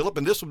of landed, Philip,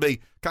 and this will be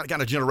kind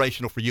of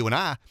generational for you and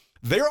I.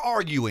 They're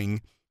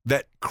arguing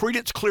that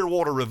Creedence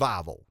Clearwater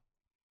Revival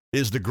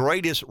is the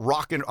greatest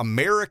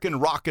American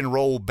rock and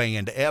roll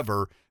band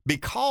ever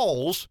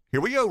because,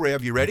 here we go,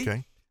 Rev, you ready?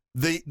 Okay.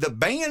 The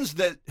bands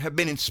that have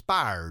been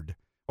inspired,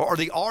 or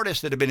the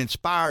artists that have been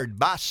inspired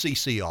by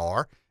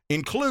CCR,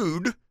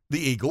 include the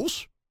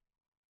Eagles,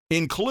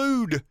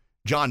 include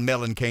John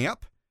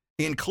Mellencamp,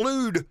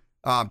 include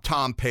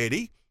Tom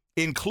Petty,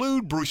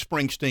 include Bruce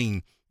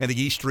Springsteen and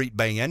the E Street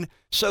Band.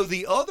 So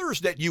the others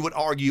that you would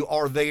argue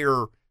are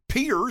their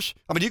peers.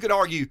 I mean, you could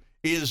argue,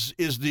 is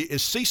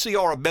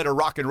CCR a better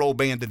rock and roll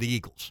band than the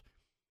Eagles?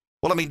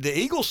 Well, I mean, the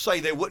Eagles say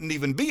there wouldn't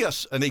even be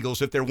an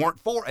Eagles if there weren't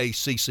for a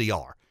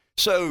CCR.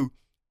 So,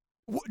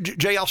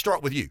 Jay, I'll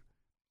start with you.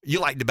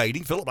 You like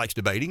debating. Philip likes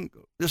debating.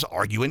 There's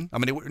arguing. I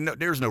mean,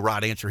 there's no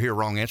right answer here,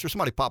 wrong answer.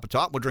 Somebody pop a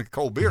top, we'll drink a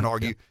cold beer and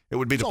argue. It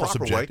would be the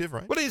proper way.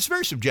 Right? But it's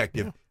very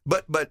subjective. Yeah.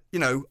 But you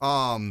know,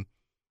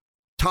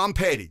 Tom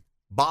Petty,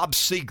 Bob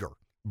Seger,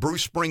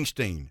 Bruce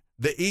Springsteen,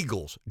 the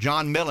Eagles,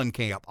 John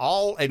Mellencamp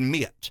all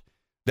admit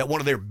that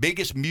one of their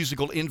biggest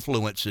musical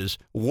influences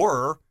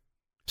were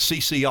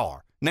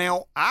CCR.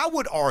 Now, I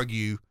would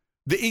argue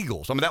the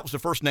Eagles. I mean, that was the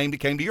first name that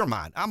came to your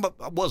mind. I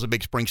was a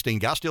big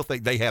Springsteen guy. I still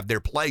think they have their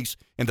place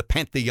in the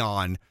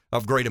pantheon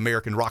of great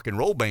American rock and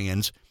roll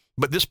bands.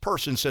 But this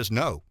person says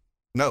no.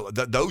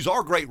 Those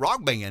are great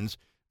rock bands,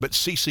 but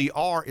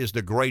CCR is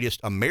the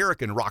greatest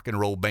American rock and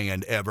roll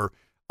band ever.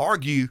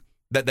 Argue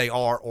that they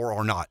are or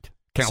are not.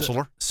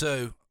 Counselor?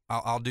 So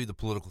I'll do the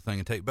political thing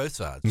and take both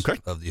sides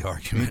of the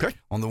argument. Okay.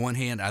 On the one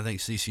hand, I think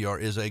CCR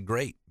is a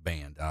great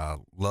band. I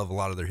love a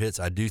lot of their hits.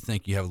 I do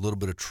think you have a little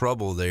bit of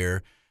trouble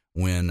there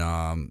when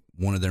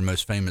one of their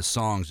most famous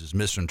songs is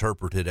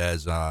misinterpreted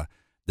as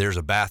 "There's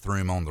a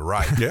bathroom on the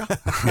right."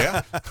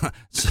 Yeah.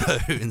 So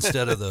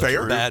instead of the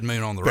bad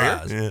moon on the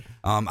rise. Yeah.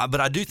 But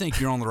I do think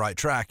you're on the right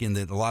track in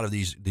that a lot of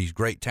these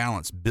great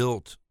talents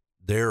built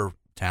their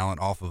talent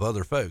off of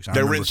other folks.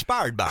 They were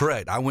inspired by.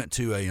 Correct. I went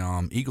to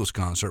a Eagles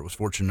concert. Was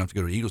fortunate enough to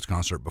go to an Eagles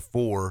concert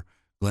before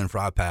Glenn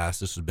Frey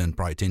passed. This has been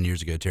probably 10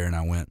 years ago. Terry and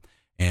I went.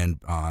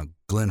 And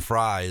Glenn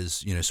Frey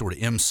is, sort of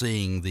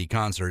emceeing the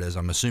concert, as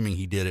I'm assuming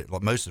he did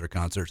at most of their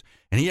concerts.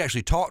 And he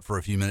actually talked for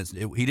a few minutes.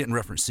 He didn't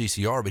reference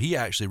CCR, but he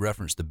actually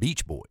referenced the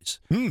Beach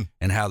Boys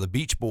and how the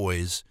Beach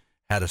Boys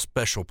had a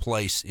special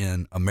place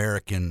in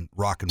American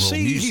rock and roll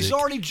music. He's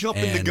already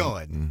jumping the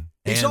gun.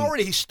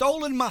 He's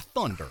stolen my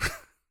thunder.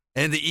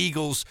 And the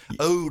Eagles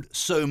owed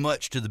so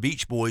much to the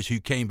Beach Boys who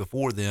came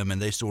before them,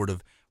 and they sort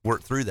of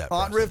worked through that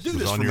process. Rev, do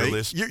this for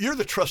me. You're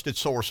the trusted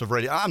source of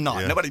radio. I'm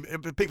not. Yeah.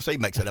 People say he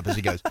makes that up as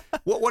he goes.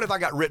 What if I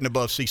got written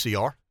above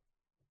CCR?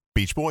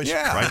 Beach Boys?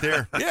 Yeah. Right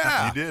there.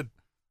 Yeah. You did.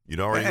 You'd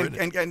already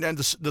written it. And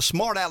the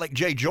smart aleck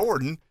Jay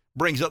Jordan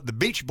brings up the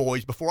Beach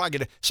Boys before I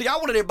get it. See, I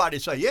wanted everybody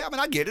to say, yeah,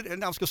 I get it.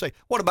 And I was going to say,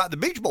 what about the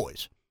Beach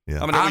Boys? Yeah.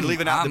 Are we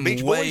leaving out the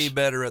Beach Boys? I'm way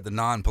better at the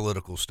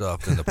non-political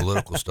stuff than the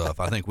political stuff.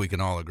 I think we can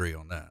all agree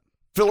on that.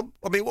 Philip,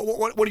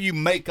 what do you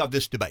make of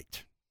this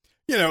debate?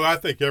 I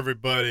think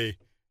everybody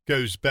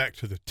goes back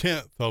to the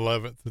 10th,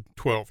 11th, and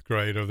 12th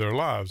grade of their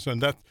lives.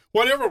 And that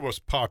whatever was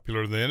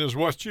popular then is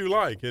what you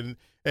like. And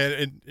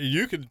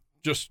you can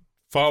just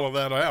follow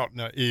that out.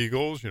 Now,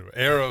 Eagles,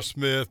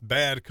 Aerosmith,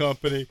 Bad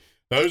Company,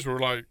 those were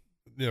like,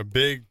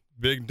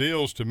 big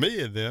deals to me.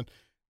 And then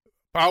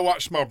I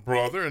watched my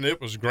brother, and it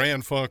was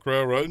Grand Funk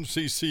Railroad and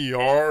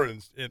CCR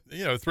and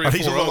 3 or 4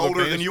 he's a little other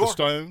older bands, than you are.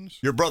 Stones.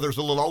 Your brother's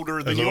a little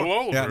older than you are. A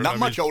little older. Yeah, not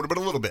much older, but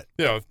a little bit.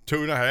 Yeah,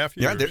 2.5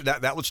 years. Yeah,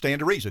 that would stand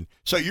to reason.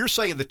 So you're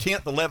saying the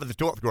 10th, 11th, and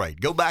 12th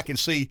grade. Go back and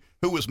see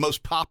who was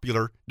most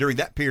popular during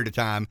that period of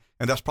time,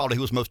 and that's probably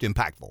who was most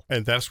impactful.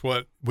 And that's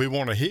what we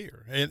want to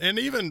hear. And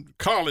even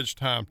college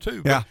time,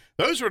 too. But yeah.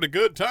 Those were the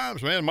good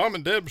times, man. Mom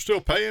and Dad were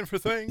still paying for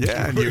things.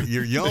 Yeah, and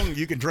you're young.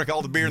 You can drink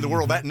all the beer in the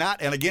world that night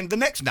and again the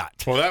next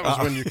night. Well, that was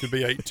when you could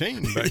be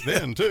 18 back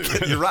then, too.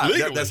 You're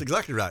right. That's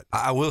exactly right.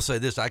 I will say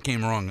this. I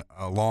came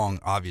along,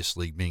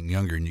 obviously, being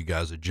younger than you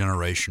guys, a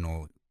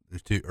generational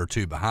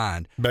two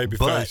behind.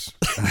 Babyface.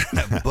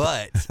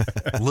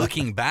 But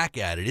looking back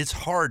at it, it's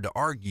hard to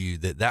argue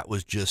that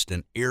was just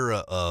an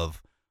era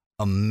of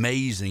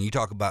amazing. You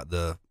talk about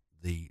the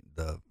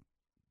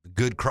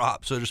good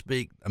crop, so to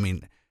speak. I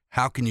mean,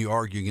 how can you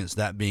argue against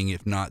that being,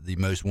 if not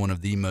one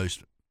of the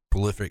most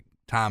prolific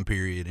time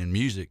period in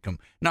music?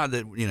 Not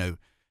that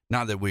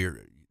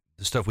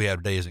the stuff we have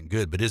today isn't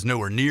good, but it's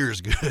nowhere near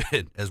as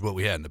good as what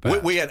we had in the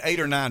past. We had 8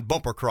 or 9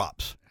 bumper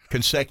crops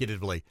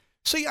consecutively.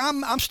 See,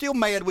 I'm still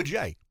mad with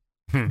Jay.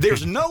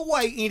 There's no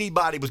way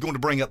anybody was going to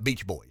bring up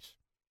Beach Boys.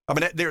 I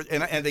mean,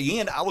 and at the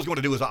end, I was going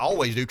to do as I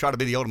always do, try to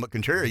be the ultimate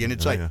contrarian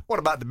and say, what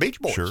about the Beach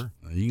Boys? Sure.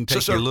 You can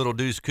take your little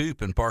Deuce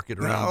Coupe and park it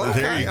around.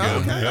 Okay, there you go.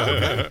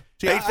 Okay.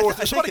 See, I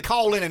want to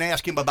call in and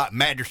ask him about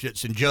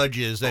magistrates and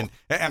judges and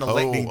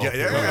electing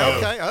judges.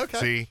 Okay.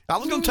 See, I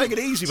was going to take it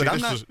easy, but I'm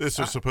not. This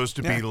was supposed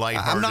to be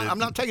lighthearted. I'm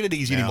not taking it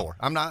easy anymore.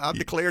 I've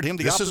declared him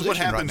the opposition. This is what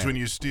happens right when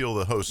you steal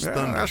the host's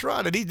thunder. That's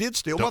right, and he did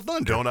steal my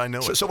thunder. Don't I know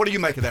it? So what do you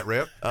make of that,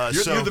 Rev?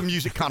 You're the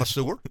music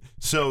connoisseur.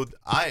 So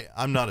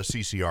I'm not a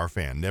CCR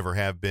fan, never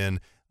have been.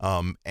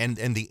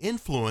 And the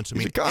influence, I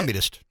mean, he's a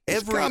communist.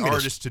 Every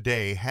artist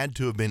today had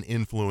to have been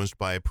influenced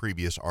by a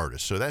previous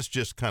artist. So that's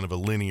just kind of a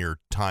linear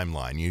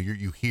timeline.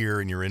 You hear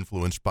and you're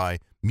influenced by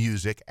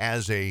music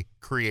as a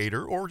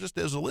creator or just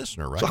as a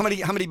listener, right? So how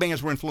many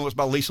bands were influenced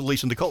by Lisa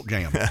and the Cult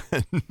Jam?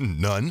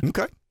 None.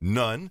 Okay.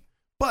 None.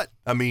 But,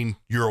 I mean,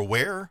 you're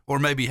aware. Or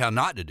maybe how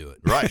not to do it.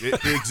 Right.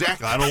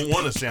 Exactly. I don't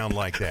want to sound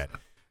like that.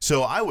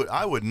 So I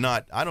would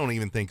not. I don't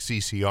even think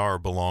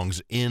CCR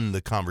belongs in the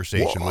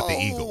conversation with the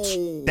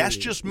Eagles. That's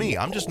just me.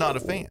 I'm just not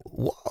a fan.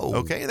 Whoa.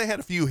 Okay, they had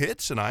a few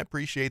hits, and I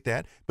appreciate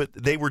that, but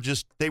they were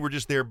just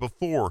there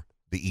before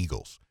the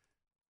Eagles.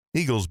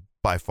 Eagles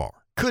by far.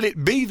 Could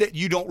it be that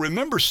you don't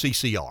remember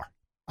CCR?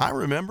 I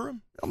remember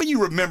them. I mean,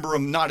 you remember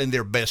them not in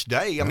their best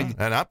day. I mean,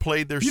 and I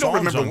played their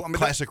songs on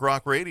classic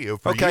rock radio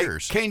for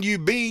years. Can you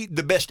be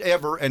the best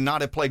ever and not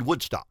have played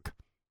Woodstock?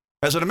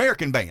 As an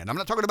American band, I'm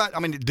not talking about,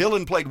 I mean,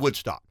 Dylan played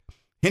Woodstock.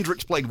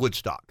 Hendrix played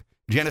Woodstock.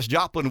 Janis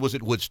Joplin was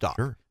at Woodstock.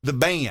 Sure. The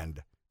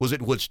band was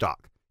at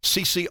Woodstock.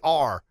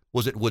 CCR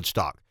was at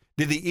Woodstock.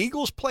 Did the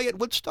Eagles play at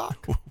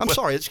Woodstock? I'm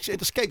sorry, it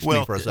escapes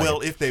me for a second.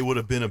 Well, if they would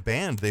have been a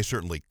band, they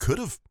certainly could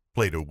have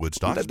played at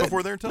Woodstock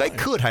before their time. They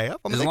could have.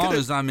 I mean, as long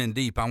as I'm in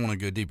deep, I want to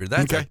go deeper.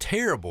 That's a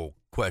terrible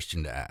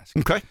question to ask.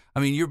 Okay. I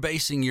mean, you're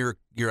basing your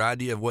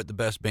idea of what the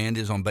best band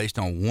is based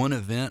on one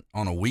event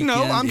on a weekend.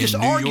 No, I'm just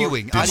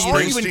arguing. I'm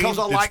arguing because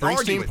I like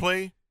arguing. Did Springsteen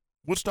play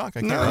Woodstock?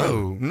 I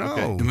can't No.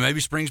 Okay. Maybe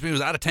Springsteen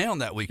was out of town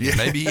that weekend. Yeah.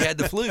 Maybe he had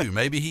the flu.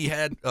 Maybe he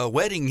had a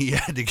wedding he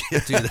had to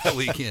get to that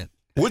weekend.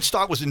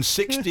 Woodstock was in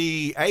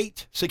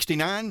 68,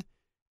 69.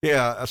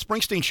 Yeah,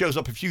 Springsteen shows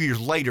up a few years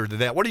later to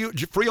that. What do you,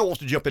 Frio wants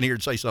to jump in here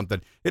and say something.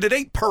 And it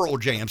ain't Pearl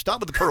Jam. Stop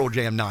with the Pearl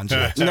Jam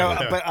nonsense. No,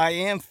 but I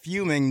am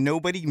fuming.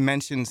 Nobody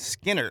mentioned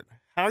Skynyrd.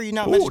 How are you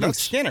not mentioning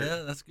Skynyrd?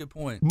 Yeah, that's a good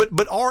point. But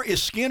is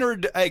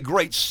Skynyrd a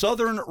great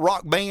Southern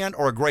rock band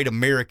or a great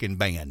American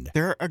band?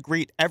 They're a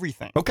great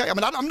everything. Okay, I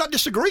mean, I'm not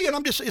disagreeing.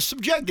 It's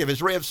subjective,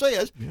 as Rev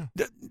says. Yeah.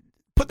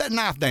 Put that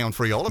knife down,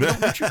 Frio.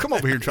 Don't you come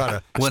over here and try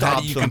to stop how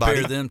do you somebody.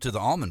 Compare them to the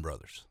Allman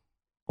Brothers?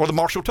 Or the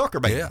Marshall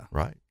Tucker Band. Yeah,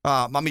 right.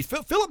 I mean,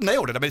 Philip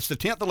nailed it. I mean, it's the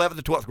 10th, 11th,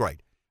 and 12th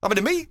grade. I mean,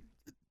 to me,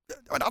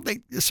 I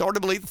think it's hard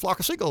to believe the Flock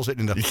of Seagulls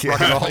hitting the rock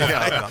and roll.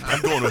 Yeah,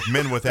 I'm going with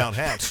Men Without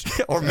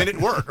Hats. Or Men at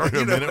Work. Or,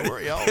 Men at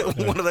Work, yeah.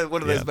 One of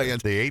those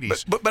bands. The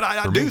 80s. But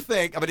I do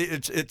think, I mean,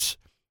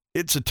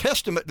 it's a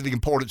testament to the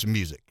importance of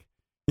music.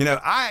 You know,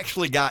 I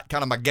actually got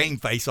kind of my game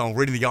face on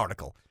reading the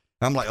article.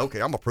 I'm like, okay,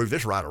 I'm going to prove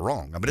this right or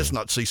wrong. I mean, it's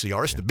not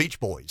CCR, it's the Beach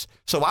Boys.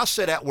 So I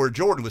set out where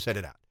Jordan was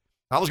headed out.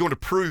 I was going to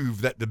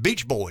prove that the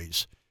Beach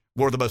Boys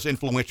were the most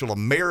influential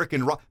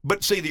American rock.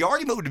 But see, the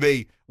argument would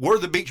be, were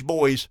the Beach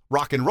Boys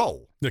rock and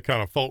roll? They're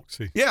kind of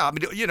folksy. Yeah, I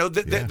mean, you know,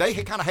 they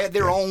kind of had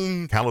their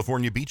own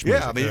California beach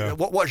music. Yeah, I mean,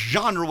 what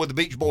genre would the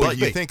Beach Boys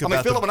be? Think I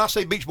mean, Philip, when I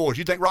say Beach Boys,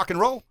 you think rock and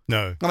roll?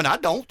 No. I mean, I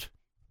don't.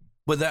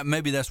 But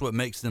maybe that's what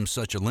makes them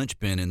such a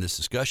linchpin in this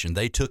discussion.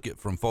 They took it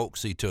from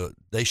folksy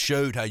they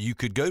showed how you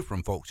could go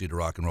from folksy to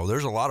rock and roll.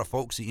 There's a lot of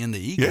folksy in the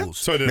Eagles.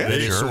 Yeah, so did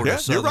they. Sort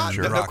of you're right.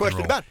 No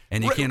question about it.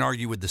 And you can't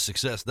argue with the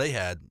success they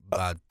had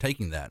by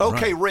taking that.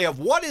 Okay, Rev,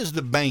 what is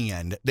the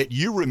band that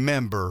you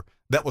remember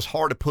that was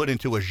hard to put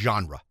into a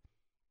genre?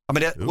 I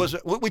mean,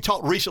 we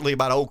talked recently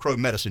about Old Crow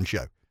Medicine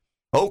Show.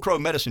 Old Crow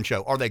Medicine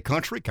Show. Are they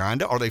country?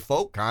 Kinda. Are they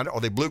folk? Kinda. Are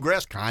they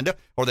bluegrass? Kinda.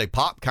 Are they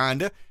pop?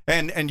 Kinda.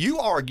 And you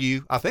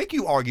argue, I think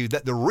you argue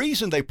that the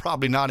reason they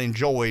probably not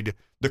enjoyed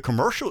the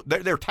commercial,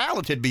 they're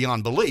talented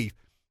beyond belief,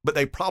 but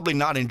they probably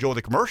not enjoy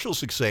the commercial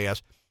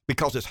success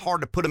because it's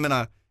hard to put them in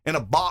a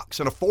box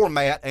and a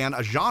format and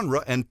a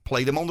genre and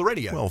play them on the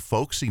radio. Well,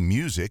 folksy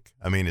music,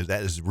 I mean,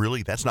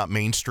 that's not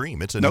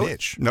mainstream. It's a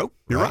niche. Nope,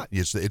 you're right.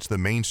 It's the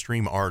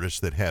mainstream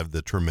artists that have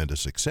the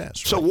tremendous success.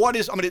 So what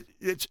is, I mean,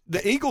 it's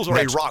the Eagles are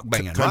a rock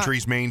band,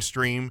 Country's right?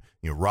 mainstream,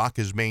 rock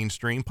is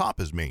mainstream,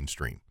 pop is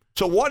mainstream.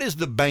 So what is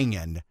the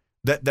band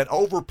that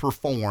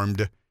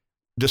overperformed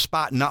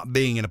despite not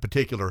being in a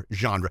particular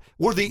genre?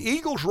 Were the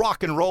Eagles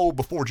rock and roll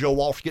before Joe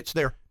Walsh gets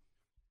there?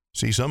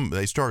 See,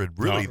 they started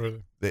really. Not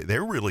really. They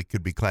really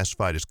could be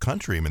classified as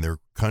country. I mean, they're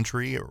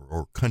country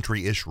or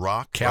country-ish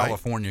rock,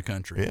 California right?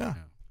 country. Yeah.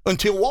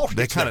 Until Walsh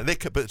They gets kind there.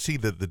 of. But see,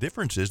 the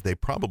difference is they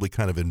probably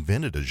kind of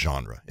invented a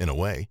genre in a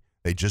way.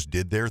 They just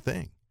did their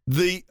thing.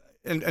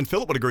 And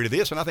Philip would agree to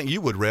this, and I think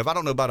you would, Rev. I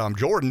don't know about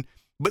Jordan,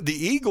 but the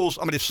Eagles,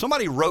 I mean, if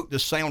somebody wrote the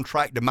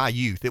soundtrack to my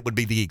youth, it would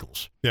be the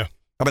Eagles. Yeah.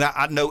 I mean,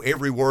 I know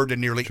every word to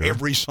nearly Sure.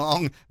 every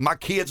song. My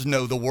kids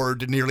know the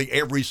word to nearly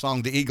every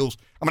song the Eagles.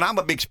 I mean, I'm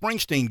a big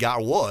Springsteen guy,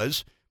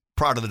 was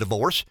prior to the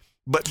divorce,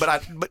 but I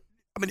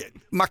mean,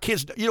 my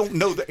kids, you don't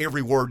know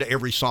every word to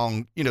every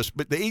song,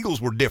 but the Eagles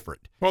were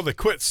different. Well, they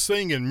quit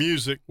singing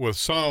music with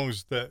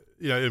songs that,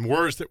 in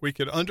words that we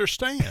could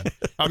understand.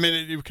 I mean,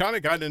 it kind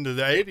of got into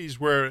the 80s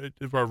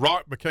where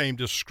rock became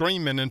just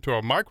screaming into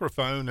a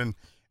microphone,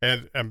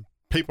 and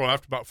people,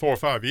 after about 4 or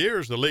 5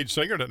 years, the lead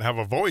singer didn't have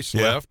a voice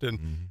left,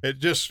 and it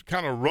just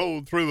kind of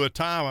rolled through a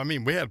time. I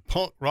mean, we had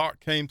punk rock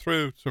came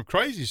through. Some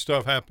crazy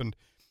stuff happened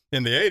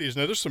in the 80s.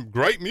 Now, there's some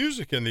great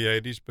music in the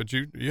 80s, but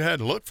you had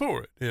to look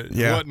for it.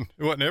 It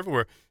wasn't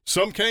everywhere.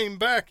 Some came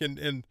back, and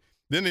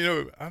then,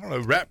 I don't know,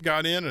 rap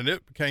got in, and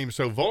it became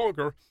so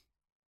vulgar.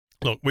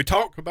 Look, we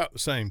talk about the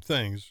same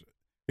things,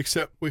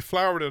 except we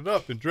flowered it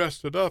up and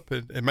dressed it up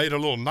and made it a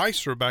little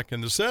nicer back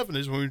in the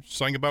 70s when we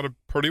sang about a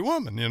pretty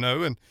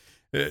woman,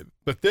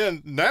 but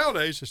then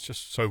nowadays it's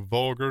just so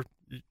vulgar.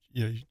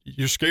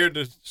 You're scared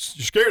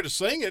to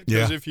sing it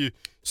because if you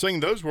sing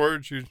those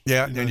words, and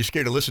you're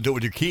scared to listen to it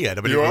with your kid.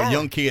 I mean, a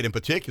young kid in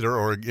particular,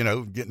 or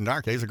in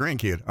our case, a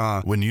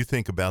grandkid. When you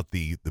think about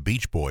the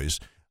Beach Boys,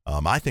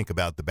 I think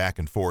about the back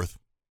and forth.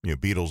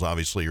 Beatles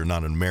obviously are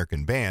not an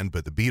American band,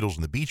 but the Beatles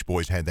and the Beach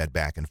Boys had that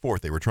back and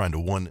forth. They were trying to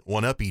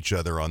one up each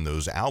other on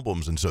those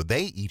albums, and so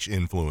they each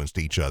influenced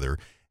each other.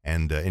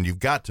 And you've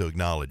got to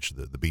acknowledge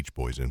the Beach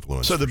Boys'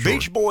 influence. So the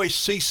Beach Boys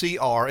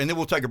CCR, and then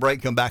we'll take a break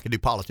and come back and do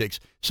politics.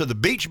 So the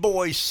Beach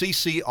Boys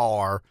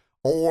CCR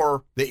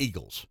or the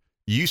Eagles.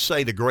 You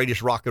say the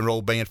greatest rock and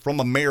roll band from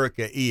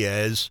America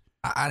is?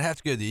 I'd have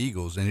to go the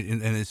Eagles,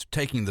 and it's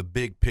taking the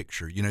big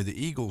picture. The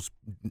Eagles,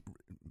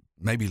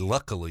 maybe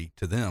luckily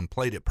to them,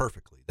 played it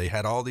perfectly. They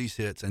had all these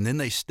hits, and then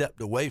they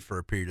stepped away for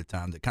a period of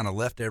time that kind of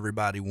left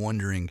everybody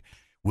wondering,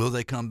 will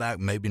they come back?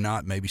 Maybe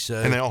not, maybe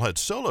so. And they all had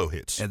solo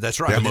hits. And that's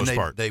right. For the most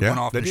part. They went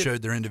off and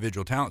showed their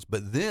individual talents,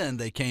 but then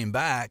they came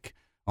back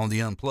on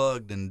the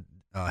Unplugged and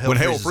when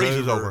Hell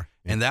Freezes Over.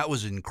 And that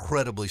was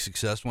incredibly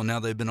successful. And now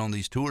they've been on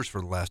these tours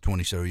for the last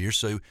 20-so years.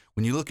 So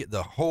when you look at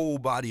the whole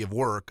body of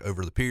work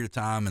over the period of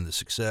time and the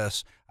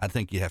success, I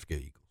think you have to go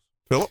Eagles.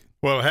 Philip?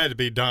 Well, it had to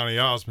be Donny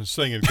Osmond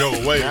singing "Go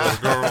Away, Little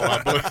Girl."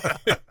 I believe.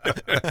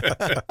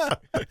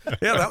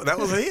 Yeah, that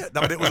was a hit.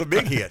 It was a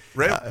big hit.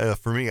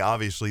 For me,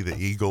 obviously, the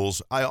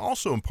Eagles. I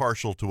also am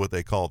partial to what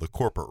they call the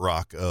corporate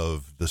rock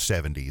of the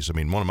 70s. I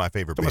mean, one of my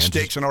favorite bands.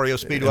 Styx and REO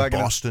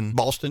Speedwagon.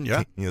 Boston,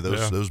 yeah.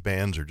 Those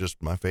bands are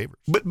just my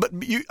favorites. But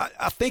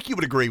I think you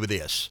would agree with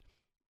this.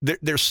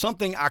 There's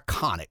something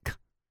iconic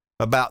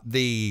about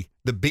the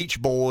Beach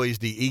Boys,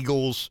 the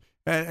Eagles,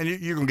 and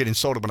you're going to get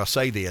insulted when I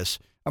say this.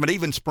 I mean,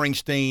 even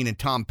Springsteen and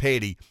Tom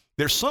Petty,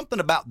 there's something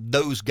about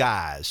those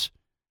guys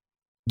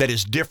that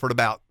is different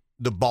about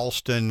the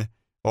Boston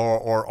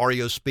or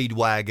REO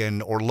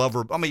Speedwagon or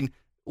Lover. I mean,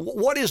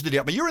 what is the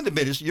deal? I mean, you're in the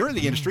business, you're in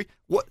the industry.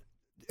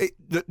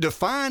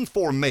 Define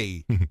for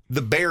me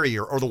the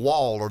barrier or the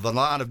wall or the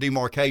line of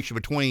demarcation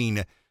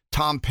between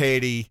Tom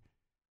Petty,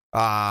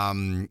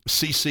 CCR,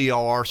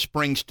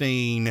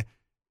 Springsteen,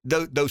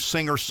 those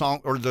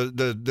singer-song or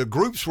the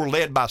groups were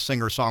led by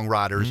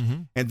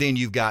singer-songwriters, and then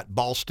you've got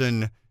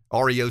Boston,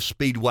 REO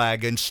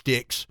Speedwagon,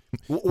 Styx.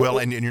 Well,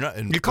 and you're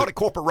not. You call it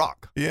corporate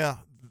rock. Yeah.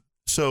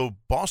 So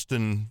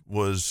Boston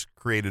was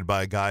created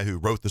by a guy who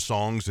wrote the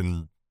songs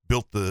and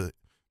built the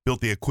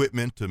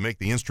equipment to make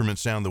the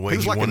instruments sound the way he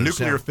was like wanted a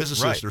nuclear to sound.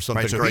 physicist or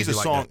something right. So crazy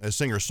he's like a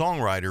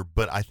singer-songwriter,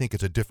 but I think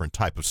it's a different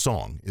type of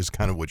song is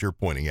kind of what you're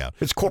pointing out.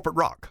 It's corporate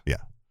rock. Yeah.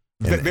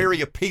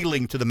 Very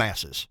appealing to the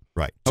masses.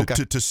 Right.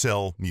 To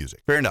sell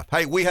music. Fair enough.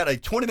 Hey, we had a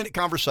 20-minute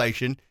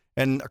conversation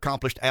and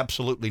accomplished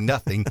absolutely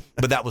nothing,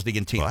 but that was the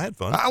intent. Well, I had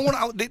fun.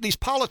 These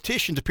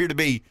politicians appear to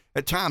be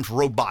at times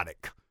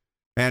robotic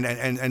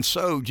and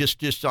so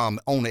just on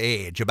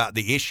edge about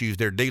the issues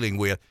they're dealing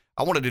with.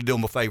 I wanted to do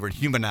them a favor and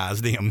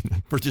humanize them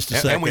for just a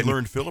second. And we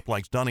learned Philip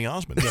likes Donny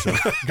Osmond. So.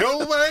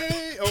 Go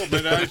away! Oh,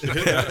 but as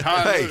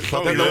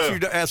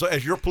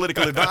your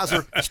political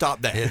advisor,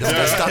 stop that.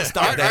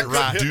 Stop that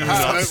right. Do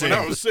not when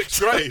I was 6th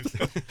grade.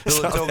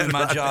 Philip told me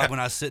my job when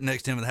I sit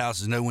next to him in the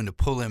house is know when to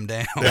pull him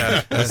down.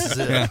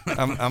 Yeah.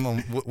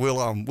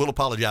 We'll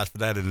apologize for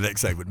that in the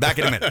next segment. Back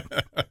in a minute.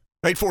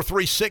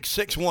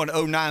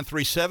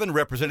 843-661-0937,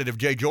 Representative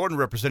Jay Jordan,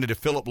 Representative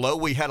Philip Lowe.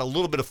 We had a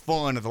little bit of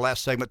fun in the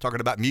last segment talking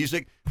about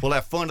music. We'll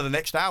have fun in the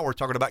next hour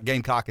talking about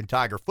Gamecock and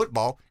Tiger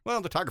football. Well,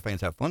 the Tiger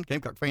fans have fun.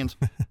 Gamecock fans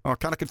are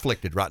kind of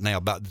conflicted right now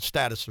about the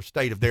status or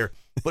state of their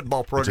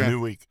football program. It's a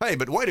new week. Hey,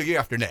 but wait a year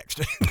after next.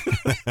 Here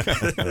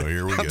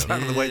we go.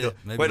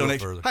 Wait till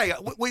next. Hey,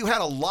 we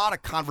had a lot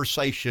of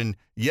conversation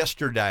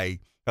yesterday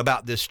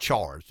about this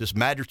charge, this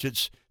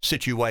Magistrate's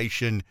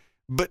situation,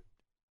 but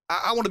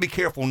I want to be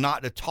careful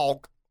not to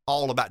talk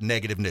all about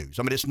negative news.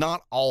 I mean, it's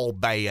not all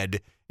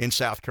bad in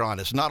South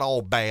Carolina. It's not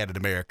all bad in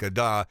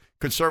America.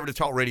 Conservative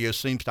talk radio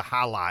seems to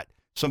highlight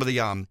some of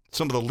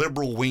the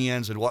liberal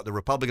wins and what the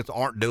Republicans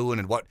aren't doing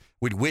and what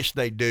we'd wish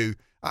they'd do.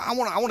 I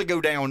want to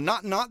go down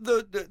not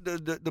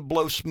the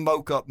blow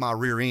smoke up my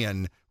rear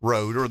end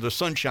road or the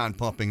sunshine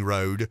pumping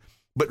road,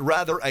 but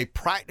rather a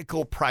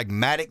practical,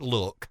 pragmatic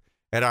look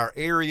at our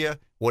area,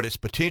 what its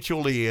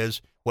potential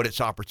is, what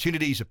its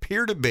opportunities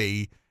appear to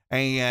be,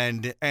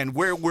 and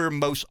where we're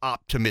most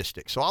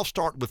optimistic. So I'll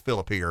start with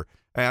Philip here.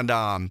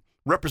 And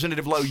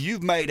Representative Lowe,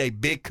 you've made a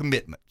big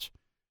commitment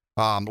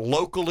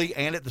locally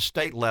and at the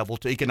state level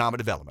to economic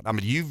development. I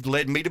mean, you've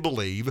led me to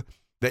believe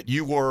that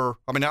you were,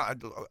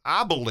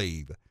 I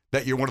believe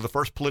that you're one of the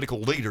first political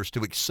leaders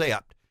to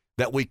accept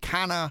that we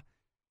kind of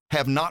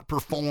have not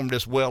performed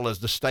as well as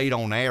the state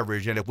on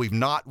average. And if we've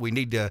not, we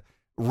need to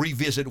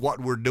revisit what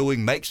we're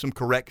doing, make some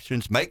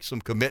corrections, make some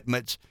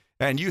commitments.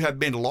 And you have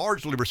been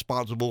largely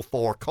responsible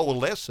for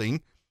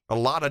coalescing a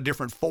lot of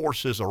different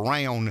forces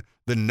around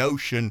the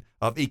notion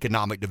of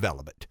economic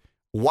development.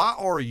 Why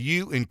are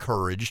you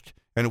encouraged,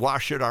 and why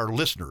should our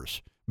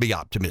listeners be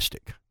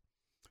optimistic?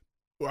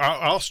 Well,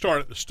 I'll start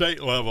at the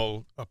state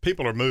level.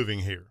 People are moving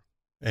here,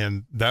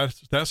 and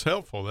that's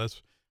helpful.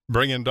 That's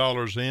bringing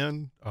dollars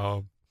in.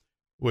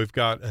 We've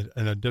got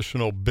an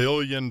additional $1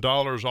 billion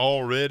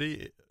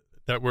already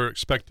that we're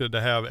expected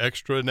to have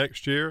extra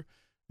next year.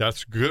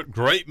 That's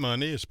great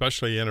money,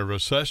 especially in a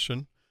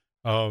recession.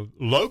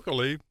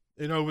 Locally,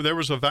 there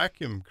was a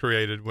vacuum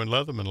created when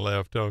Leatherman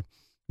left.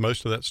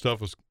 Most of that stuff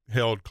was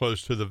held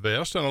close to the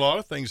vest, and a lot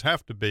of things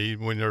have to be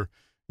when you're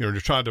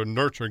trying to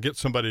nurture and get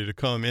somebody to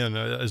come in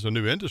as a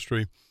new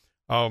industry.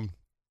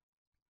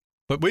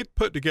 But we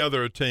put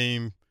together a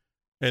team,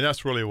 and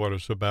that's really what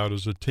it's about,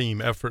 is a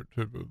team effort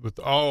with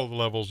all the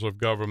levels of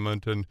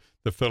government and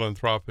the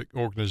philanthropic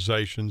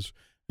organizations,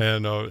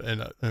 and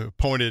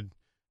appointed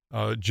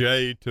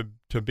Jay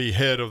to be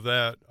head of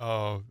that,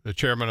 the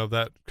chairman of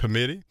that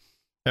committee.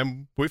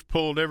 And we've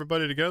pulled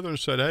everybody together and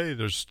said, hey,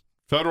 there's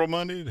federal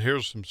money,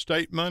 here's some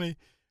state money,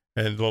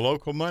 and the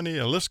local money,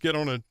 and let's get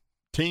on a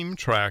team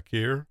track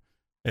here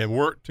and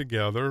work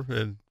together,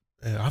 and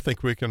I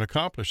think we can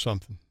accomplish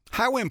something.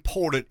 How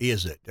important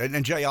is it?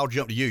 And Jay, I'll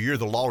jump to you. You're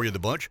the lawyer of the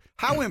bunch.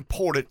 How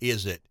important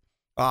is it?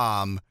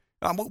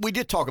 We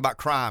did talk about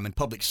crime and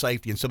public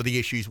safety and some of the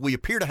issues. We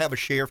appear to have a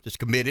sheriff that's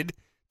committed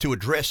to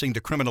addressing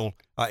the criminal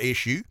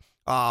issue.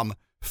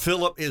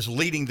 Philip is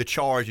leading the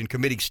charge in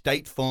committing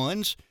state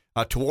funds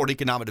toward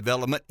economic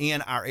development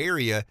in our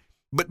area.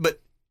 But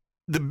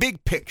the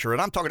big picture,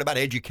 and I'm talking about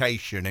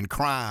education and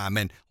crime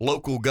and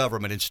local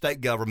government and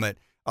state government,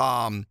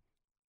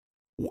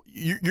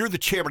 you're the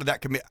chairman of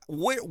that committee.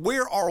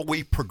 Where are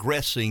we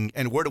progressing,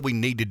 and where do we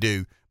need to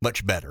do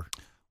much better?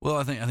 Well,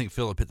 I think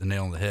Philip hit the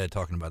nail on the head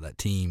talking about that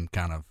team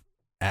kind of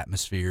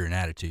atmosphere and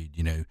attitude.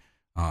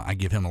 I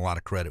give him a lot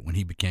of credit. When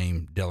he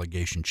became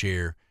delegation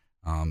chair,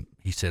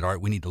 he said, all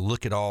right, we need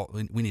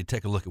to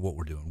take a look at what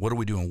we're doing. What are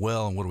we doing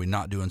well, and what are we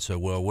not doing so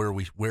well?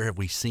 Where have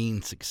we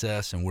seen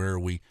success, and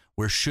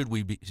where should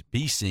we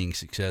be seeing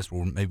success,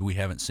 or maybe we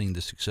haven't seen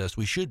the success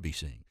we should be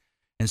seeing?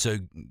 And so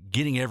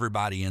getting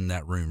everybody in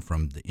that room,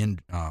 from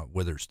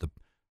whether it's the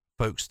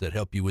folks that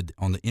help you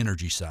on the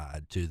energy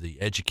side, to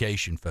the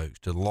education folks,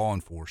 to law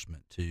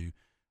enforcement, to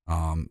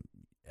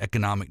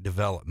economic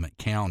development,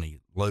 county,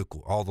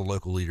 local, all the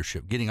local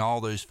leadership, getting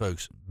all those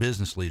folks,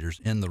 business leaders,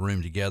 in the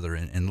room together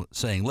and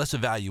saying, let's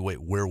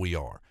evaluate where we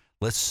are.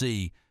 Let's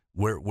see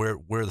what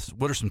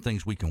are some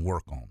things we can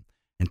work on.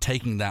 And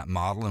taking that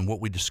model, and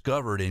what we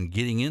discovered in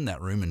getting in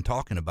that room and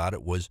talking about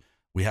it was,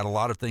 we had a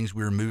lot of things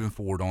we were moving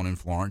forward on in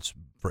Florence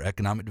for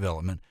economic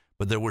development,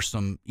 but there were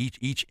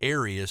each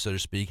area, so to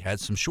speak, had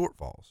some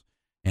shortfalls.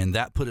 And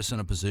that put us in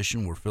a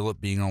position where Philip,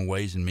 being on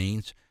Ways and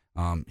Means,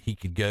 he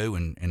could go,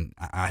 and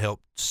I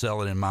helped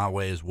sell it in my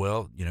way as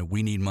well.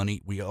 We need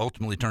money. We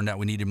ultimately turned out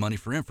we needed money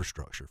for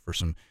infrastructure, for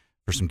some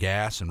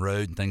gas and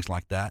road and things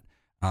like that.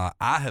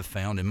 I have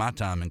found in my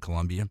time in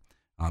Columbia,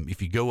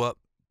 if you go up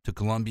to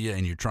Columbia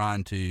and you're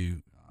trying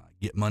to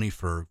get money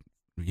for,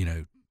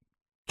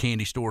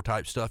 candy store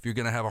type stuff, you're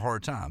going to have a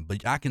hard time.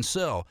 But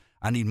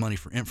I need money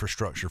for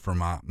infrastructure for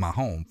my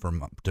home,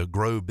 to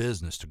grow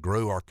business, to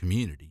grow our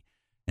community.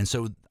 And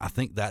so I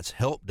think that's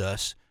helped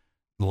us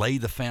lay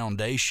the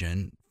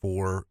foundation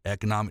for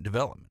economic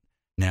development.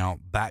 Now,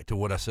 back to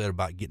what I said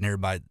about getting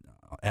everybody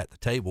at the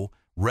table,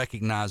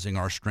 recognizing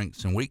our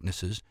strengths and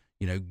weaknesses,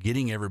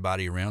 getting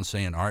everybody around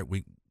saying, all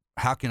right,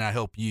 how can I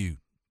help you,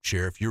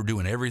 Sheriff? You're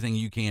doing everything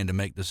you can to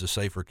make this a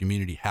safer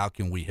community. How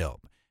can we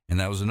help? And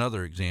that was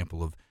another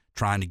example of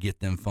trying to get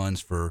them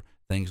funds for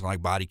things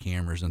like body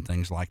cameras and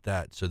things like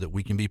that, so that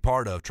we can be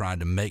part of trying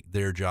to make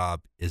their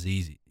job as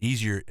easy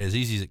as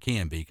it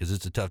can be, because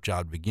it's a tough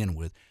job to begin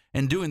with.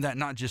 And doing that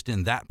not just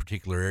in that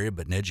particular area,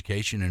 but in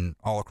education and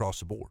all across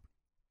the board.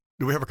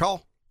 Do we have a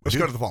call? Let's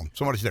go to the phone.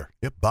 Somebody's there.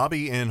 Yep,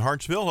 Bobby in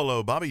Hartsville.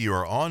 Hello, Bobby. You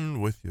are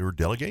on with your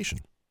delegation.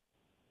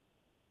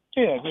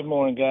 Yeah, good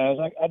morning, guys.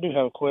 I do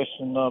have a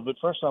question, but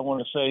first I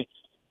want to say,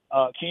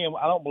 Kim,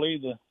 I don't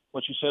believe the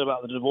what you said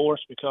about the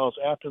divorce, because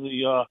after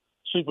the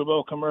Super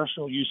Bowl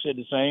commercial, you said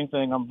the same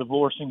thing. I'm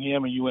divorcing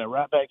him, and you went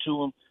right back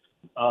to him,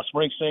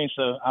 Springsteen.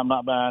 So I'm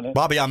not buying it.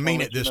 Bobby, I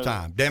mean it this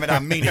time. Damn it, I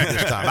mean it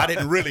this time. I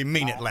didn't really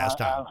mean it last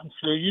time. I'm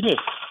sure you did.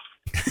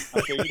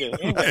 I'm sure you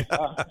did. Anyway,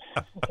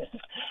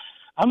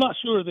 I'm not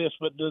sure of this,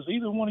 but does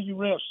either one of you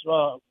reps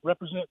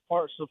represent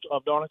parts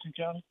of Darlington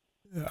County?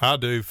 I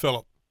do,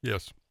 Philip.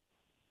 Yes.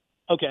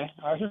 Okay.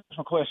 All right, here's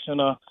my question.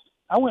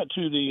 I went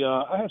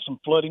to I had some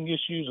flooding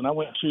issues, and I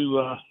went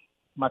to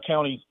my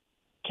county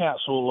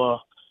council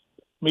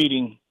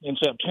meeting in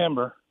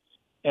September,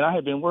 and I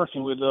had been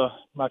working with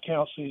my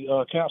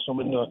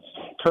councilman,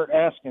 Kurt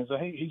Askins.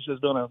 He's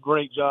just done a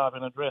great job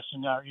in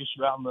addressing our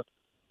issue out in the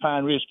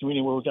Pine Ridge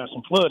community where we got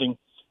some flooding.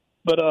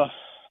 But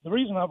the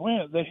reason I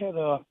went, they had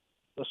the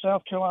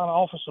South Carolina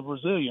Office of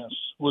Resilience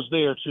was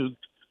there to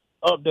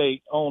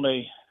update on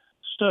a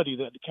study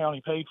that the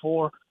county paid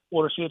for,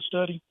 watershed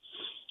study.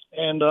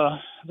 And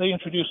they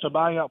introduced a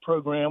buyout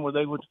program where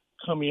they would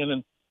come in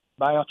and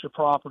buy out your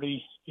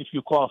property if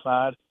you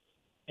qualified.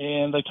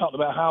 And they talked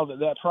about how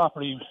that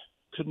property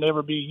could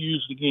never be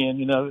used again.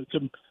 You know,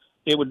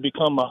 it would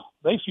become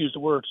they used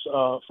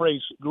the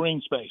phrase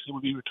green space. It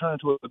would be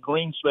returned to a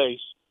green space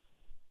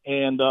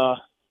and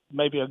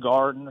maybe a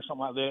garden or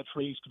something like that.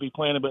 Trees could be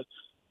planted, but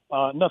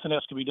nothing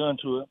else could be done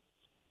to it.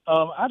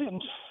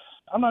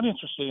 I'm not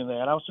interested in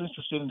that. I was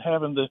interested in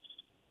having the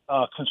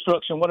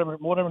construction,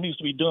 whatever needs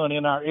to be done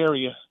in our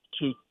area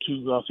to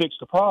fix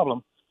the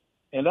problem.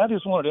 And that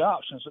is one of the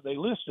options that they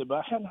listed, but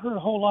I hadn't heard a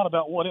whole lot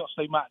about what else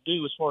they might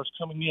do as far as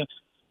coming in.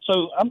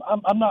 So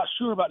I'm not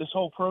sure about this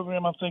whole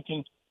program. I'm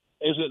thinking,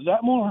 is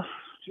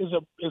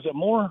it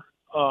more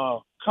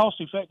cost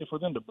effective for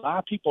them to buy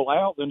people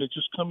out than to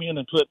just come in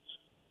and put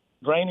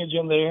drainage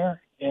in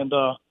there? And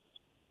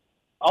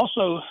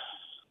also,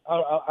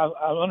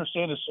 I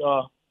understand this.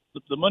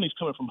 The money's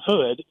coming from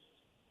HUD,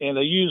 and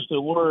they use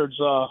the words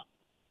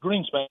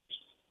green space.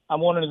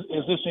 I'm wondering,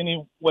 is this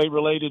any way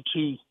related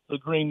to the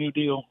Green New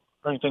Deal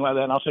or anything like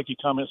that? And I'll take your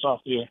comments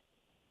off the air.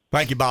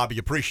 Thank you, Bobby.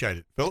 Appreciate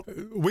it. Philip?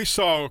 We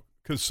saw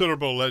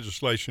considerable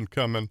legislation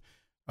coming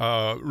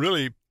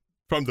really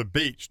from the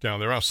beach down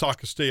there around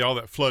Socastee, all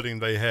that flooding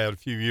they had a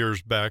few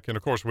years back. And,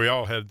 of course, we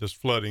all had this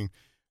flooding.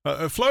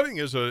 Flooding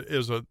is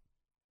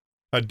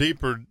a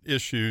deeper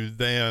issue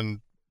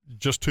than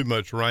just too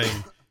much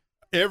rain.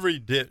 Every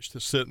ditch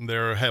that's sitting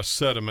there has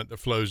sediment that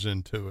flows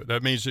into it.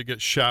 That means it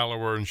gets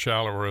shallower and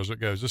shallower as it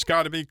goes. It's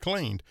got to be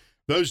cleaned.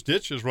 Those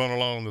ditches run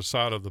along the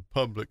side of the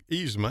public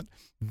easement.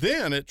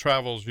 Then it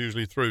travels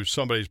usually through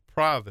somebody's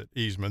private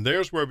easement.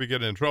 There's where we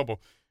get in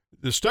trouble.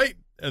 The state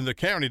and the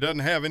county doesn't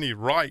have any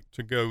right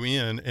to go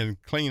in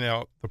and clean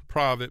out the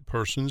private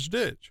person's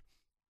ditch.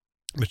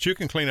 But you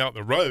can clean out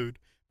the road,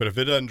 but if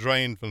it doesn't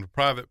drain from the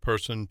private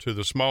person to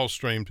the small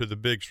stream, to the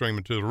big stream,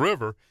 and to the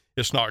river,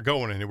 it's not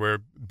going anywhere.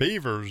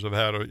 Beavers have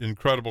had an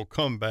incredible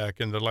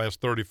comeback in the last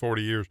 30,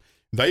 40 years.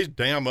 They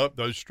dam up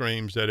those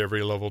streams at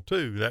every level,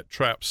 too. That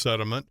traps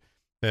sediment,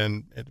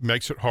 and it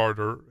makes it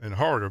harder and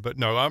harder. But,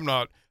 no, I'm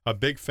not a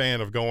big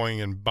fan of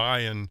going and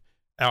buying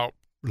out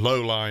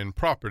low-lying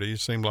property.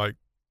 It seems like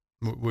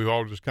we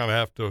all just kind of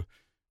have to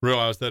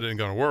realize that isn't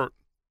going to work.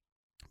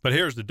 But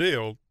here's the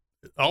deal.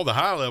 All the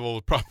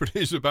high-level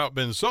properties have about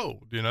been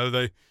sold. You know,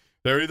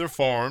 they're either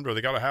farmed or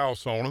they got a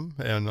house on them.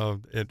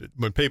 And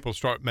when people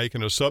start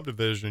making a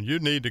subdivision, you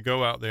need to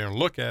go out there and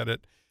look at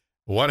it.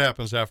 What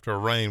happens after a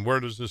rain? Where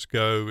does this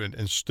go?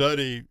 And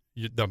study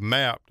the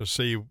map to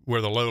see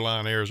where the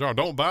low-lying areas are.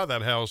 Don't buy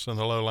that house in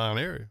the low-lying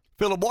area.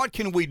 Philip, what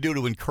can we do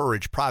to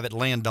encourage private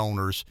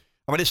landowners?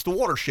 I mean, it's the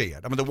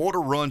watershed. I mean, the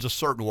water runs a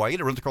certain way, and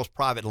it runs across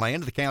private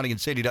land. The county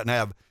and city doesn't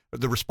have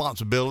the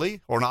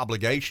responsibility or an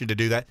obligation to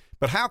do that.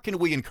 But how can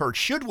we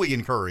should we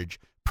encourage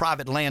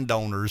private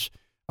landowners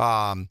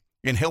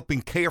in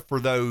helping care for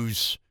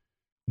those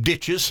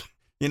ditches,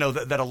 you know,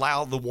 that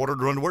allow the water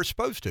to run where it's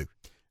supposed to?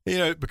 You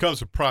know, it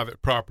becomes a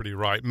private property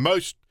right.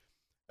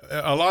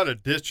 A lot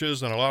of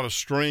ditches and a lot of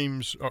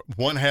streams,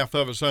 one half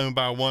of it's owned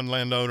by one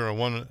landowner and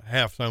one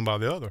half owned by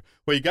the other.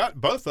 Well,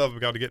 both of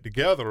them got to get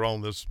together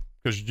on this,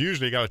 because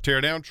usually you got to tear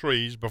down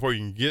trees before you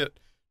can get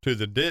to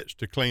the ditch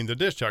to clean the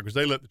ditch out, because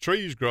they let the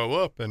trees grow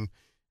up, and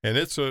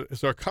it's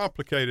a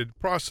complicated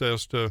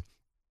process to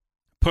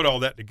put all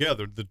that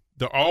together.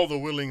 All the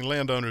willing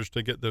landowners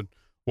to get the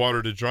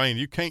water to drain.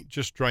 You can't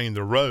just drain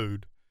the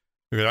road.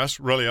 I mean, that's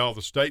really all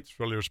the state's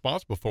really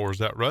responsible for is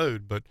that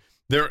road. But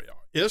there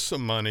is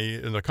some money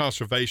in the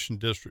conservation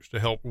districts to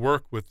help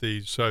work with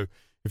these. So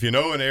if you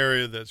know an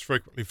area that's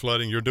frequently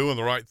flooding, you're doing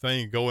the right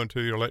thing. Go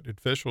into your elected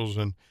officials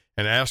and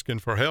asking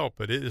for help.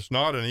 But it is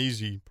not an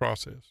easy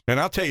process. And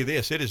I'll tell you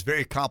this, it is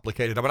very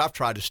complicated. I mean, I've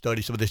tried to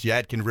study some of this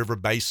Yadkin River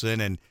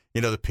Basin and,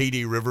 you know, the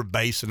PD River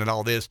Basin and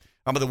all this.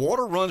 I mean, the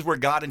water runs where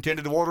God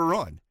intended the water to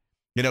run.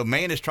 You know,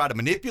 man has tried to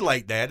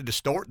manipulate that and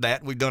distort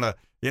that. We've done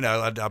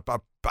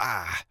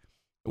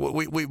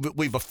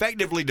we've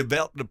effectively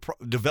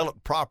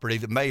developed property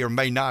that may or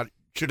may not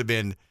should have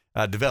been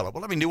developed.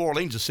 Well, I mean, New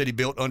Orleans is a city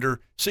built under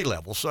sea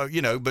level. So,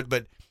 you know,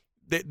 but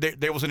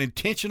there was an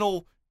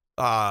intentional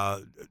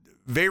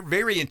very,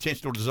 very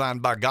intentional design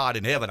by God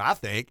in heaven, I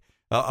think,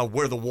 of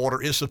where the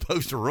water is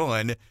supposed to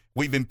run.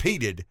 We've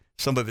impeded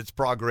some of its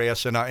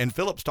progress. And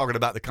Philip's talking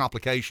about the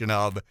complication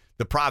of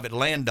the private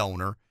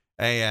landowner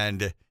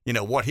and,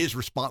 what his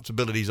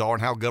responsibilities are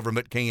and how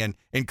government can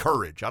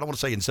encourage, I don't want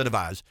to say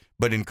incentivize,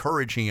 but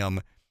encourage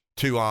him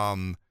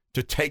to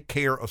take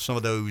care of some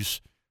of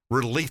those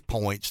relief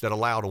points that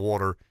allow the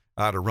water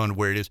to run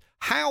where it is.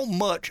 How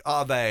much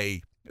of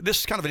this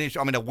is kind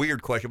of a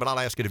weird question, but I'll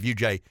ask it of you,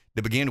 Jay,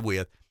 to begin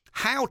with.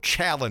 How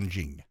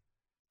challenging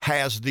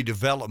has the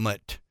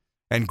development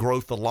and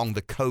growth along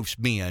the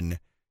coast been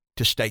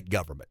to state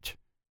government?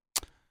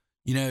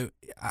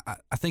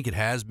 I think it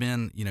has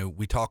been.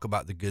 We talk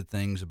about the good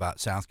things about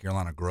South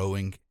Carolina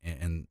growing,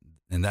 and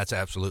that's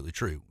absolutely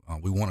true.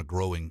 We want a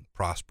growing,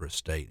 prosperous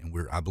state, and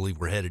I believe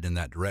we're headed in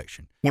that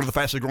direction. One of the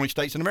fastest growing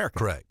states in America.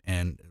 Correct.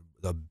 And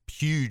a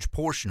huge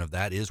portion of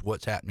that is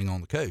what's happening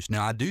on the coast.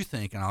 Now, I do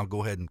think, and I'll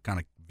go ahead and kind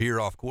of veer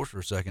off course for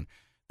a second,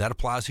 that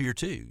applies here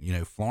too.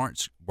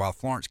 While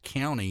Florence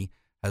County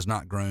has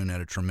not grown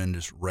at a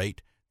tremendous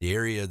rate, the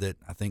area that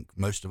I think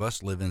most of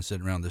us live in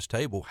sitting around this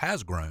table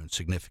has grown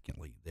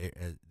significantly.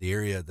 The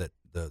area that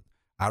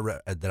I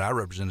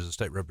represent as a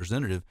state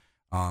representative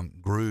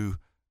grew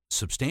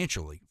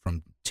substantially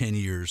from 10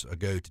 years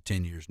ago to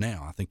 10 years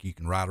now. I think you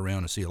can ride around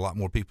and see a lot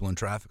more people in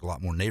traffic, a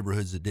lot more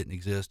neighborhoods that didn't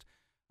exist.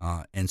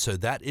 And so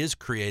that is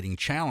creating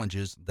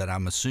challenges that I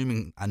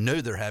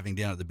know they're having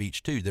down at the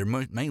beach too. They're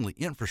mainly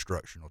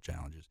infrastructural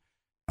challenges.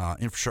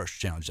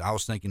 I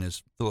was thinking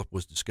as Philip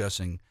was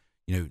discussing,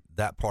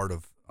 that part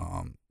of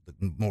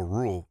the more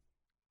rural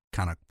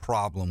kind of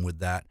problem with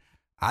that,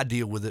 I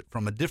deal with it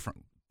from a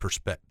different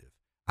perspective.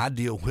 I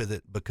deal with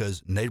it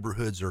because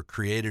neighborhoods are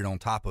created on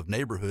top of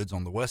neighborhoods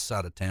on the west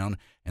side of town,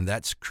 and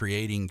that's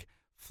creating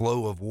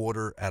flow of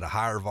water at a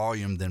higher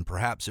volume than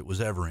perhaps it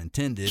was ever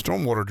intended.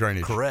 Stormwater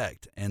drainage.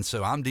 Correct. And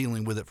so I'm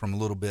dealing with it from a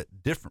little bit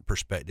different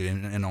perspective.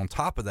 And on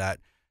top of that,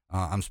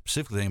 I'm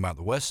specifically thinking about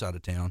the west side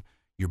of town.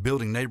 You're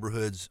building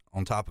neighborhoods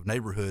on top of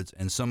neighborhoods,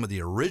 and some of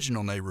the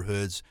original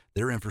neighborhoods,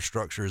 their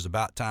infrastructure is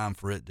about time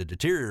for it to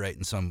deteriorate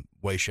in some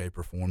way, shape,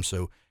 or form.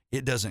 So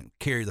it doesn't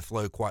carry the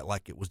flow quite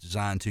like it was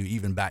designed to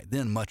even back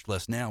then, much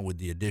less now with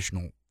the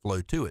additional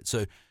flow to it.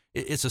 So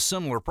it's a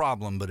similar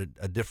problem, but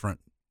a different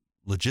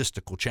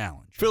logistical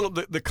challenge.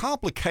 Philip, the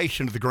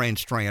complication of the Grand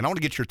Strand, I want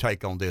to get your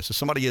take on this. As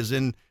somebody is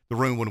in the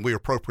room when we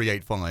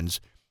appropriate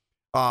funds,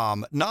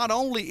 not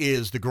only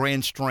is the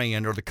Grand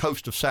Strand or the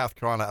coast of South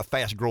Carolina a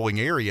fast-growing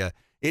area,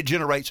 it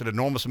generates an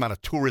enormous amount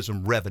of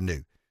tourism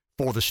revenue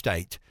for the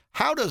state.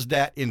 How does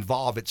that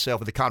involve itself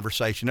in the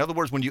conversation? In other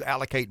words, when you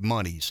allocate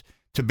monies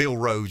to build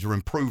roads or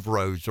improve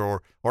roads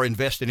or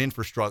invest in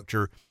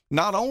infrastructure,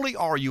 not only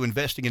are you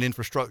investing in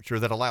infrastructure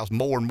that allows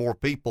more and more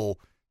people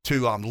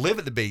to live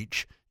at the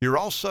beach, you're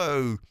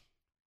also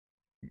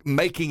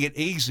making it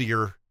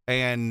easier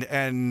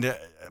and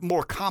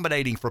more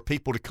accommodating for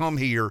people to come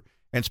here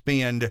and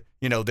spend,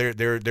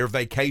 their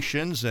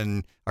vacations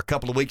and a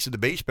couple of weeks at the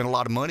beach, spend a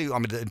lot of money. I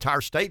mean, the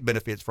entire state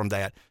benefits from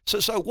that. So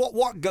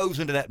what goes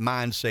into that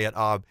mindset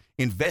of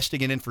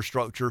investing in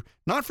infrastructure,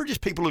 not for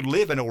just people who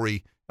live in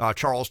Horry,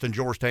 Charleston,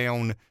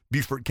 Georgetown,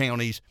 Beaufort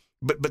counties,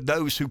 but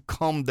those who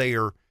come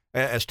there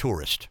as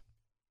tourists?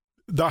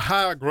 The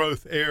high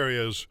growth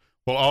areas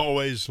will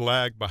always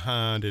lag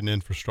behind in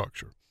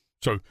infrastructure.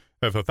 So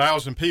if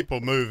 1,000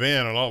 people move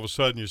in and all of a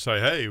sudden you say,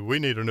 hey, we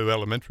need a new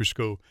elementary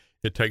school,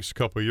 it takes a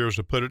couple of years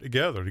to put it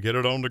together, to get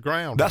it on the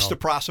ground. That's the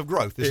price of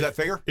growth. Is that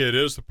fair? It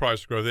is the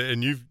price of growth.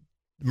 And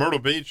Myrtle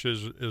Beach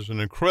is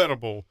an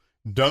incredible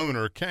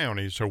donor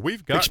county. So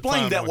we've got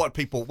Explain that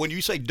when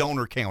you say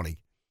donor county.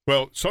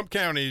 Well, some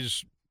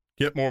counties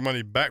get more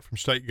money back from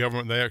state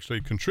government than they actually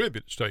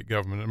contribute to state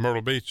government. And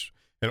Myrtle Beach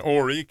and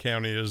Horry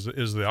County is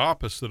the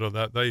opposite of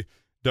that. They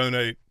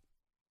donate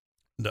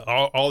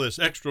all this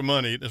extra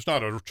money. It's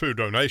not a true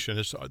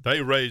donation.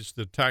 They raise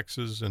the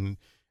taxes and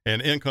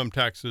income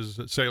taxes,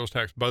 sales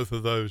tax, both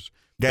of those.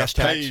 Gas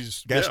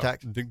tax.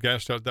 The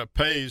gas tax that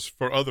pays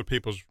for other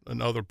people's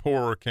and other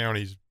poorer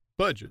counties'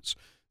 budgets.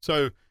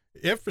 So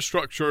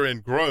infrastructure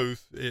and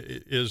growth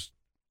is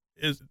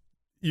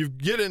you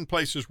get in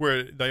places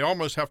where they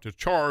almost have to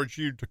charge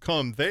you to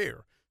come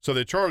there. So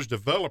they charge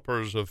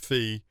developers a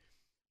fee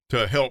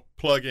to help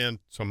plug in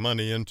some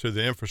money into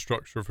the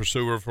infrastructure for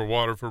sewer, for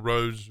water, for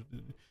roads,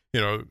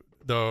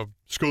 the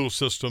school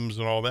systems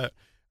and all that.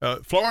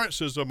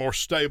 Florence is a more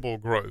stable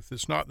growth.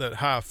 It's not that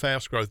high,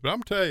 fast growth. But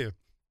I'm telling you,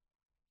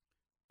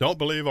 don't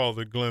believe all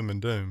the gloom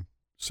and doom.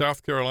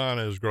 South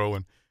Carolina is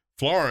growing.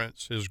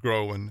 Florence is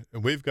growing.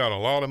 And we've got a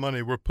lot of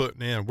money we're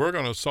putting in. We're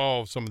going to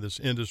solve some of this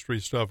industry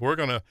stuff.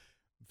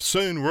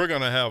 Soon we're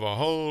going to have a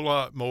whole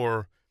lot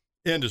more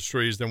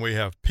industries than we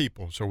have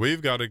people. So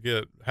we've got to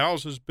get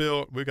houses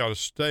built. We've got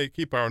to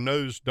keep our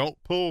nose, don't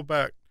pull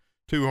back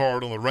too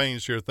hard on the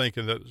reins here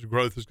thinking that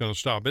growth is going to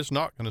stop. It's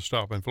not going to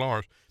stop in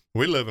Florence.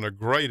 We live in a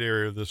great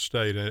area of this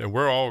state, and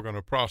we're all going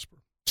to prosper.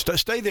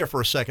 Stay there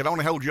for a second. I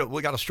want to hold you up.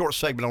 We got a short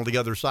segment on the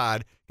other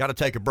side. Got to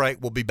take a break.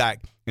 We'll be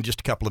back in just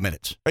a couple of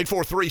minutes.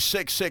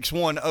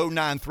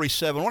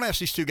 843-661-0937. I want to ask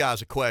these two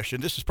guys a question.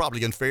 This is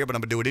probably unfair, but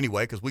I'm going to do it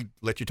anyway because we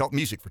let you talk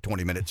music for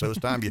 20 minutes. So it's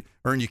time you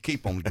earn your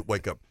keep on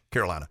Wake Up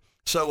Carolina.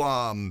 So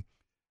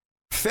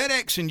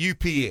FedEx and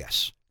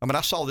UPS. I mean,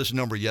 I saw this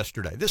number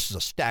yesterday. This is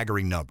a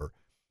staggering number.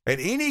 At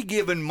any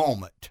given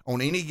moment,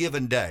 on any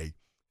given day,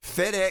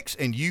 FedEx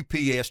and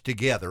UPS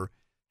together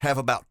have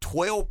about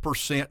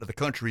 12% of the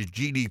country's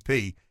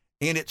GDP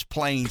in its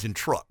planes and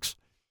trucks.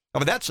 I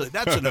mean, that's a it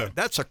doesn't.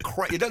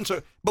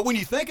 So, but when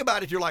you think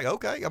about it, you're like,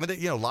 okay. I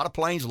mean, a lot of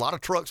planes, a lot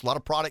of trucks, a lot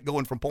of product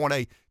going from point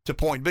A to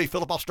point B.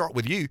 Philip, I'll start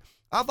with you.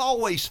 I've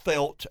always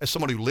felt, as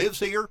someone who lives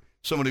here,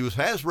 someone who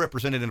has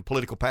represented in a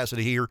political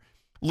capacity here,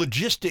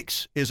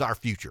 logistics is our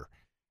future.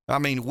 I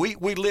mean, we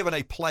live in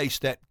a place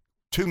that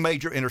two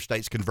major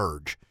interstates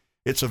converge.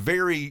 It's a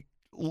very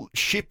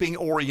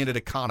shipping-oriented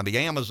economy,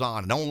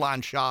 Amazon and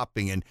online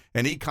shopping and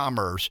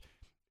e-commerce.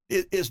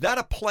 Is that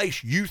a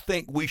place you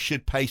think we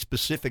should pay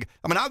specific?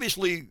 I mean,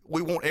 obviously,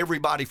 we want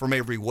everybody from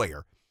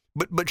everywhere,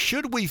 but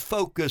should we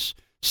focus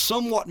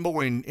somewhat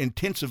more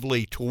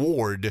intensively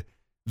toward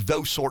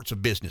those sorts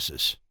of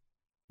businesses?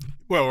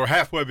 Well, we're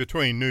halfway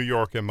between New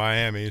York and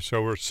Miami,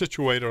 so we're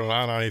situated on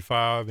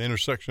I-95, the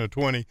intersection of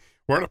 20.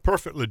 We're in a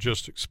perfect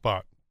logistics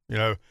spot.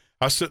 I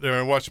sit there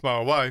and watch my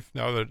wife,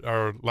 now that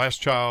our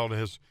last child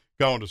has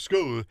gone to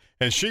school,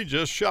 and she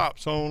just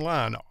shops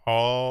online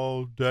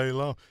all day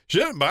long. She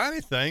doesn't buy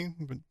anything,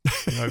 but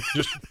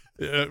just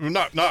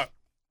not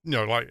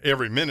like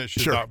every minute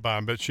she's not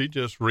buying, but she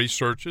just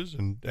researches,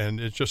 and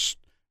it's just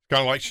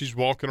kind of like she's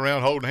walking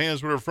around holding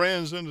hands with her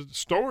friends in the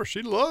store.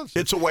 She loves it.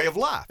 It's a way of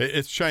life.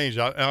 It's changed.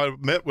 I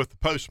met with the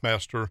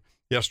postmaster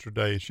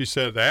yesterday. She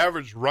said the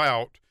average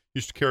route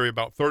used to carry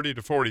about 30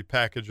 to 40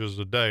 packages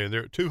a day, and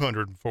they're at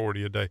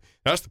 240 a day.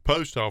 That's the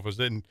post office.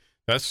 Then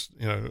that's,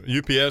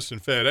 UPS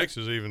and FedEx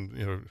is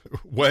even,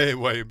 way,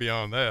 way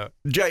beyond that.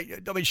 Jay,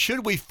 I mean,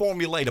 should we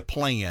formulate a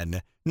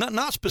plan,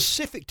 not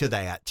specific to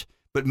that,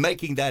 but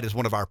making that as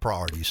one of our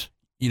priorities?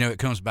 It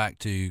comes back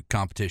to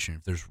competition.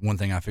 If there's one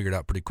thing I figured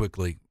out pretty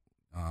quickly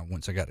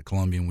once I got to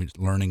Columbia and we was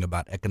learning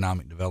about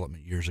economic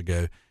development years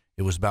ago,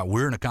 it was about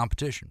we're in a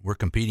competition. We're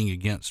competing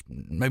against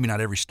maybe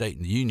not every state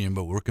in the union,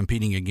 but we're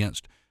competing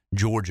against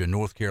Georgia,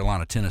 North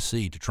Carolina,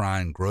 Tennessee to try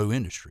and grow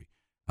industry.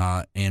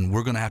 And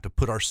we're going to have to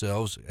put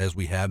ourselves, as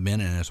we have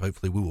been, and as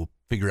hopefully we will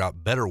figure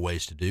out better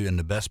ways to do, in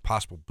the best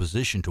possible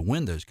position to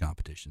win those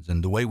competitions.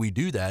 And the way we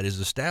do that is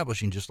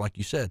establishing, just like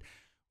you said,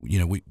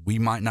 we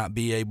might not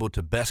be able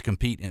to best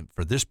compete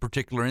for this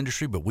particular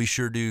industry, but we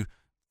sure do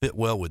fit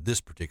well with this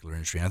particular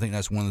industry. And I think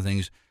that's one of the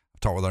things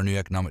I've talked with our new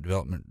economic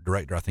development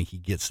director. I think he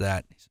gets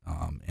that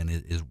and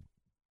is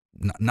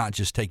not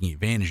just taking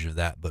advantage of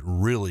that, but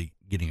really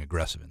getting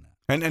aggressive in that.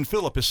 And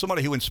Philip, as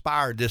somebody who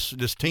inspired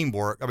this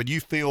teamwork, I mean, you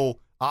feel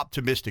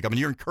optimistic. I mean,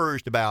 you're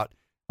encouraged about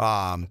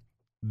the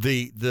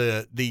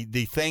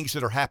things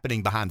that are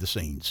happening behind the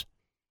scenes.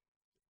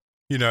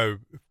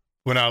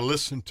 When I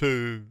listen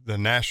to the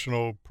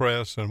national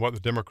press and what the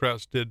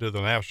Democrats did to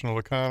the national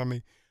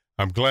economy,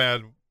 I'm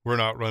glad we're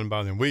not run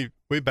by them. We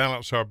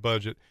balance our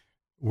budget.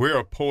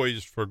 We're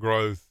poised for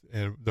growth,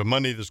 and the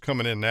money that's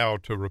coming in now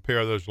to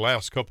repair those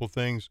last couple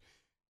things,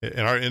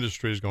 and our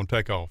industry is going to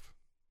take off.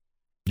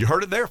 You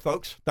heard it there,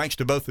 folks. Thanks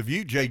to both of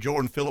you, Jay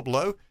Jordan, Philip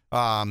Lowe.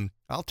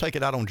 I'll take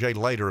it out on Jay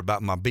later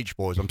about my Beach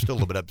Boys. I'm still a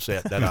little bit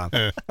upset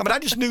that I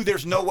just knew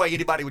there's no way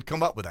anybody would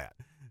come up with that.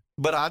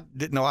 But I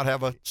didn't know I'd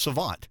have a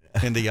savant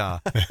in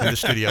the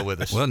studio with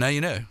us. Well, now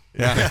you know.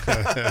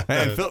 Yeah.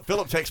 And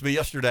Philip texted me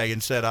yesterday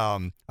and said,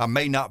 I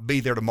may not be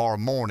there tomorrow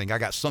morning. I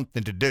got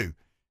something to do.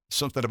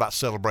 Something about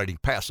celebrating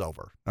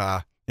Passover.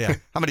 Yeah.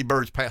 How many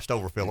birds passed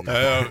over, Philip?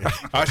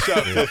 I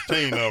shot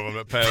 15 of them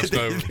that passed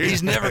over.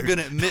 He's never going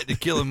to admit to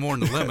killing more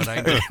than a limit.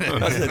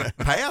 I said,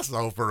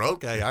 Passover.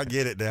 Okay, I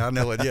get it now. I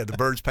know it. Yeah, the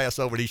birds pass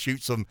over and he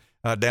shoots them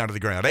down to the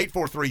ground.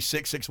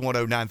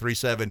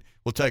 843-661-0937.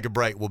 We'll take a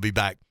break. We'll be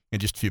back in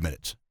just a few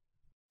minutes.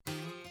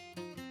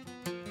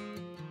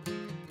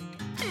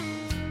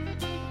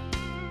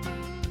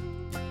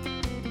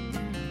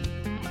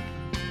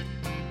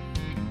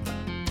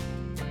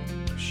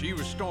 She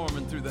was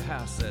storming through the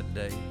house that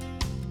day,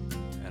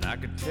 and I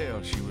could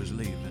tell she was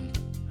leaving,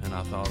 and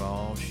I thought,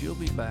 oh, she'll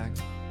be back,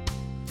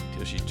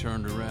 till she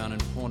turned around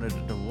and pointed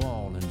at the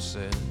wall and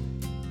said,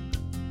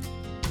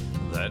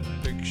 that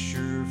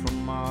picture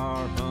from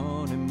our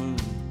honeymoon,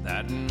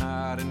 that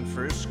night in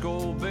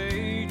Frisco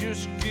Bay,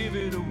 just give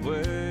it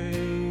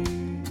away.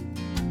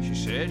 She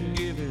said,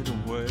 give it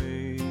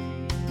away.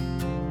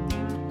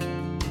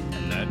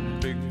 And that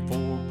big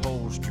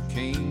four-poster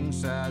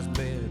king-size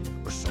bed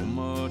where so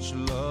much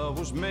love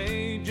was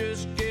made,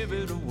 just give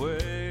it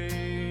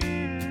away.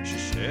 She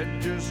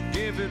said, just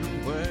give it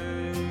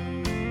away.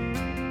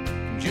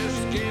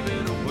 Just give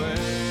it away.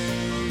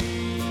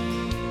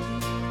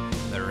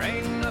 There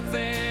ain't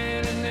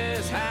nothing in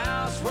this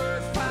house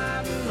worth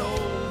fighting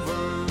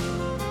over.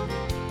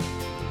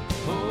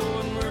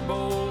 Oh, and we're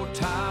both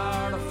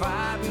tired of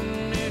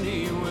fighting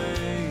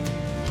anyway.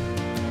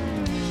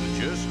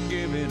 So just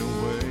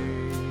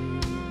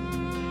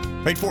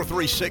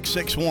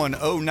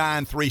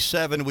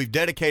 843-661-0937. We've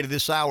dedicated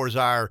this hour as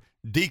our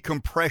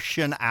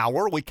decompression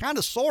hour. We kind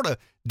of sort of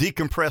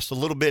decompressed a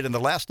little bit in the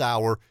last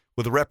hour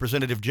with the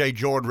Representative Jay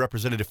Jordan,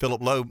 Representative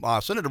Philip Lowe.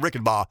 Senator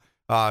Rickenbaugh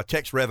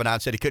text Rev and I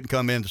said he couldn't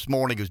come in this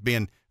morning. He's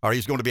going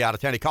to be out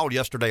of town. He called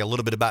yesterday a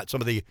little bit about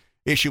some of the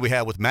issue we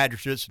have with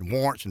magistrates and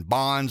warrants and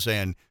bonds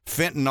and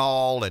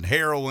fentanyl and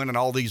heroin and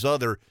all these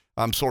other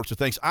sorts of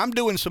things. I'm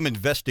doing some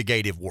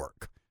investigative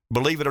work,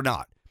 believe it or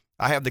not.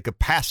 I have the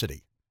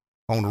capacity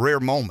on rare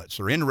moments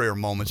or in rare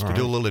moments to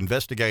do a little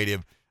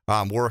investigative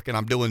work, and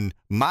I'm doing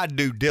my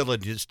due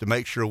diligence to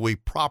make sure we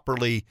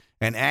properly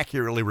and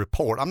accurately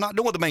report. I'm not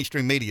doing what the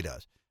mainstream media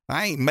does.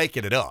 I ain't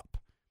making it up,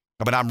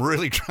 but I'm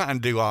really trying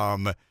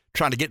to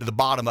get to the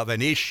bottom of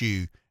an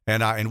issue,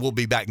 and we'll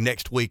be back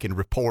next week and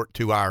report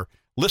to our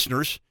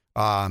listeners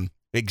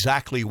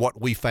exactly what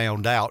we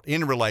found out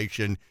in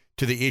relation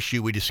to the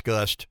issue we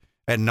discussed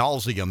ad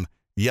nauseum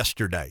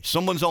yesterday.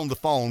 Someone's on the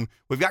phone.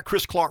 We've got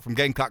Chris Clark from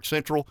Gamecock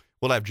Central.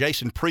 We'll have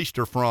Jason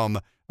Priester from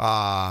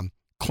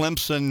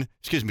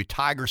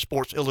Tiger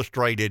Sports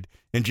Illustrated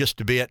in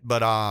just a bit.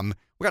 But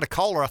we got a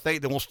caller, I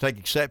think, that wants to take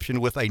exception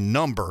with a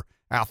number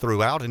out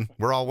throughout, and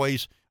we're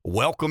always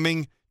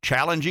welcoming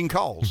challenging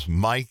calls.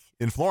 Mike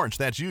in Florence,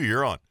 that's you.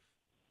 You're on.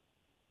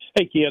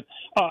 Hey, kid.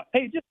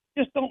 Hey,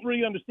 just don't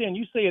really understand.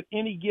 You say at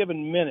any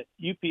given minute,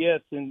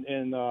 UPS and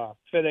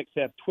FedEx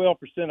have 12%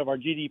 of our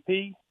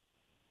GDP.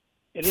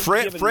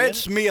 Fred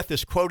Smith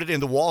is quoted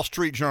in the Wall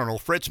Street Journal.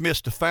 Fred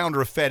Smith, the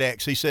founder of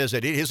FedEx, he says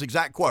that his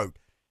exact quote,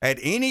 at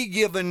any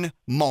given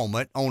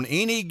moment, on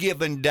any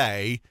given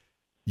day,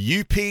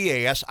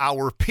 UPS,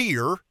 our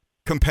peer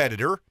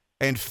competitor,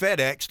 and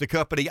FedEx, the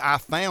company I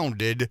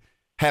founded,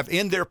 have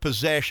in their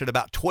possession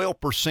about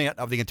 12%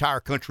 of the entire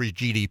country's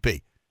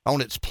GDP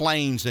on it's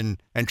planes and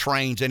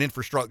trains and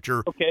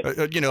infrastructure. Okay.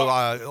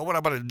 What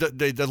about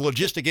the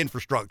logistic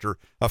infrastructure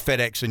of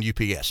FedEx and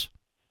UPS?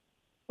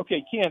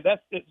 Okay, Ken,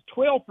 it's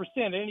 12%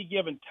 at any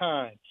given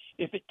time.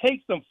 If it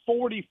takes them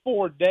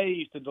 44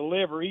 days to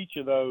deliver each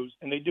of those,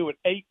 and they do it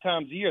 8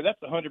 times a year, that's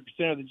 100%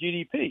 of the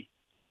GDP.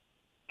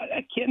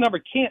 That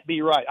number can't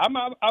be right. I'm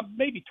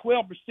maybe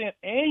 12%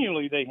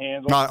 annually they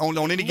handle. No,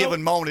 on any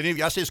given moment.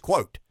 That's his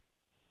quote.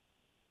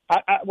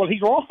 Well,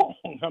 he's wrong.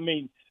 I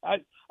mean, I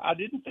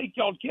didn't think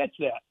y'all would catch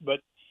that.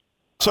 But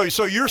So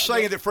you're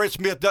saying that Fred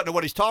Smith doesn't know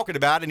what he's talking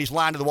about, and he's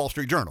lying to the Wall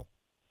Street Journal?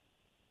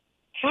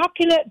 How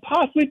can that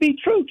possibly be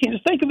true? Can you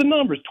just think of the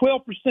numbers?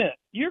 12%.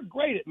 You're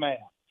great at math.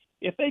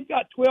 If they've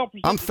got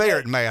 12%. I'm fair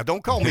at math.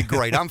 Don't call me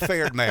great. I'm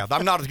fair at math.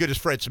 I'm not as good as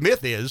Fred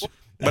Smith is,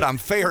 but I'm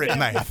fair at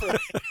math.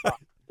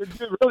 You're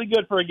really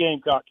good for a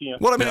Gamecock, Ken.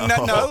 Well, I mean,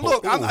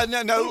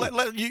 no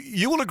look,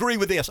 you will agree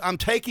with this. I'm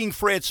taking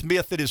Fred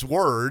Smith at his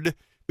word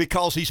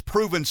because he's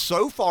proven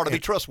so far to be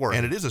trustworthy.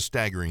 And it is a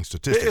staggering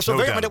statistic. It's when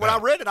I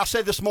read it, I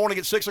said this morning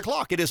at 6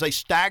 o'clock, it is a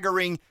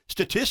staggering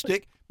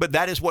statistic, but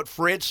that is what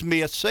Fred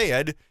Smith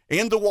said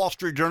in the Wall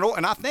Street Journal,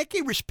 and I think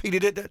he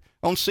repeated it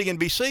on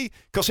CNBC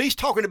because he's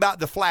talking about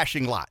the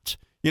flashing lights,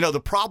 the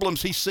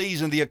problems he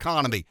sees in the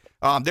economy.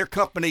 Their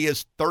company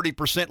is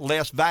 30%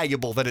 less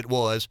valuable than it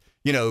was,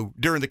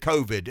 during the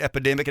COVID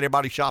epidemic and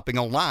everybody shopping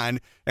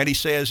online. And he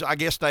says, I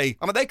guess they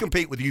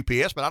compete with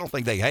UPS, but I don't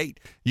think they hate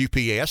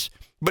UPS.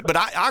 But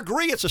I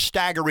agree it's a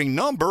staggering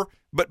number,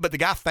 but the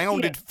guy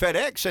founded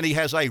FedEx and he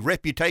has a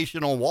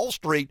reputation on Wall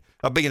Street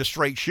of being a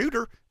straight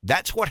shooter.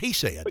 That's what he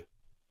said.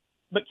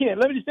 But Ken,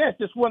 let me just ask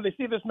this one. See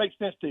if this makes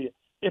sense to you.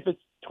 If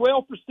it's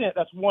 12%,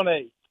 that's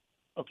 1/8.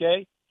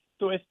 Okay?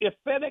 So if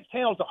FedEx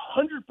handles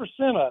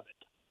 100% of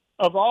it,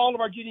 of all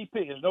of our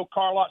GDP, there's no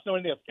car lots, no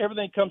anything else,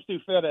 everything comes through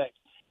FedEx,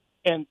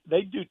 and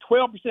they do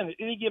 12% at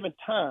any given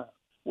time,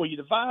 well, you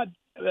divide,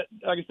 like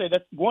I say,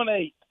 that's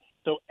 1/8.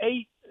 So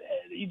 8,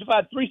 you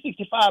divide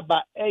 365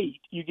 by 8,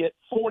 you get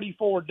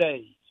 44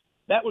 days.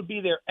 That would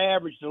be their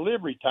average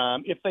delivery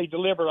time if they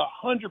delivered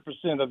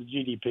 100% of the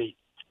GDP.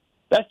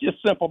 That's just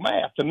simple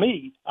math to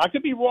me. I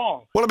could be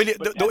wrong. Well, I mean,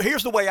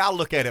 here's the way I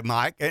look at it,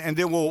 Mike, and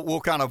then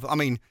we'll kind of, I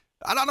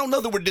don't know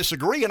that we're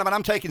disagreeing.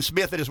 I'm taking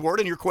Smith at his word,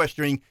 and you're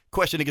questioning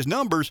his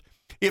numbers.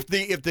 If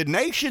the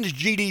nation's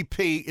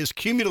GDP is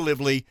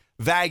cumulatively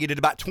valued at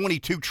about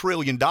 $22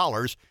 trillion,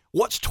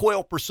 what's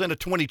 12% of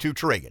 $22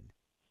 trillion?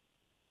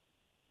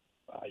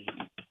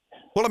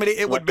 Well,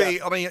 it would be,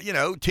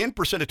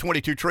 10% of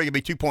 $22 trillion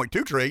would be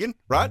 $2.2 trillion,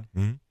 right?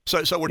 Mm-hmm.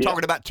 So we're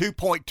talking about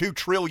 $2.2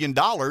 trillion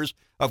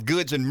of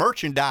goods and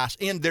merchandise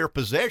in their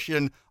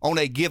possession on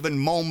a given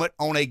moment,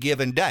 on a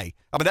given day.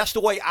 That's the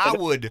way I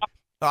would,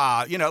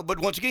 but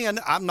once again,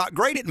 I'm not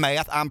great at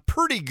math. I'm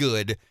pretty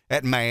good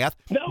at math.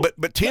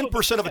 But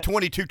 10% of a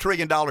 $22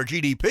 trillion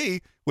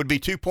GDP would be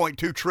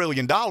 $2.2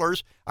 trillion.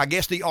 I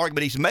guess the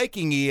argument he's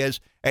making is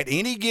at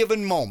any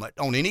given moment,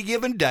 on any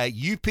given day,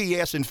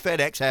 UPS and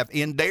FedEx have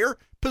in their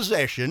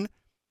possession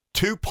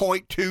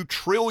 $2.2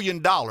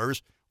 trillion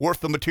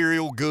worth of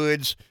material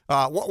goods,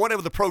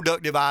 whatever the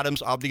productive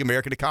items of the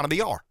American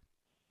economy are.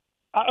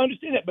 I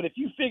understand that, but if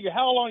you figure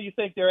how long you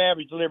think their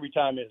average delivery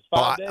time is,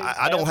 5 days?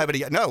 I don't have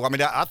any. No,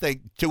 I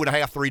think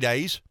 2.5, 3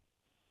 days.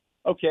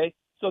 Okay,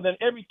 So then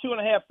every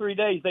 2.5, 3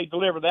 days, they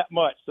deliver that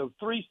much. So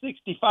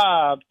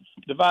 365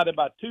 divided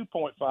by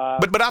 2.5.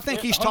 But I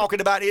think he's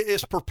talking about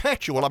it's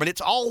perpetual. I mean,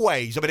 it's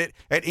always. I mean,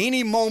 at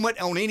any moment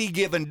on any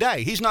given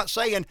day. He's not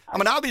saying. I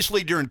mean,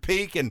 obviously during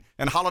peak and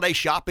holiday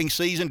shopping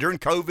season during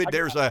COVID,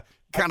 there's a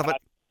kind of a.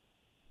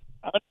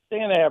 I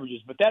understand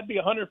averages, but that'd be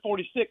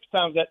 146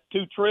 times that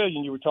 $2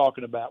 trillion you were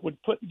talking about. Would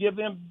give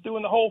them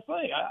doing the whole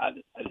thing.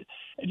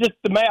 Just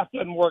the math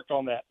doesn't work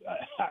on that.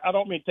 I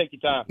don't mean to take your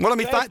time. Well, I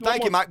mean,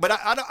 thank you, Mike, but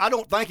I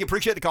don't thank you.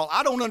 Appreciate the call.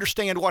 I don't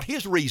understand what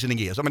his reasoning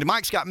is. I mean,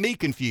 Mike's got me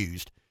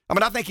confused. I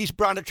mean, I think he's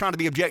trying to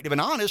be objective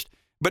and honest,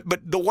 but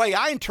the way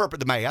I interpret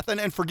the math,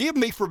 and forgive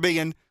me for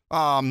being,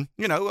 a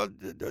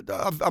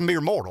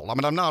mere mortal. I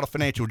mean, I'm not a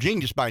financial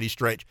genius by any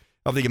stretch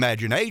of the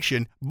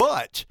imagination,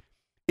 but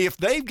if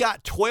they've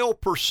got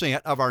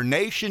 12% of our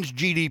nation's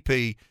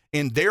GDP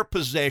in their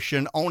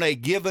possession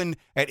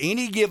at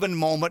any given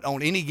moment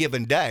on any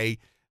given day,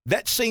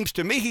 that seems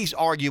to me he's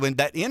arguing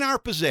that in our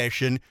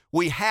possession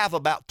we have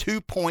about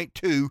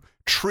 $2.2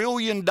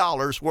 trillion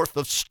worth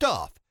of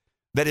stuff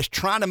that is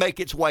trying to make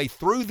its way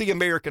through the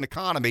American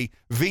economy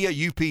via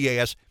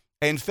UPS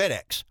and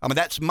FedEx. I mean,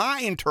 that's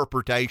my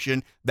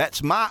interpretation.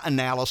 That's my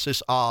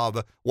analysis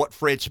of what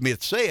Fred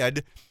Smith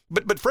said.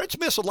 But Fred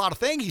Smith's a lot of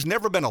things. He's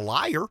never been a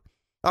liar.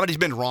 I mean, he's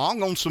been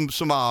wrong on some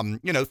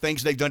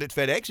things they've done at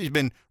FedEx. He's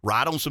been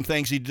right on some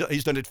things he's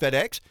done at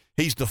FedEx.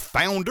 He's the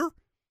founder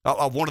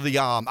of one of the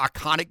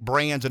iconic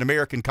brands in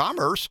American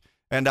commerce,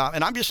 and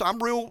I'm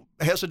real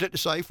hesitant to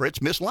say Fred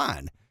Smith's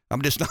lying. I'm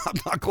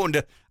not going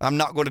to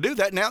do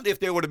that. Now,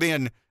 if there would have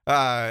been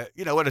an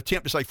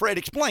attempt to say, Fred,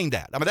 explain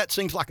that. I mean, that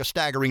seems like a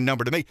staggering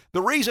number to me.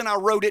 The reason I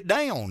wrote it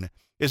down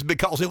is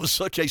because it was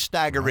such a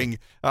staggering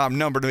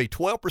number to me.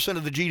 12%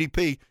 of the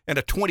GDP and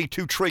a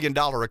 $22 trillion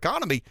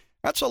economy.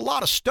 That's a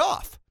lot of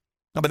stuff.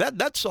 I mean,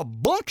 that's a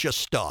bunch of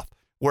stuff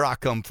where I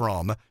come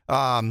from.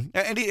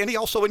 And he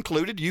also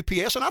included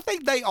UPS, and I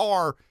think they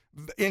are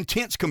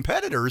intense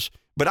competitors,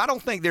 but I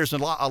don't think there's a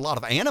lot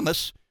of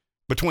animus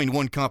between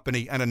one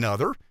company and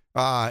another.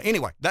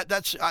 Anyway,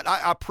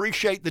 I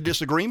appreciate the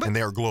disagreement. And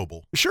they are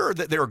global. Sure,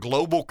 that they're a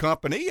global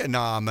company, and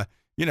I'll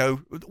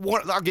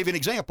give you an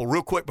example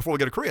real quick before we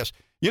go to Chris.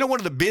 One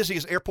of the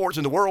busiest airports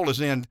in the world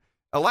is in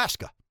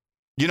Alaska.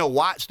 You know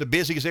why it's the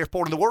busiest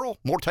airport in the world?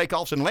 More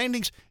takeoffs and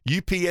landings.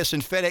 UPS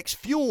and FedEx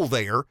fuel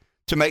there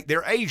to make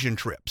their Asian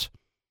trips.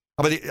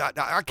 I mean,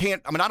 I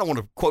can't. I mean, I don't want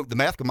to quote the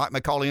math. Mike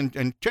may call in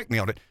and check me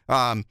on it.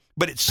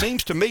 But it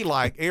seems to me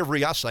like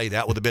I say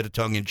that with a bit of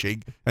tongue in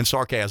cheek and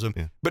sarcasm.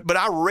 Yeah. But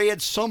I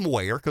read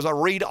somewhere, because I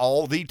read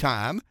all the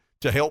time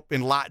to help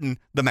enlighten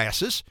the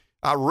masses.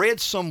 I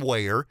read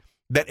somewhere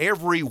that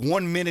every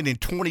 1 minute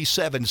and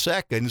 27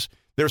 seconds,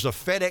 there's a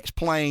FedEx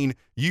plane,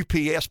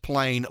 UPS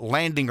plane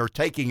landing or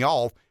taking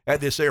off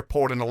at this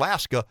airport in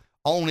Alaska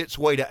on its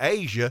way to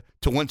Asia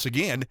to once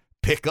again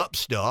pick up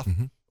stuff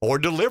or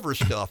deliver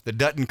stuff that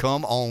doesn't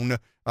come on,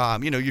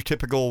 your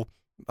typical,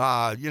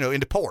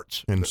 into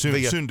ports. And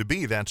soon to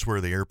be, that's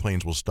where the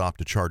airplanes will stop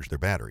to charge their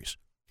batteries.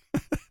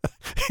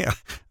 Yeah,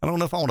 I don't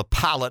know if I want to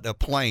pilot a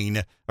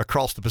plane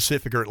across the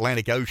Pacific or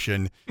Atlantic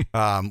Ocean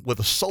with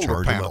a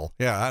solar panel.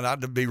 Yeah,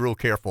 I'd be real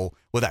careful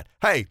with that.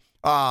 Hey,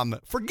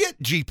 forget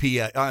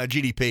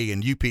GDP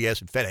and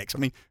UPS and FedEx. I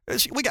mean,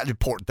 we got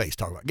important things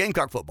to talk about.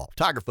 Gamecock football,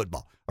 Tiger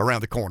football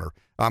around the corner.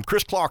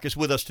 Chris Clark is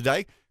with us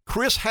today.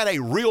 Chris had a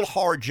real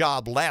hard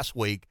job last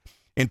week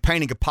in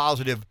painting a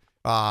positive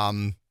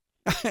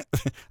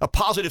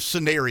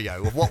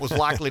scenario of what was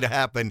likely to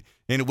happen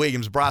in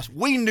Williams-Brice.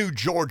 We knew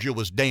Georgia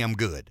was damn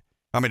good.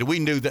 I mean, we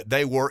knew that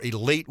they were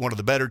elite, one of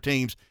the better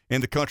teams in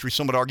the country.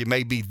 Some would argue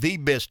maybe the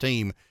best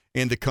team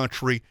in the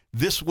country.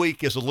 This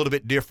week is a little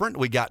bit different.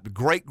 We got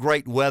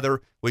great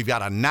weather. We've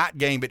got a night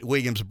game at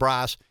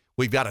Williams-Brice.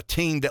 We've got a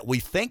team that we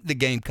think the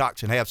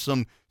Gamecocks can have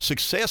some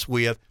success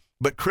with,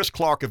 but Chris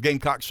Clark of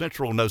Gamecock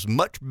Central knows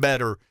much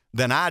better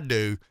than I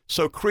do.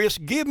 So, Chris,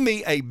 give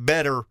me a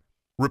better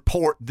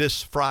report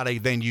this Friday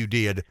than you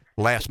did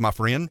last, my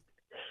friend.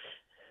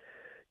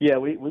 Yeah,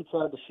 we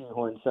tried to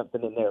shoehorn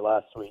something in there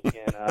last week,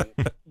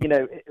 and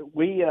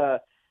we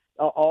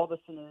all the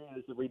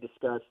scenarios that we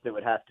discussed that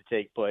would have to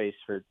take place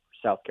for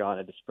South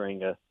Carolina to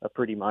spring a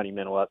pretty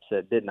monumental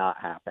upset did not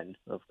happen.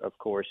 Of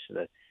course,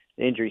 the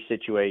injury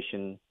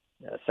situation,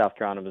 South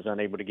Carolina was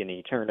unable to get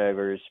any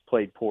turnovers,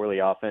 played poorly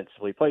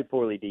offensively, played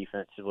poorly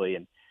defensively,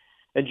 and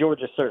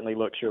Georgia certainly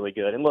looks really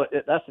good. And look,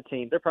 that's a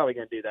team, they're probably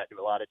going to do that to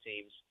a lot of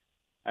teams.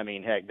 I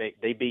mean, heck,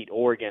 they beat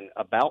Oregon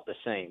about the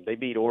same. They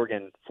beat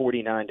Oregon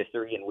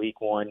 49-3 in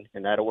week 1,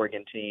 and that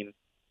Oregon team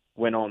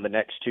went on the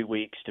next 2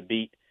 weeks to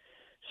beat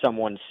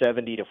someone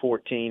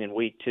 70-14 in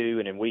week 2,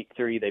 and in week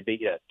 3 they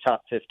beat a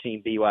top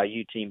 15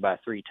 BYU team by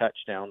 3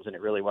 touchdowns, and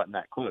it really wasn't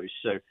that close.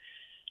 So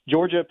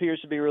Georgia appears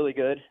to be really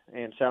good,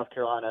 and South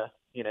Carolina,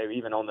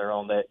 even on their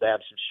own, they have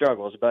some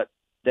struggles, but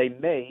they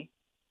may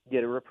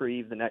get a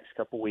reprieve the next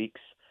couple weeks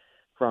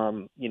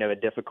from, a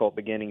difficult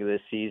beginning of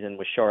this season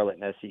with Charlotte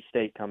and SC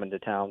State coming to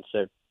town.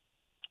 So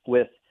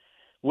with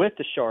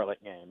the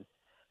Charlotte game,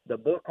 the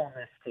book on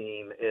this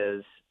team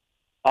is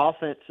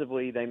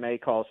offensively, they may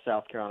cause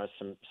South Carolina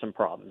some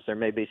problems. There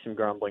may be some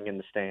grumbling in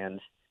the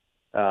stands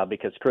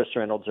because Chris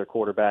Reynolds, their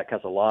quarterback,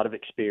 has a lot of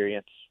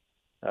experience.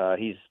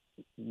 He's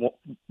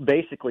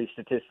basically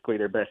statistically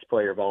their best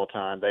player of all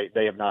time.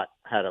 They have not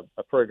had a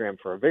program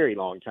for a very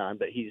long time,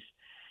 but he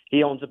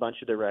owns a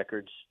bunch of their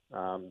records.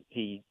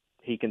 He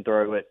can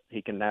throw it.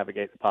 He can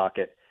navigate the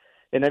pocket.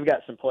 And they've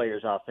got some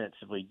players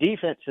offensively.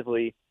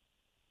 Defensively,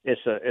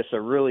 it's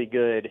a really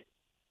good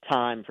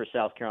time for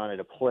South Carolina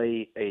to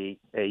play a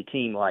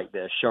team like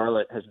this.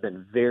 Charlotte has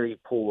been very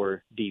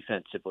poor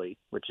defensively,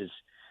 which is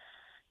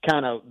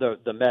kind of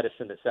the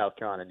medicine that South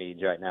Carolina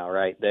needs right now,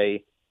 right?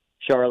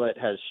 Charlotte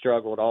has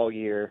struggled all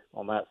year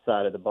on that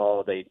side of the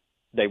ball.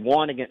 They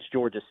won against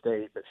Georgia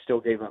State, but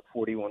still gave up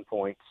 41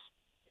 points.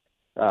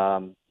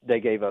 They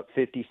gave up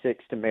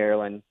 56 to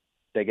Maryland.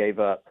 They gave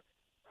up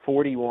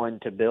 41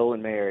 to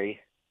William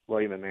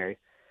and Mary,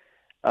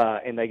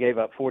 and they gave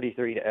up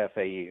 43 to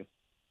FAU.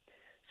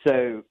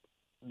 So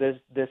the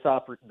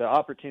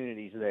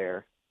opportunity's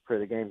there for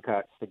the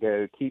Gamecocks to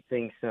go keep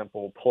things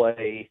simple,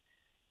 play,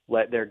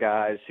 let their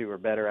guys who are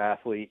better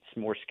athletes,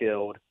 more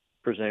skilled,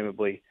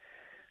 presumably,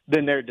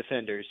 than their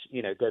defenders,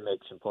 go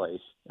make some plays.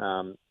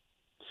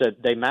 So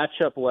they match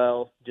up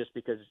well just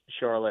because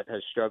Charlotte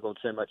has struggled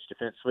so much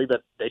defensively,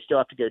 but they still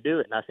have to go do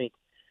it. And I think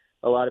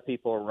a lot of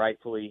people are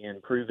rightfully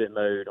in prove-it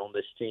mode on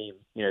this team,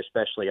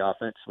 especially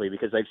offensively,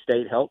 because they've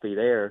stayed healthy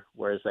there,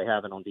 whereas they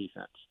haven't on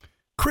defense.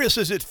 Chris,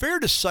 is it fair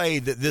to say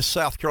that this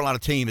South Carolina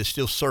team is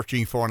still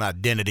searching for an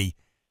identity?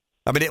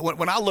 I mean,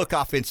 when I look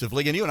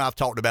offensively, and you and I have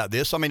talked about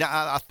this, I mean,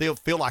 I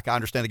feel like I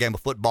understand the game of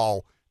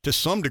football to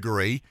some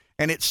degree,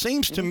 and it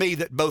seems to me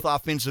that both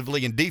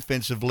offensively and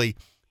defensively,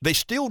 they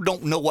still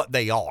don't know what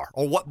they are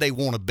or what they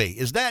want to be.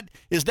 Is that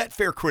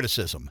fair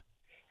criticism?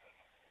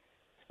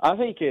 I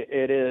think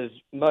it is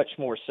much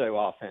more so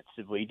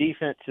offensively.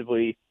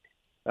 Defensively,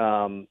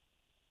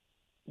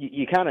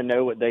 you kind of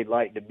know what they'd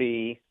like to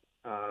be.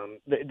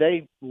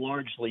 They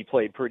largely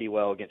played pretty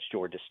well against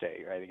Georgia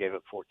State, right? They gave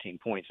up 14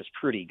 points. It's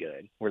pretty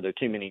good. Were there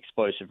too many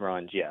explosive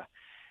runs? Yeah.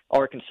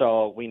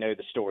 Arkansas, we know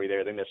the story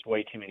there. They missed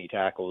way too many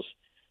tackles,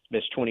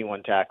 missed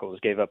 21 tackles,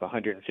 gave up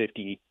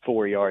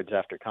 154 yards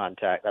after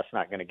contact. That's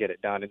not going to get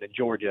it done. And then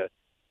Georgia,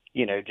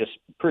 just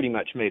pretty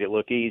much made it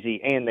look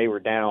easy. And they were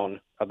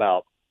down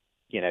about,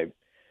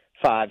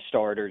 5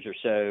 starters or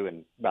so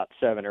and about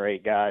 7 or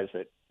 8 guys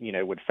that,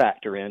 would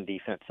factor in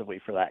defensively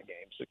for that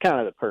game. So kind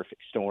of the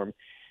perfect storm.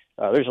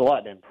 There's a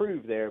lot to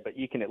improve there, but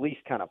you can at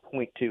least kind of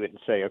point to it and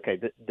say, okay,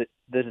 this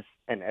is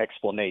an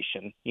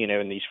explanation, in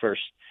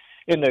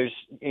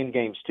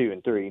games 2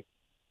 and 3.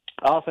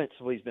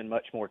 Offensively has been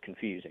much more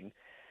confusing.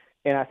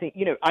 And I think,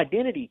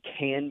 identity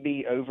can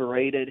be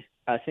overrated.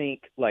 I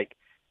think,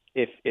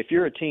 if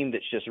you're a team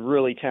that's just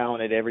really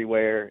talented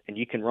everywhere and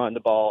you can run the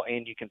ball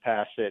and you can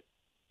pass it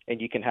and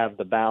you can have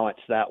the balance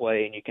that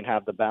way and you can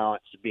have the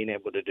balance of being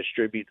able to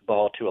distribute the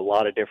ball to a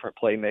lot of different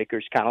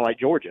playmakers, kind of like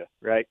Georgia,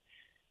 right?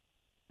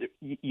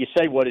 You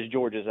say, what is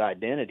Georgia's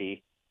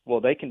identity?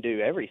 Well, they can do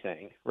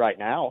everything right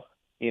now,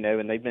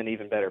 and they've been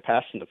even better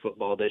passing the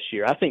football this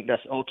year. I think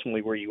that's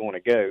ultimately where you want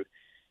to go.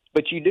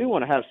 But you do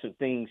want to have some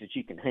things that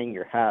you can hang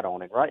your hat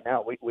on. And right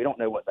now, we don't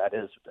know what that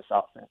is with this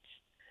offense.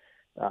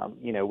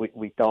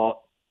 We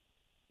thought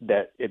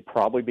that it'd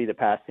probably be the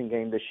passing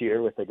game this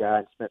year with a guy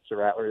in Spencer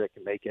Rattler that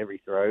can make every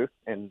throw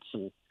and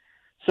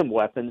some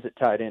weapons at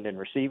tight end and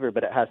receiver,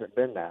 but it hasn't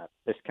been that.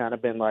 It's kind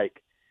of been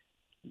like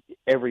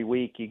every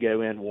week you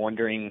go in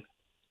wondering,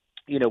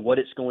 what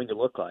it's going to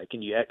look like,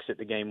 and you exit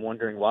the game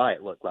wondering why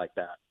it looked like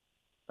that.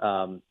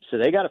 So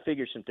they got to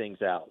figure some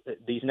things out.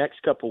 These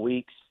next couple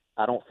weeks,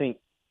 I don't think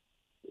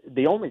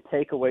the only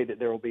takeaway that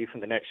there will be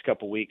from the next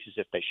couple weeks is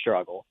if they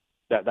struggle.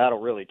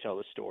 That'll really tell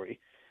the story.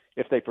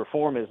 If they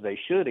perform as they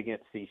should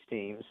against these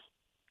teams,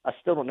 I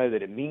still don't know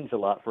that it means a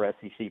lot for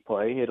SEC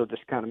play. It'll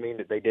just kind of mean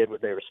that they did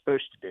what they were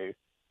supposed to do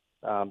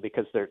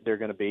because they're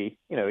going to be,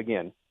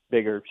 again,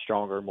 bigger,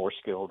 stronger, more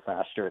skilled,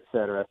 faster, et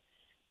cetera,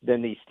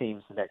 than these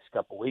teams the next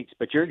couple of weeks.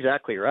 But you're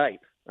exactly right.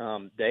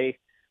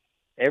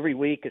 Every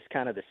week is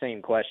kind of the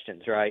same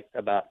questions, right,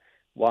 about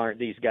why aren't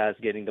these guys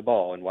getting the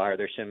ball and why are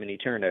there so many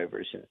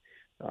turnovers and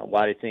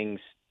why do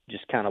things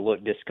just kind of look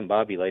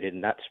discombobulated.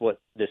 And that's what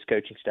this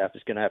coaching staff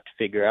is going to have to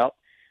figure out,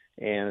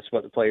 and it's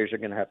what the players are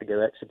going to have to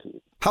go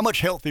execute. How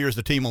much healthier is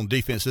the team on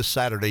defense this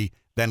Saturday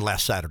than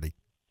last Saturday?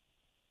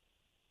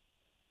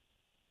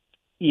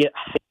 Yeah,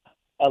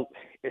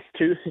 it's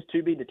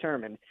to be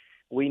determined.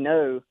 We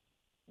know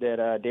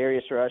that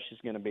Darius Rush is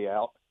going to be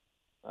out,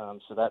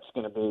 so that's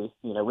going to be,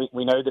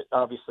 we know that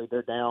obviously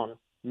they're down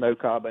Mo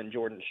Kaba and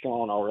Jordan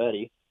Strachan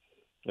already,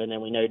 and then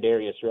we know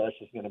Darius Rush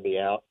is going to be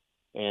out,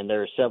 and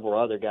there are several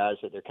other guys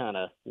that they're kind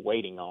of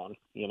waiting on,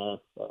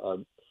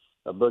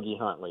 a Boogie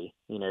Huntley,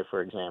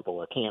 for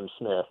example, a Cam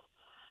Smith.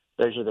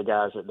 Those are the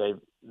guys that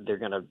they're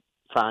going to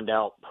find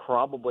out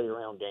probably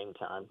around game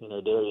time.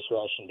 Darius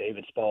Rush and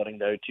David Spalding,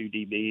 though, 2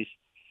 DBs,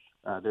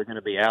 they're going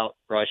to be out.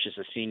 Rush is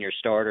a senior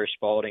starter.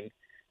 Spalding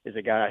is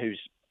a guy who's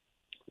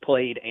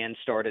played and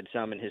started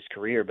some in his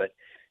career. But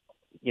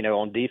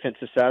on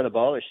defensive side of the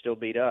ball, they're still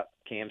beat up.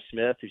 Cam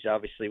Smith, who's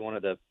obviously one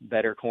of the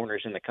better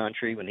corners in the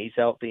country when he's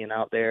healthy and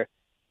out there.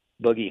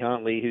 Boogie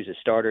Huntley, who's a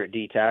starter at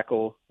D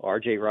tackle.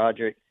 R.J.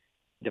 Roderick.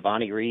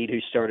 Devontae Reed, who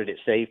started at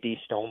safety.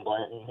 Stone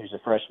Blanton, who's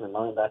a freshman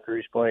linebacker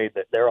who's played.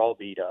 They're all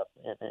beat up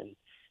and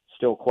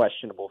still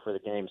questionable for the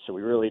game. So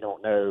we really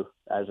don't know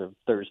as of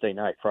Thursday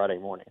night, Friday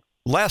morning.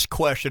 Last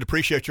question.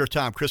 Appreciate your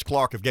time. Chris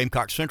Clark of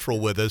Gamecock Central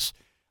with us.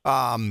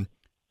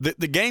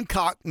 The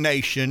Gamecock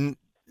Nation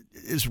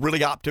is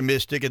really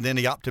optimistic, and then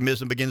the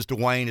optimism begins to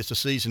wane as the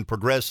season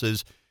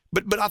progresses.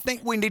 But I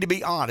think we need to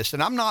be honest,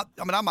 and I'm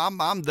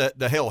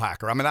the hell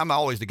hacker. I mean, I'm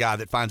always the guy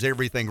that finds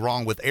everything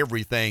wrong with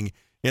everything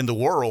in the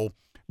world.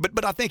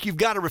 But I think you've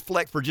got to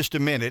reflect for just a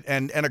minute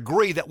and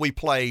agree that we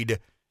played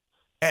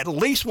at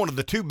least one of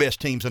the 2 best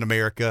teams in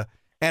America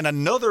and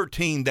another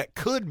team that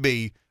could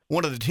be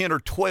one of the 10 or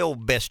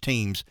 12 best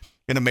teams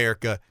in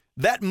America.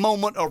 That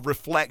moment of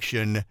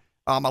reflection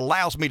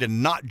allows me to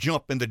not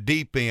jump in the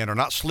deep end or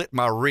not slit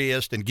my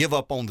wrist and give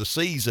up on the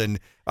season.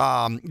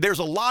 There's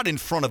a lot in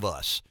front of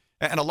us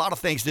and a lot of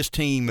things this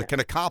team can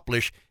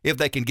accomplish if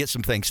they can get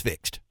some things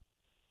fixed.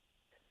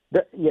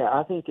 Yeah,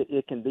 I think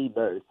it can be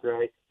both,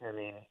 right? I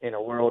mean, in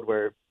a world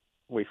where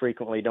we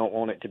frequently don't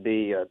want it to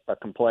be a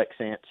complex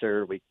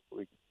answer, we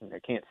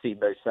can't see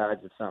both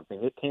sides of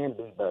something. It can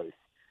be both.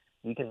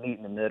 You can meet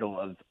in the middle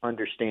of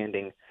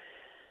understanding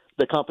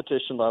the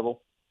competition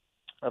level,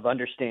 of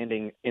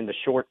understanding in the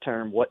short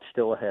term what's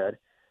still ahead,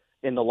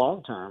 in the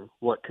long term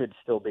what could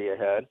still be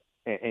ahead,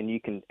 and you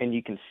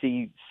can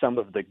see some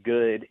of the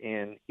good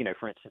in,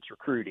 for instance,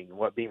 recruiting and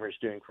what Beamer's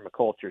doing from a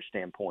culture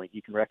standpoint.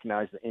 You can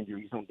recognize the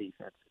injuries on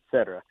defense, et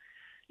cetera.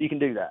 You can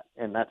do that,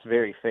 and that's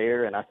very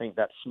fair, and I think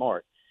that's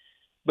smart.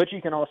 But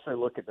you can also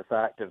look at the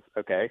fact of,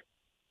 okay,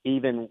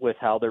 even with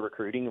how they're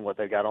recruiting and what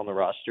they've got on the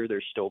roster,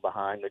 they're still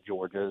behind the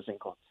Georgias and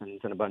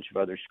Clemsons and a bunch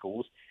of other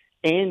schools.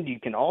 And you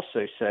can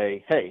also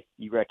say, hey,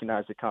 you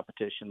recognize the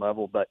competition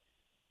level, but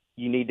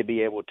you need to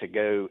be able to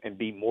go and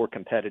be more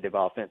competitive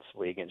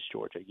offensively against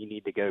Georgia. You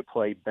need to go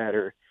play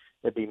better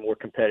and be more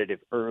competitive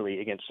early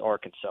against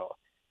Arkansas.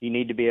 You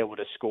need to be able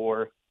to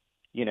score,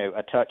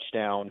 a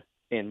touchdown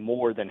in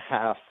more than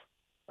half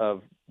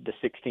of the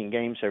 16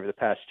 games over the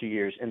past 2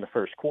 years in the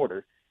first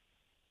quarter.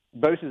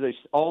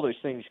 All those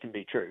things can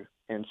be true.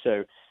 And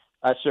so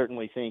I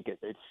certainly think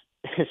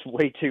it's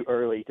way too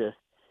early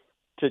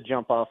to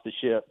jump off the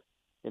ship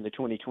in the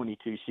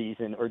 2022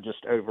 season or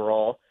just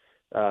overall.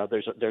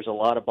 There's a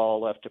lot of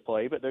ball left to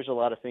play, but there's a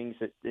lot of things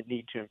that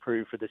need to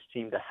improve for this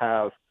team to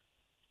have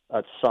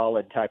a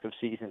solid type of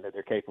season that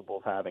they're capable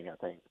of having, I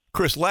think.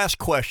 Chris, last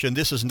question.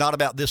 This is not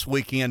about this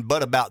weekend,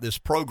 but about this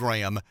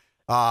program.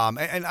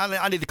 And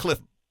I need the Cliff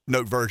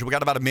Note version. We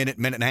got about a minute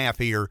and a half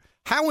here.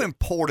 How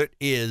important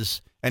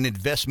is an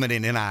investment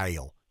in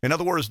NIL? In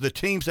other words, the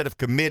teams that have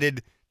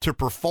committed to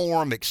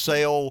perform,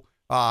 excel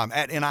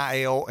at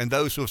NIL, and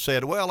those who have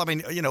said, well, I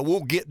mean,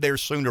 we'll get there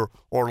sooner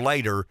or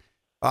later.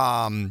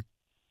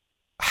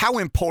 How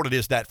important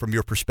is that from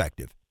your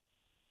perspective?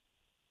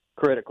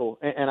 Critical.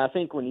 And I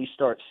think when you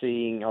start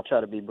seeing, I'll try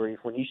to be brief,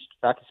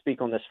 I can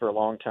speak on this for a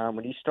long time,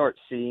 when you start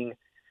seeing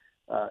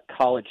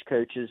college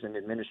coaches and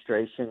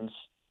administrations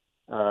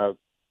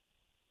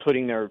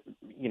putting their,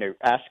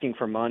 asking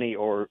for money,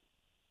 or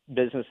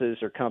businesses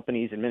or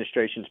companies,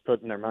 administrations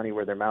putting their money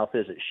where their mouth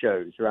is, it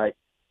shows, right?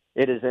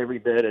 It is every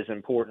bit as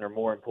important or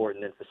more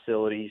important than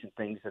facilities and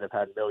things that have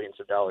had millions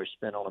of dollars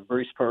spent on them.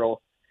 Bruce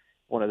Pearl,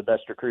 one of the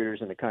best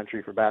recruiters in the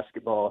country for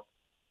basketball,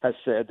 has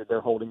said that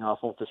they're holding off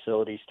on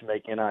facilities to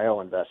make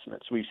NIL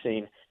investments. We've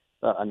seen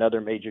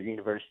another major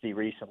university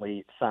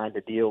recently signed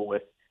a deal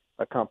with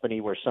a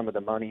company where some of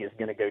the money is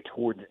going to go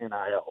towards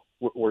NIL.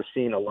 We're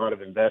seeing a lot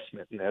of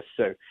investment in this.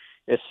 So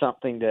it's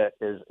something that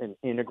is an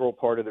integral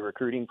part of the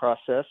recruiting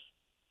process.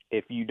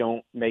 If you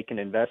don't make an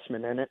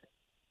investment in it,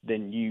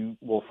 then you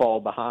will fall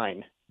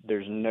behind.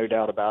 There's no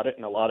doubt about it.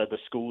 And a lot of the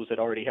schools that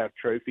already have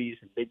trophies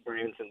and big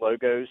brands and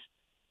logos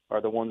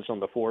are the ones on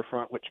the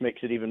forefront, which makes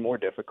it even more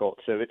difficult.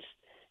 So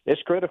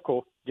it's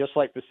critical, just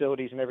like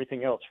facilities and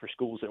everything else, for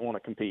schools that want to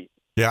compete.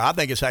 Yeah, I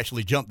think it's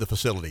actually jumped the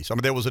facilities. I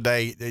mean, there was a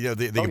day,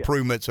 the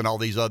improvements and all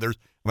these others.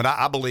 I mean,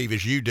 I believe,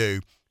 as you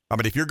do, I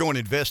mean, if you're going to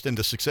invest in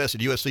the success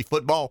of USC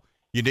football,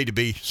 you need to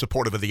be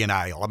supportive of the NIL.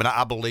 I mean,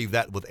 I believe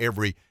that with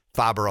every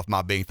fiber of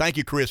my being. Thank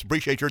you, Chris.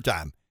 Appreciate your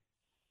time.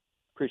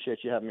 Appreciate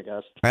you having me,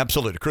 guys.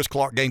 Absolutely. Chris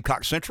Clark,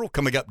 Gamecock Central.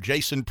 Coming up,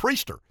 Jason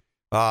Priester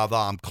of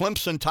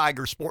Clemson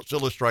Tiger Sports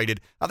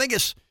Illustrated. I think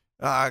it's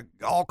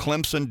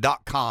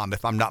allclemson.com,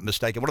 if I'm not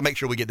mistaken. I want to make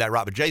sure we get that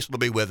right. But Jason will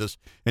be with us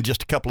in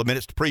just a couple of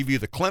minutes to preview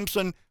the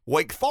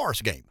Clemson-Wake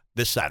Forest game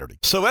this Saturday.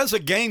 So as a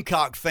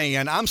Gamecock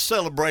fan, I'm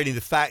celebrating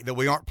the fact that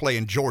we aren't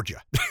playing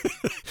Georgia.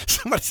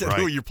 Somebody said,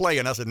 who are you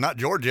playing? I said, not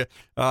Georgia.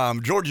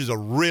 Georgia's a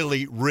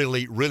really,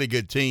 really, really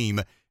good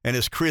team. And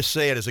as Chris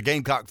said, as a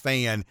Gamecock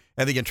fan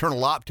and the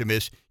internal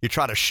optimist, you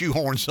try to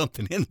shoehorn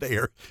something in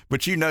there,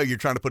 but you're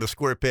trying to put a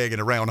square peg in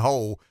a round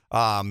hole.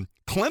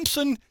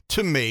 Clemson,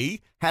 to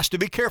me, has to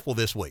be careful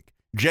this week.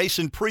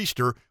 Jason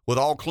Priester with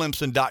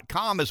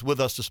allclemson.com is with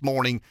us this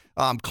morning.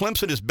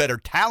 Clemson is better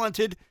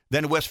talented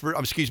than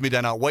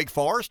Wake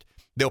Forest.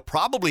 They'll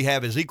probably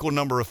have as equal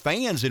number of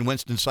fans in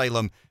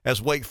Winston-Salem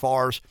as Wake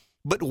Forest.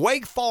 But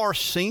Wake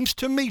Forest seems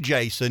to me,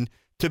 Jason,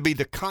 to be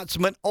the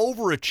consummate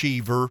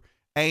overachiever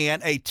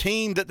and a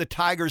team that the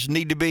Tigers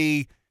need to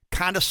be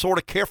kind of sort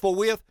of careful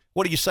with.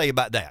 What do you say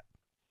about that?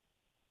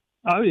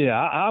 Oh, yeah,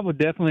 I would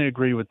definitely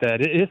agree with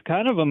that. It's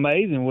kind of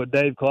amazing what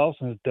Dave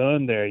Clawson's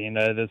done there,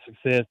 the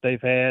success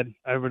they've had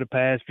over the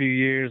past few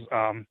years.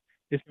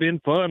 It's been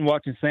fun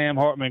watching Sam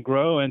Hartman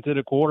grow into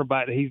the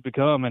quarterback that he's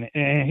become,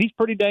 and he's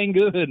pretty dang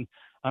good.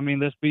 I mean,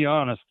 let's be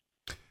honest.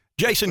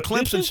 Jason,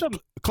 Clemson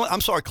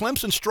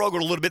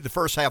struggled a little bit the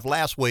first half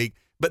last week,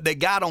 but they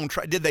got on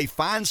track. Did they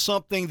find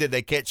something? Did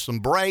they catch some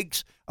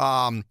breaks?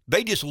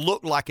 They just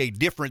looked like a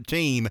different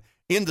team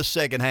in the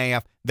second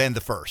half than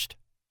the first.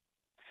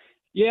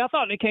 Yeah, I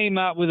thought they came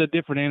out with a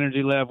different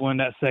energy level in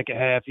that second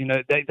half.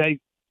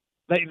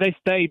 They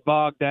stayed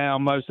bogged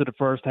down most of the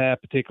first half,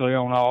 particularly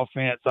on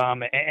offense,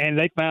 and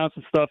they found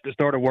some stuff that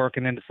started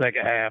working in the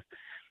second half.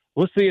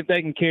 We'll see if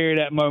they can carry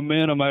that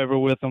momentum over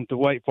with them to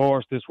Wake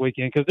Forest this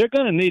weekend, because they're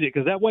going to need it,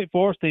 because that Wake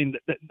Forest team,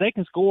 they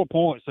can score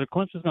points. So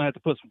Clemson's going to have to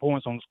put some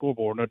points on the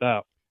scoreboard, no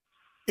doubt.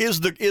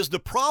 Is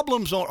the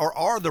problems on, or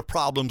are the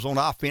problems on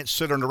offense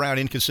centered around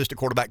inconsistent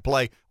quarterback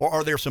play, or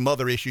are there some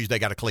other issues they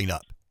got to clean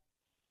up?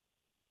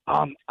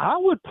 I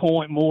would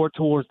point more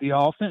towards the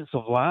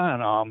offensive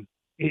line.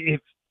 If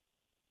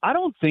I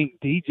don't think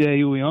DJ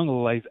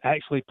Uyungale's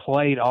actually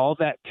played all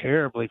that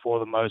terribly for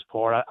the most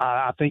part.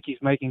 I think he's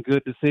making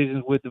good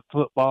decisions with the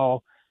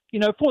football.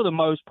 For the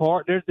most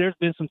part, there's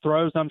been some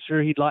throws I'm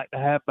sure he'd like to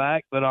have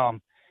back, but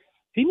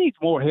he needs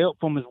more help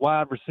from his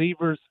wide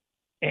receivers,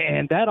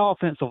 and that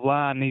offensive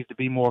line needs to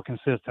be more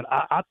consistent.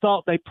 I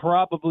thought they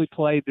probably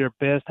played their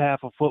best half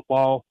of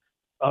football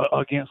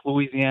against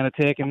Louisiana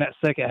Tech in that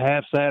second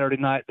half Saturday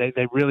night.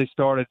 They really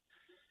started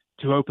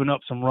to open up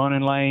some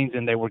running lanes,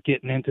 and they were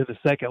getting into the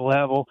second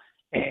level,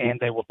 and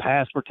they were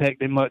pass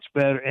protecting much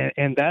better.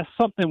 And that's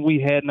something we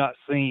had not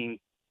seen,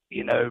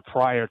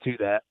 prior to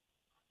that.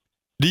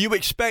 Do you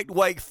expect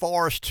Wake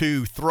Forest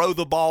to throw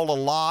the ball a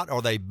lot?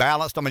 Are they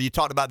balanced? I mean, you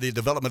talked about the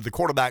development of the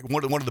quarterback,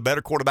 one of the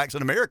better quarterbacks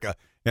in America,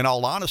 in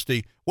all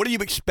honesty. What do you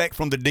expect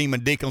from the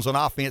Demon Deacons on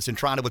offense in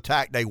trying to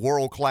attack a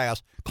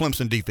world-class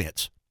Clemson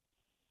defense?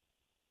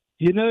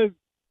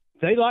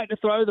 They like to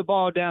throw the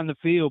ball down the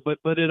field,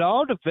 but it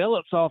all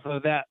develops off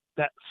of that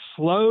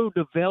slow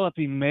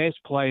developing mesh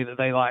play that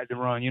they like to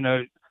run.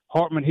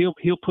 Hartman,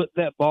 he'll put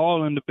that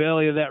ball in the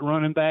belly of that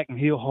running back, and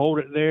he'll hold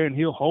it there, and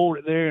he'll hold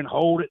it there, and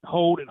hold it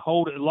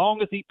as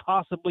long as he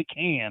possibly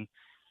can.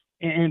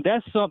 And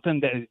that's something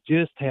that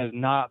just has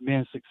not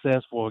been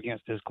successful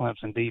against this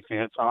Clemson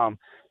defense.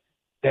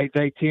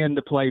 They tend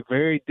to play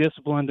very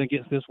disciplined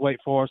against this Wake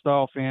Forest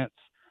offense.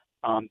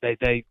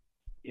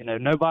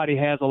 Nobody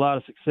has a lot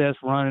of success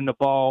running the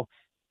ball,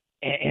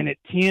 and it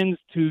tends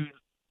to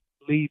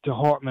lead to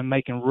Hartman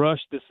making rush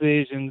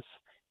decisions,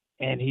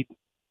 and he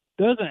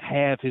doesn't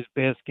have his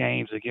best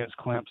games against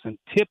Clemson.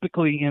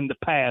 Typically in the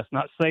past,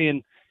 not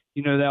saying,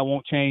 that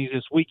won't change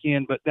this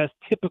weekend, but that's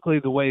typically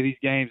the way these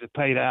games have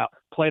played out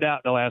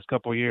the last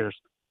couple of years.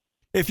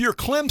 If you're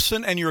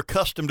Clemson and you're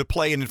accustomed to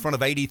playing in front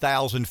of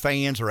 80,000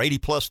 fans or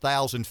 80-plus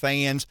thousand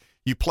fans,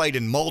 you played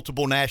in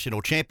multiple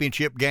national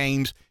championship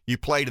games, you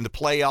played in the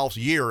playoffs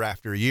year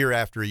after year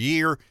after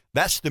year,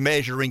 that's the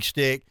measuring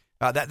stick.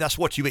 That's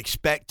what you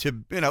expect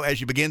to,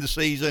 as you begin the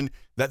season,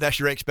 that's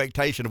your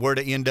expectation of where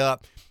to end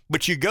up.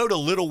 But you go to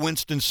Little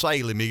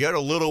Winston-Salem, you go to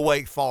Little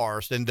Wake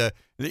Forest, and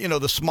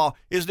the small.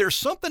 Is there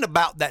something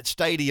about that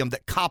stadium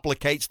that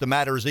complicates the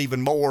matters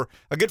even more?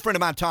 A good friend of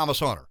mine, Thomas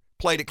Hunter,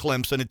 played at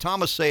Clemson, and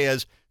Thomas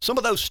says some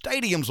of those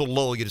stadiums will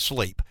lull you to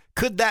sleep.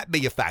 Could that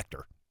be a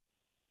factor?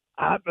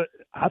 I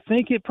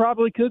think it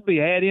probably could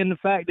be. Add in the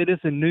fact that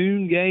it's a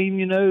noon game,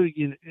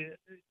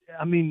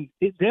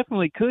 it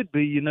definitely could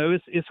be.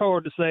 It's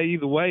hard to say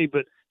either way,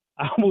 but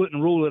I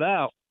wouldn't rule it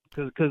out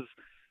because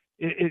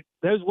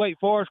those Wake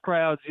Forest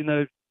crowds,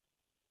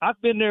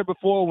 I've been there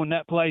before when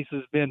that place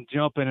has been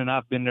jumping, and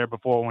I've been there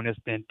before when it's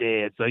been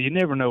dead. So you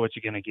never know what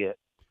you're going to get.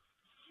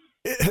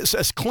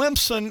 Has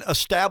Clemson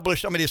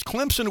established, is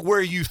Clemson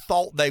where you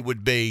thought they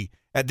would be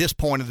at this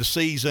point of the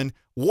season?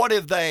 What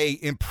have they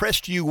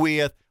impressed you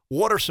with?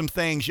 What are some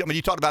things,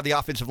 you talked about the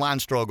offensive line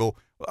struggle.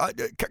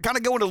 Kind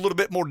of go into a little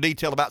bit more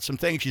detail about some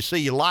things you see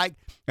you like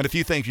and a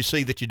few things you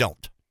see that you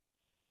don't.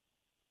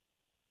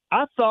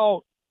 I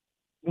thought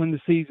when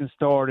the season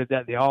started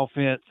that the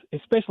offense,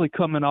 especially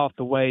coming off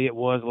the way it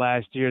was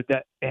last year,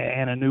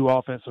 and a new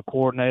offensive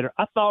coordinator,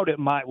 I thought it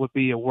would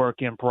be a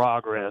work in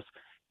progress,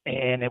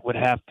 and it would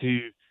have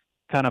to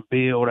kind of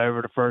build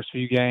over the first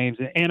few games.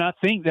 And I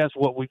think that's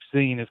what we've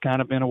seen. It's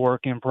kind of been a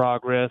work in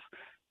progress,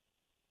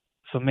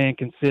 some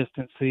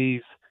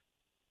inconsistencies.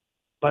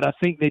 But I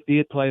think they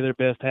did play their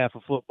best half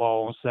of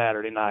football on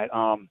Saturday night.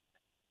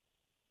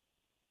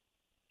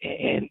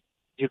 And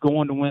you're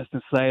going to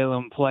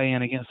Winston-Salem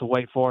playing against a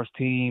Wake Forest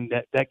team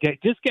that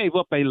just gave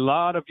up a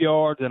lot of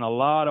yards and a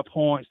lot of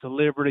points to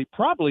Liberty,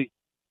 probably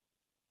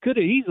could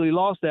have easily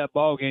lost that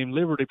ball game.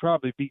 Liberty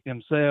probably beat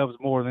themselves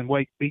more than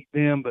Wake beat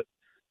them, but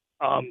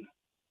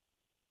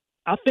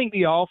I think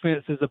the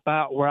offense is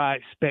about where I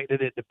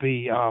expected it to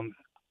be.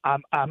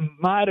 I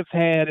might have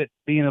had it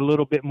being a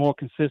little bit more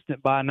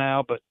consistent by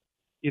now, but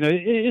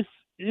it's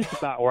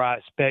about where I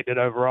expected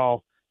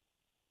overall.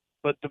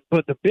 But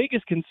the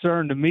biggest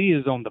concern to me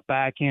is on the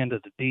back end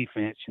of the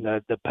defense.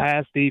 The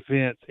pass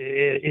defense,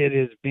 it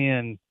has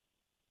been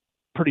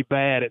pretty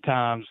bad at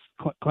times.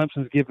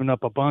 Clemson's given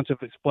up a bunch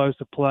of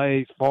explosive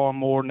plays, far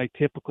more than they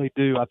typically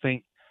do. I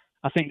think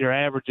they're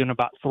averaging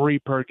about 3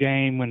 per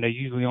game when they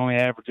usually only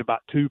average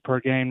about 2 per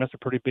game. That's a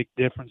pretty big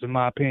difference in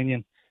my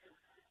opinion.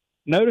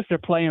 Notice they're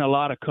playing a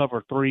lot of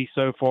cover 3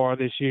 so far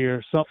this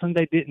year, something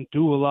they didn't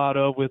do a lot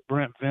of with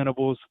Brent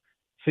Venables.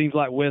 Seems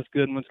like Wes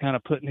Goodman's kind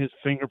of putting his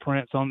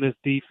fingerprints on this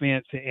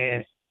defense,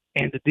 and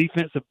the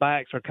defensive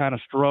backs are kind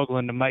of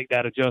struggling to make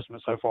that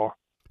adjustment so far.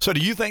 So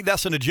do you think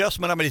that's an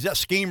adjustment? I mean, is that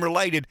scheme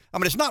related? I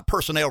mean, it's not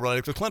personnel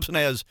related because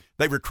Clemson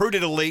they've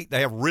recruited elite.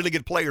 They have really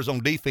good players on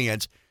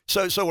defense.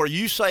 So are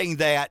you saying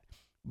that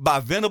by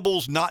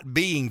Venables not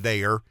being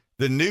there,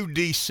 the new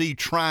DC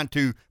trying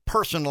to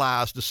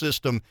personalize the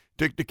system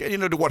to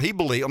what he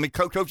believes? I mean,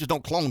 coaches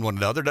don't clone one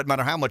another. It doesn't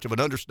matter how much of an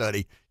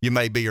understudy you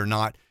may be or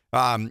not.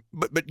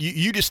 But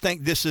you just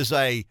think this is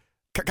a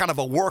kind of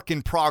a work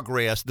in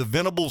progress. The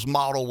Venables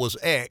model was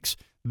X.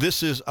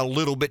 This is a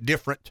little bit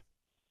different.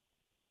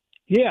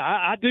 Yeah,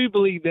 I do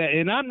believe that.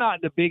 And I'm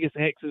not the biggest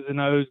X's and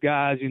O's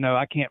guys.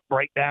 I can't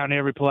break down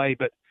every play,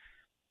 but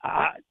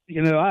I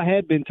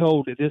had been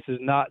told that this is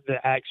not the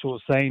actual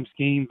same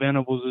scheme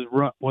Venables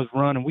was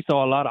running. We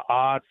saw a lot of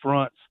odd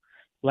fronts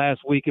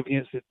last week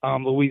against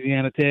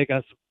Louisiana Tech.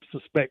 I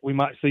suspect we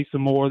might see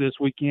some more this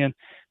weekend.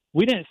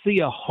 We didn't see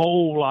a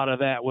whole lot of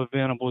that with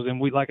Venables, and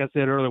like I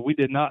said earlier, we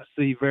did not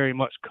see very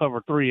much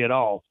cover 3 at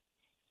all.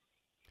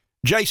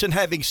 Jason,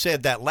 having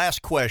said that,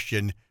 last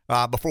question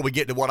before we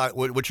get to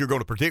what you're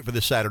going to predict for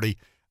this Saturday.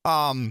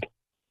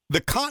 The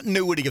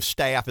continuity of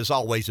staff is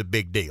always a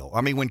big deal.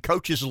 I mean, when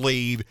coaches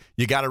leave,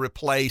 you got to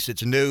replace.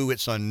 It's new,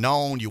 it's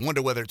unknown. You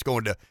wonder whether it's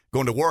going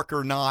to work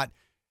or not.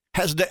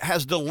 Has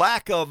the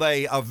lack of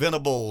a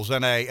Venables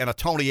and a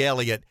Tony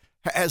Elliott,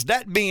 has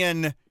that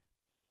been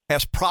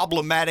as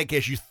problematic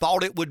as you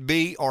thought it would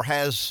be, or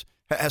has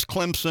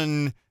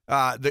Clemson,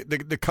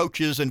 the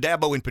coaches and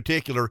Dabo in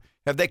particular,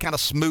 have they kind of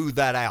smoothed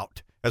that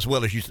out as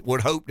well as you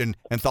would hoped and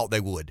thought they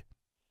would?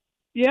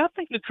 Yeah, I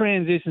think the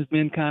transition's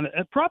been kind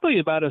of probably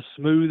about as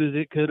smooth as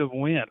it could have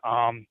went.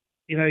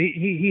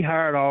 He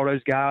hired all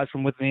those guys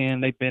from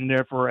within. They've been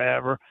there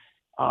forever.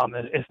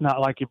 It's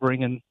not like you're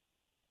bringing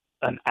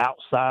an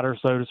outsider,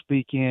 so to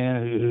speak,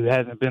 in who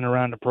hasn't been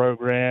around the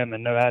program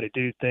and know how to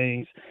do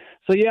things.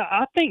 So, yeah,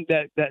 I think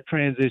that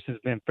transition's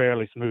been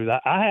fairly smooth.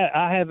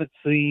 I haven't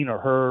seen or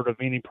heard of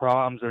any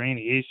problems or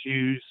any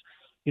issues.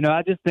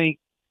 I just think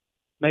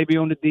maybe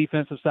on the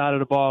defensive side of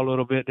the ball a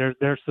little bit,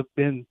 there's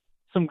been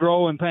some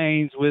growing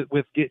pains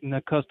with getting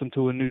accustomed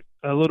to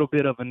a little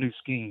bit of a new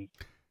scheme.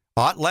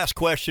 All right, last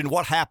question.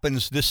 What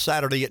happens this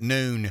Saturday at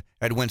noon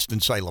at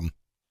Winston-Salem?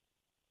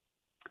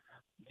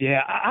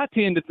 Yeah, I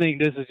tend to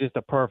think this is just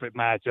a perfect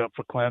matchup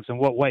for Clemson,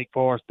 what Wake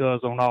Forest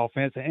does on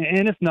offense.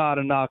 And it's not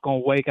a knock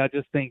on Wake. I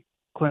just think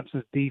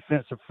Clemson's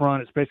defensive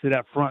front, especially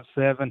that front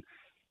seven,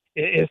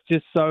 it's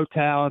just so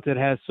talented,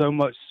 has so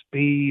much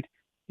speed.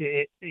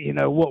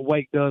 What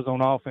Wake does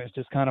on offense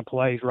just kind of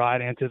plays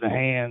right into the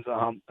hands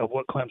of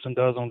what Clemson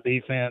does on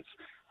defense.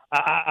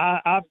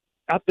 I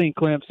think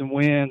Clemson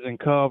wins and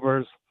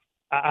covers.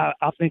 I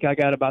think I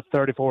got about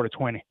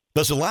 34-20.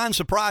 Does the line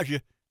surprise you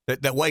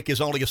that Wake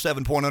is only a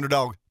 7-point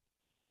underdog?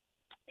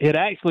 It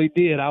actually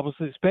did. I was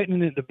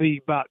expecting it to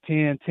be about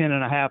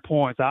 10.5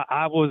 points.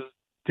 I was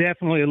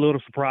definitely a little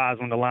surprised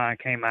when the line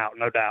came out,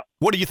 no doubt.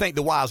 What do you think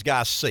the wise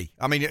guys see?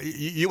 I mean,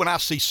 you and I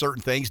see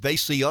certain things. They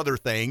see other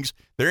things.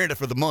 They're in it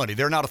for the money.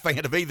 They're not a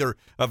fan of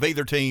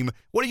either team.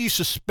 What do you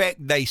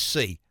suspect they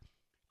see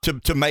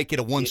to make it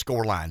a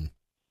one-score line?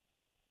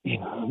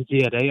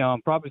 Yeah, they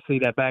probably see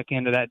that back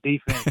end of that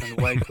defense and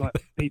the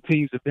way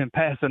teams have been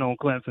passing on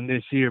Clemson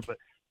this year. But,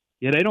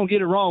 yeah, they don't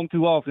get it wrong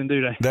too often,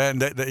 do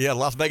they? Yeah,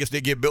 Las Vegas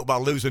did get built by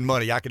losing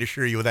money. I can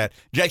assure you of that.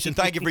 Jason,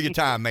 thank you for your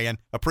time, man.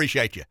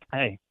 Appreciate you.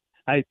 Hey,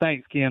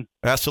 thanks, Ken.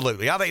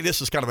 Absolutely. I think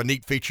this is kind of a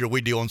neat feature we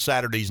do on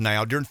Saturdays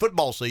now. During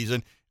football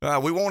season,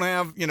 we won't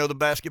have, the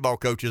basketball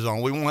coaches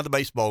on. We won't have the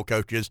baseball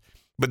coaches.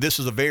 But this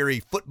is a very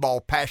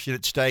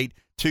football-passionate state,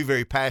 two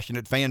very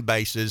passionate fan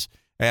bases.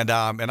 And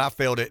I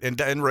felt it,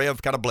 and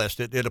Rev kind of blessed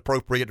it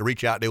appropriate to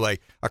reach out to a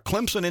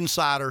Clemson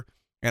insider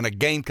and a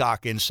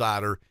Gamecock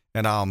insider,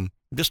 and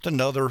just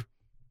another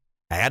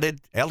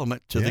added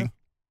element to the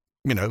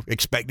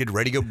expected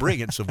radio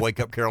brilliance of Wake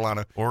Up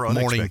Carolina or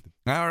morning.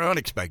 Or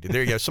unexpected.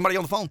 There you go. Somebody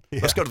on the phone? Yeah.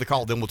 Let's go to the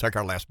call, then we'll take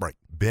our last break.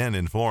 Ben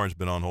in Florence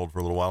been on hold for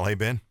a little while. Hey,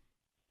 Ben.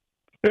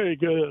 Hey,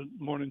 good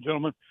morning,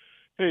 gentlemen.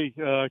 Hey,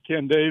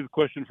 Ken, Dave,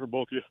 question for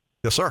both of you.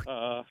 Yes, sir.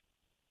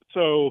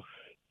 So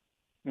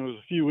it was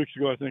a few weeks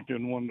ago, I think,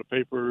 in one of the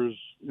papers,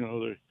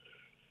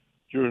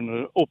 during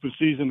the open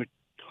season, to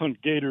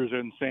hunt gators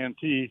in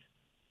Santee,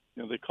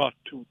 they caught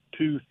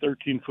two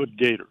 13-foot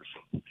gators.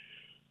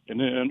 And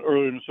then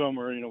earlier in the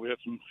summer, we had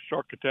some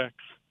shark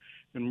attacks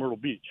in Myrtle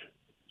Beach.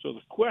 So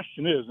the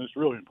question is, and it's a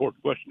really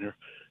important question here,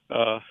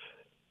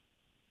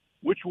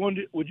 which one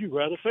would you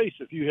rather face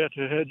if you had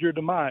to head your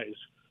demise,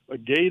 a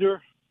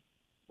gator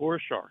or a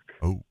shark?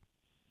 Oh,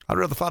 I'd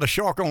rather fight a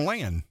shark on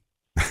land.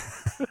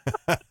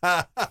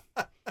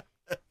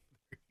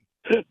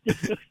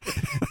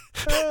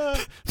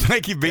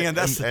 Thank you, Ben.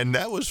 And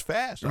that was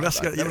fast. That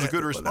was a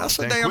good response.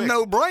 That's a damn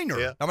no-brainer.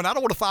 Yeah. I mean, I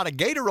don't want to fight a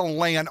gator on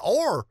land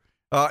or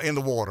in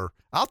the water.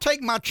 I'll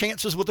take my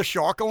chances with a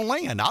shark on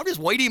land. I'll just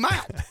wait him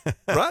out,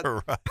 right?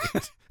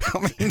 Right. I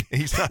mean,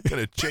 he's not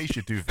going to chase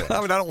you too fast. I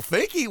mean, I don't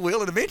think he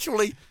will. And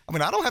eventually, I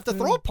don't have to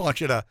throw a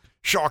punch at a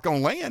shark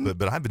on land.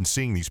 But I've been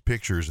seeing these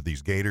pictures of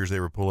these gators they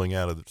were pulling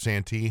out of the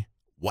Santee.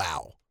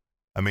 Wow.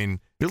 I mean,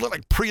 they look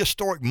like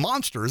prehistoric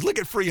monsters. Look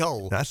at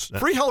Freehold.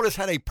 Freehold has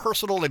had a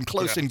personal and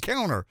close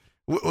encounter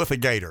with a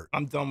gator.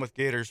 I'm done with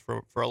gators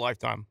for a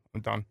lifetime. I'm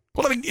done.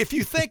 Well, I mean, if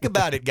you think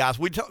about it, guys,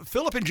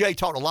 Philip and Jay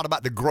talked a lot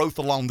about the growth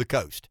along the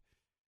coast.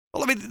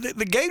 Well, I mean,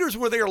 the gators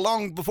were there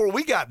long before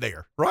we got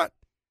there, right?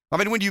 I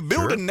mean, when you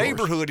build a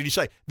neighborhood and you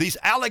say, these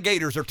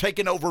alligators are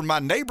taking over my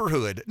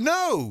neighborhood.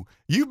 No,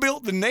 you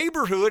built the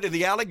neighborhood in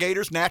the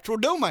alligator's natural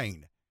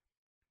domain.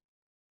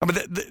 I mean,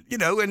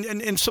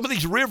 and some of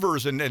these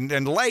rivers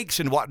and lakes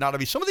and whatnot, I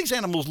mean, some of these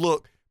animals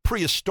look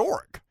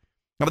prehistoric.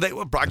 I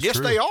mean, I guess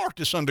they are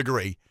to some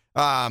degree.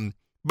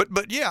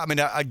 But yeah, I mean,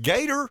 a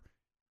gator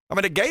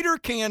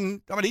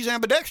can, I mean, he's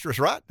ambidextrous,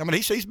 right? I mean,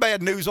 he sees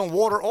bad news on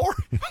water or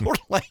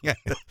land.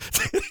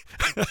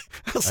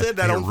 I said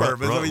that on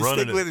purpose.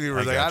 Stick with me for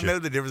a second. I know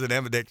the difference in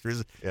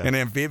ambidextrous and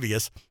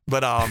amphibious,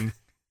 but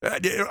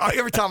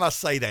every time I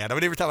say that,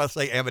 every time I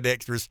say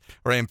ambidextrous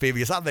or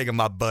amphibious, I think of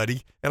my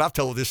buddy, and I've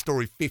told this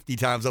story 50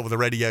 times over the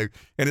radio,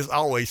 and it's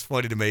always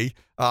funny to me.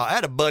 I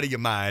had a buddy of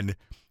mine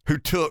who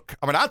took,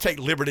 I take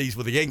liberties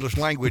with the English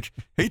language.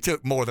 He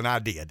took more than I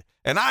did,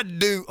 and I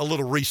do a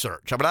little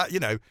research.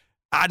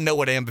 I know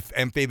what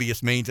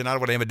amphibious means, and I know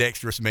what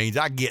ambidextrous means.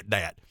 I get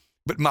that.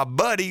 But my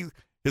buddy,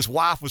 his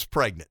wife was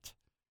pregnant,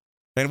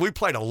 and we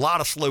played a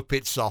lot of slow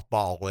pitch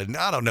softball, and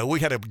I don't know, we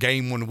had a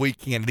game one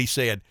weekend, and he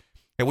said,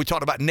 and we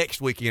talked about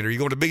next weekend. Are you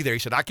going to be there? He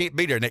said, I can't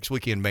be there next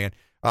weekend, man.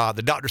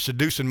 The doctor's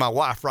seducing my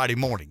wife Friday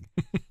morning.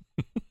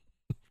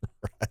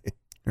 Right.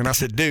 And I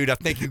said, dude, I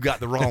think you got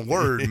the wrong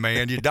word,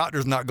 man. Your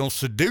doctor's not going to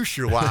seduce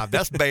your wife.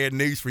 That's bad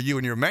news for you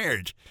and your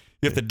marriage.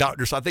 If the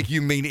doctor's, I think you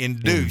mean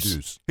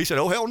induce. He said,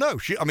 oh, hell no.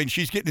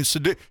 She's getting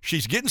seduced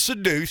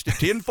at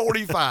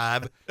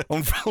 10:45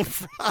 on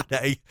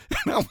Friday,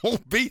 and I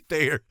won't be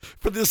there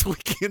for this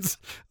weekend's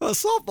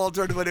softball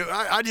tournament.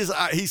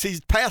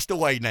 He's passed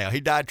away now. He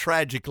died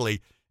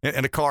tragically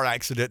in a car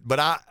accident.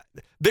 But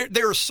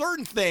there are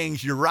certain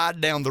things you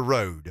ride down the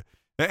road,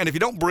 and if you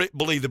don't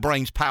believe the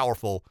brain's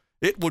powerful,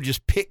 it will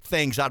just pick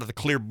things out of the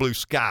clear blue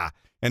sky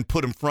and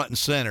put them front and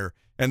center.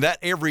 And that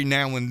every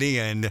now and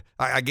then,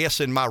 I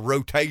guess in my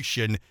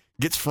rotation,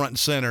 gets front and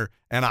center,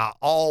 and I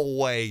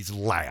always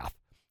laugh.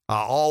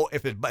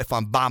 If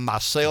I'm by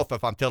myself,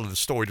 if I'm telling the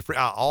story to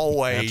friends, I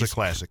always That's a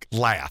classic.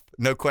 Laugh.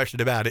 No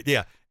question about it.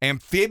 Yeah.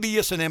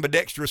 Amphibious and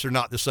ambidextrous are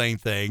not the same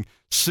thing.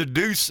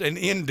 Seduce and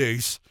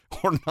induce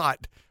are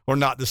not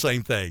the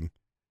same thing.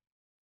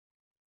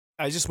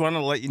 I just want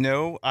to let you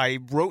know, I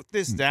wrote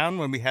this down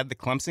when we had the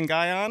Clemson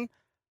guy on.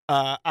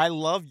 I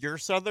love your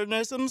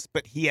Southernisms,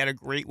 but he had a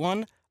great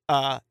one.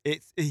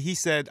 He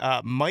said,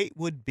 might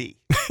would be.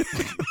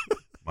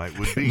 Might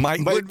would be.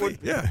 Might would be.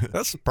 Yeah,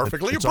 that's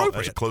perfectly appropriate.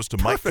 That's close to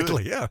might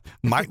perfectly, yeah.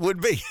 Might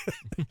would be.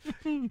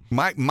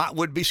 Might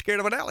would be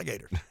scared of an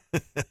alligator.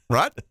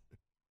 Right?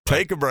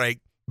 Take a break.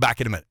 Back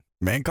in a minute.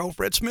 Man called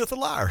Fred Smith a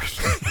liar.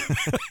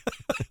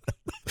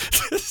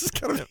 This is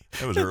kind of,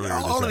 that was earlier.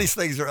 All of these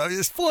things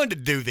it's fun to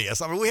do this.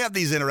 We have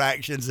these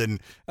interactions, and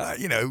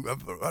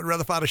I'd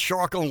rather fight a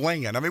shark on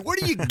land. Where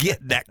do you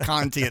get that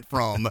content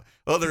from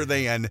other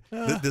than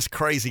this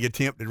crazy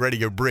attempt at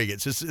radio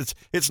brilliance?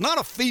 It's not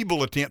a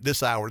feeble attempt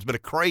this hour. It's been a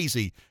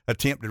crazy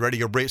attempt at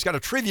radio brilliance. Got a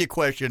trivia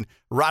question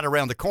right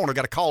around the corner.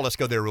 Got a call. Let's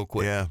go there real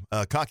quick.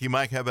 Yeah, Cocky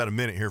Mike, how about a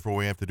minute here before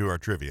we have to do our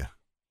trivia?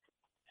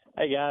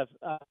 Hey guys,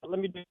 let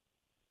me do.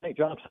 Hey,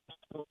 John.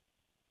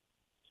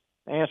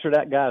 Answer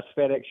that guy's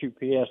FedEx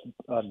UPS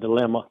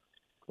dilemma.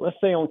 Let's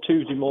say on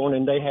Tuesday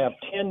morning they have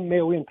 10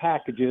 million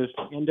packages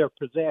in their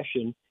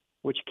possession,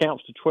 which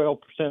counts to 12%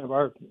 of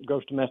our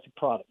gross domestic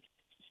product.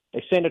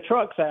 They send the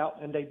trucks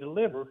out and they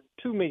deliver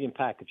 2 million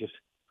packages.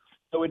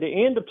 So at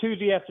the end of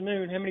Tuesday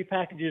afternoon, how many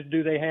packages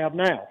do they have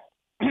now?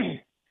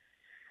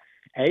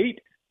 8?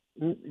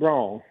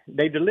 Wrong.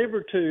 They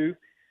deliver 2,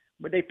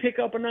 but they pick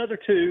up another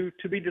 2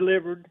 to be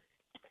delivered,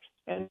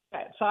 and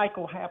that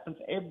cycle happens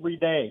every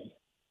day.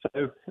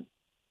 So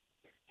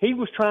he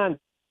was trying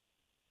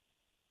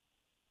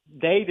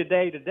day to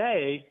day to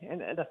day,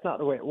 and that's not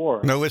the way it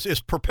works. No,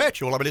 it's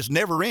perpetual. It's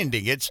never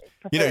ending. It's,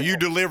 you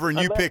deliver and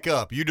you pick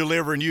up. You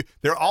deliver and you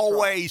 – there are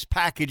always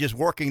packages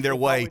working their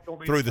way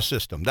through the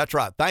system. That's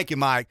right. Thank you,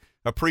 Mike.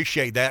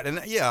 appreciate that.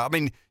 And yeah, I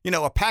mean,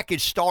 a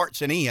package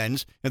starts and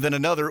ends, and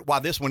then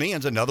while this one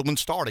ends, another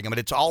one's starting. I mean,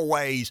 it's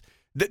always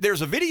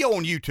there's a video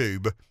on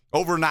YouTube,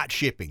 overnight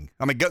shipping.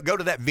 I mean, go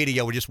to that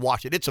video and just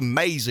watch it. It's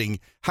amazing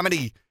how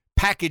many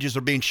packages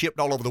are being shipped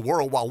all over the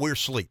world while we're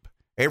asleep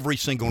every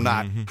single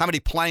night. How many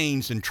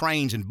planes and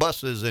trains and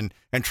buses and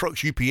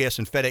trucks UPS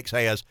and FedEx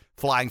has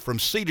flying from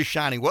sea to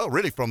shining, well,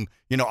 really from,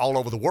 all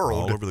over the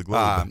world. All over the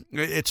globe.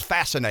 It's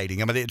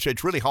fascinating. I mean,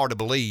 it's really hard to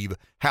believe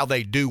how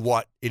they do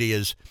what it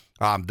is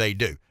they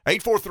do.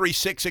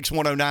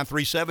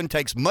 843-661-0937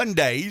 takes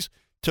Mondays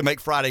to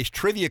make Friday's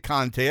trivia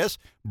contest,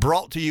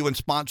 brought to you and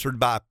sponsored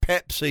by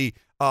Pepsi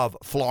of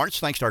Florence.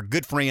 Thanks to our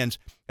good friends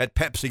at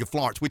Pepsi of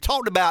Florence. We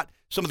talked about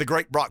some of the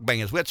great rock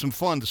bands. We had some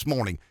fun this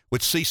morning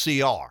with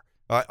CCR.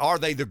 Are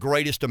they the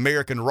greatest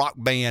American rock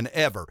band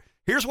ever?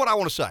 Here's what I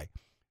want to say.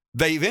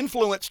 They've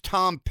influenced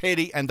Tom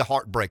Petty and the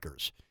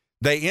Heartbreakers.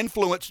 They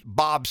influenced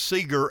Bob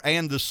Seger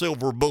and the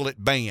Silver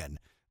Bullet Band.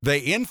 They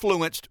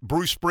influenced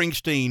Bruce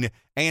Springsteen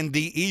and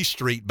the E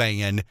Street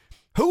Band.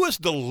 Who is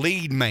the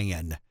lead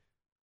man?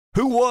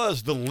 Who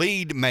was the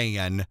lead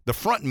man, the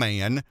front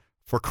man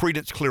for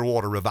Creedence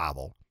Clearwater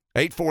Revival?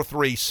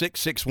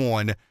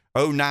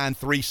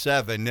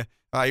 843-661-0937.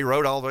 He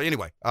wrote all the,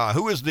 anyway,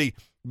 who is it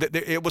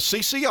was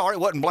CCR. It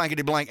wasn't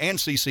blankety blank and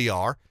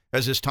CCR,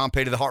 as is Tom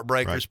Petty, the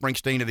Heartbreakers, right.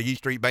 Springsteen of the E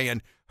Street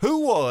Band.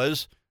 Who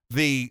was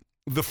the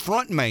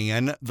front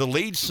man, the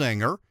lead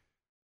singer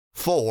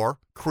for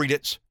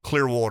Creedence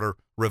Clearwater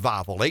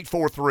Revival?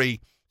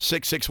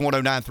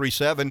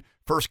 843-661-0937.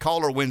 First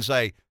caller wins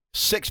a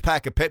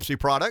 6-pack of Pepsi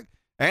product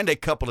and a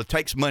couple of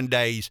Takes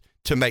Mondays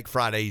to make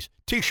Fridays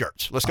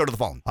T-shirts. Let's go to the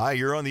phone. Hi,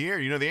 you're on the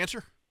air. You know the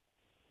answer?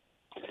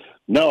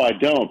 No, I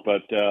don't,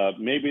 but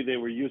maybe they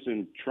were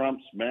using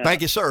Trump's mask.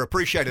 Thank you, sir.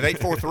 Appreciate it.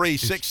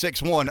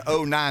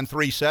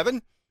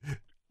 843-661-0937.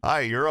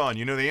 Hi, you're on.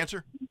 You know the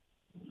answer?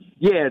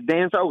 Yeah,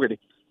 Dan Fogarty.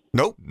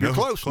 Nope, you're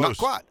close. Not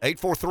quite.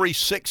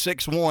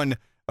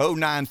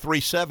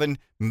 843-661-0937.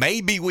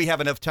 Maybe we have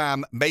enough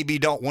time. Maybe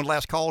don't. One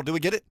last call. Do we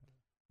get it?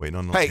 Wait,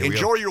 no. Hey,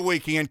 enjoy your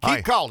weekend.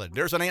 Keep calling.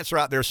 There's an answer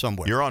out there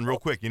somewhere. You're on real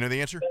quick. You know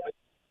the answer?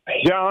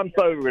 John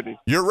Fogarty.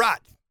 You're right.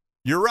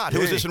 You're right.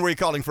 Who is this and where are you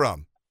calling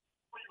from?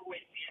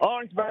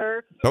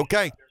 Orangeburg.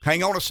 Okay.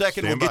 Hang on a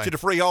second. We'll get you to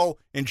free all.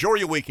 Enjoy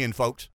your weekend, folks.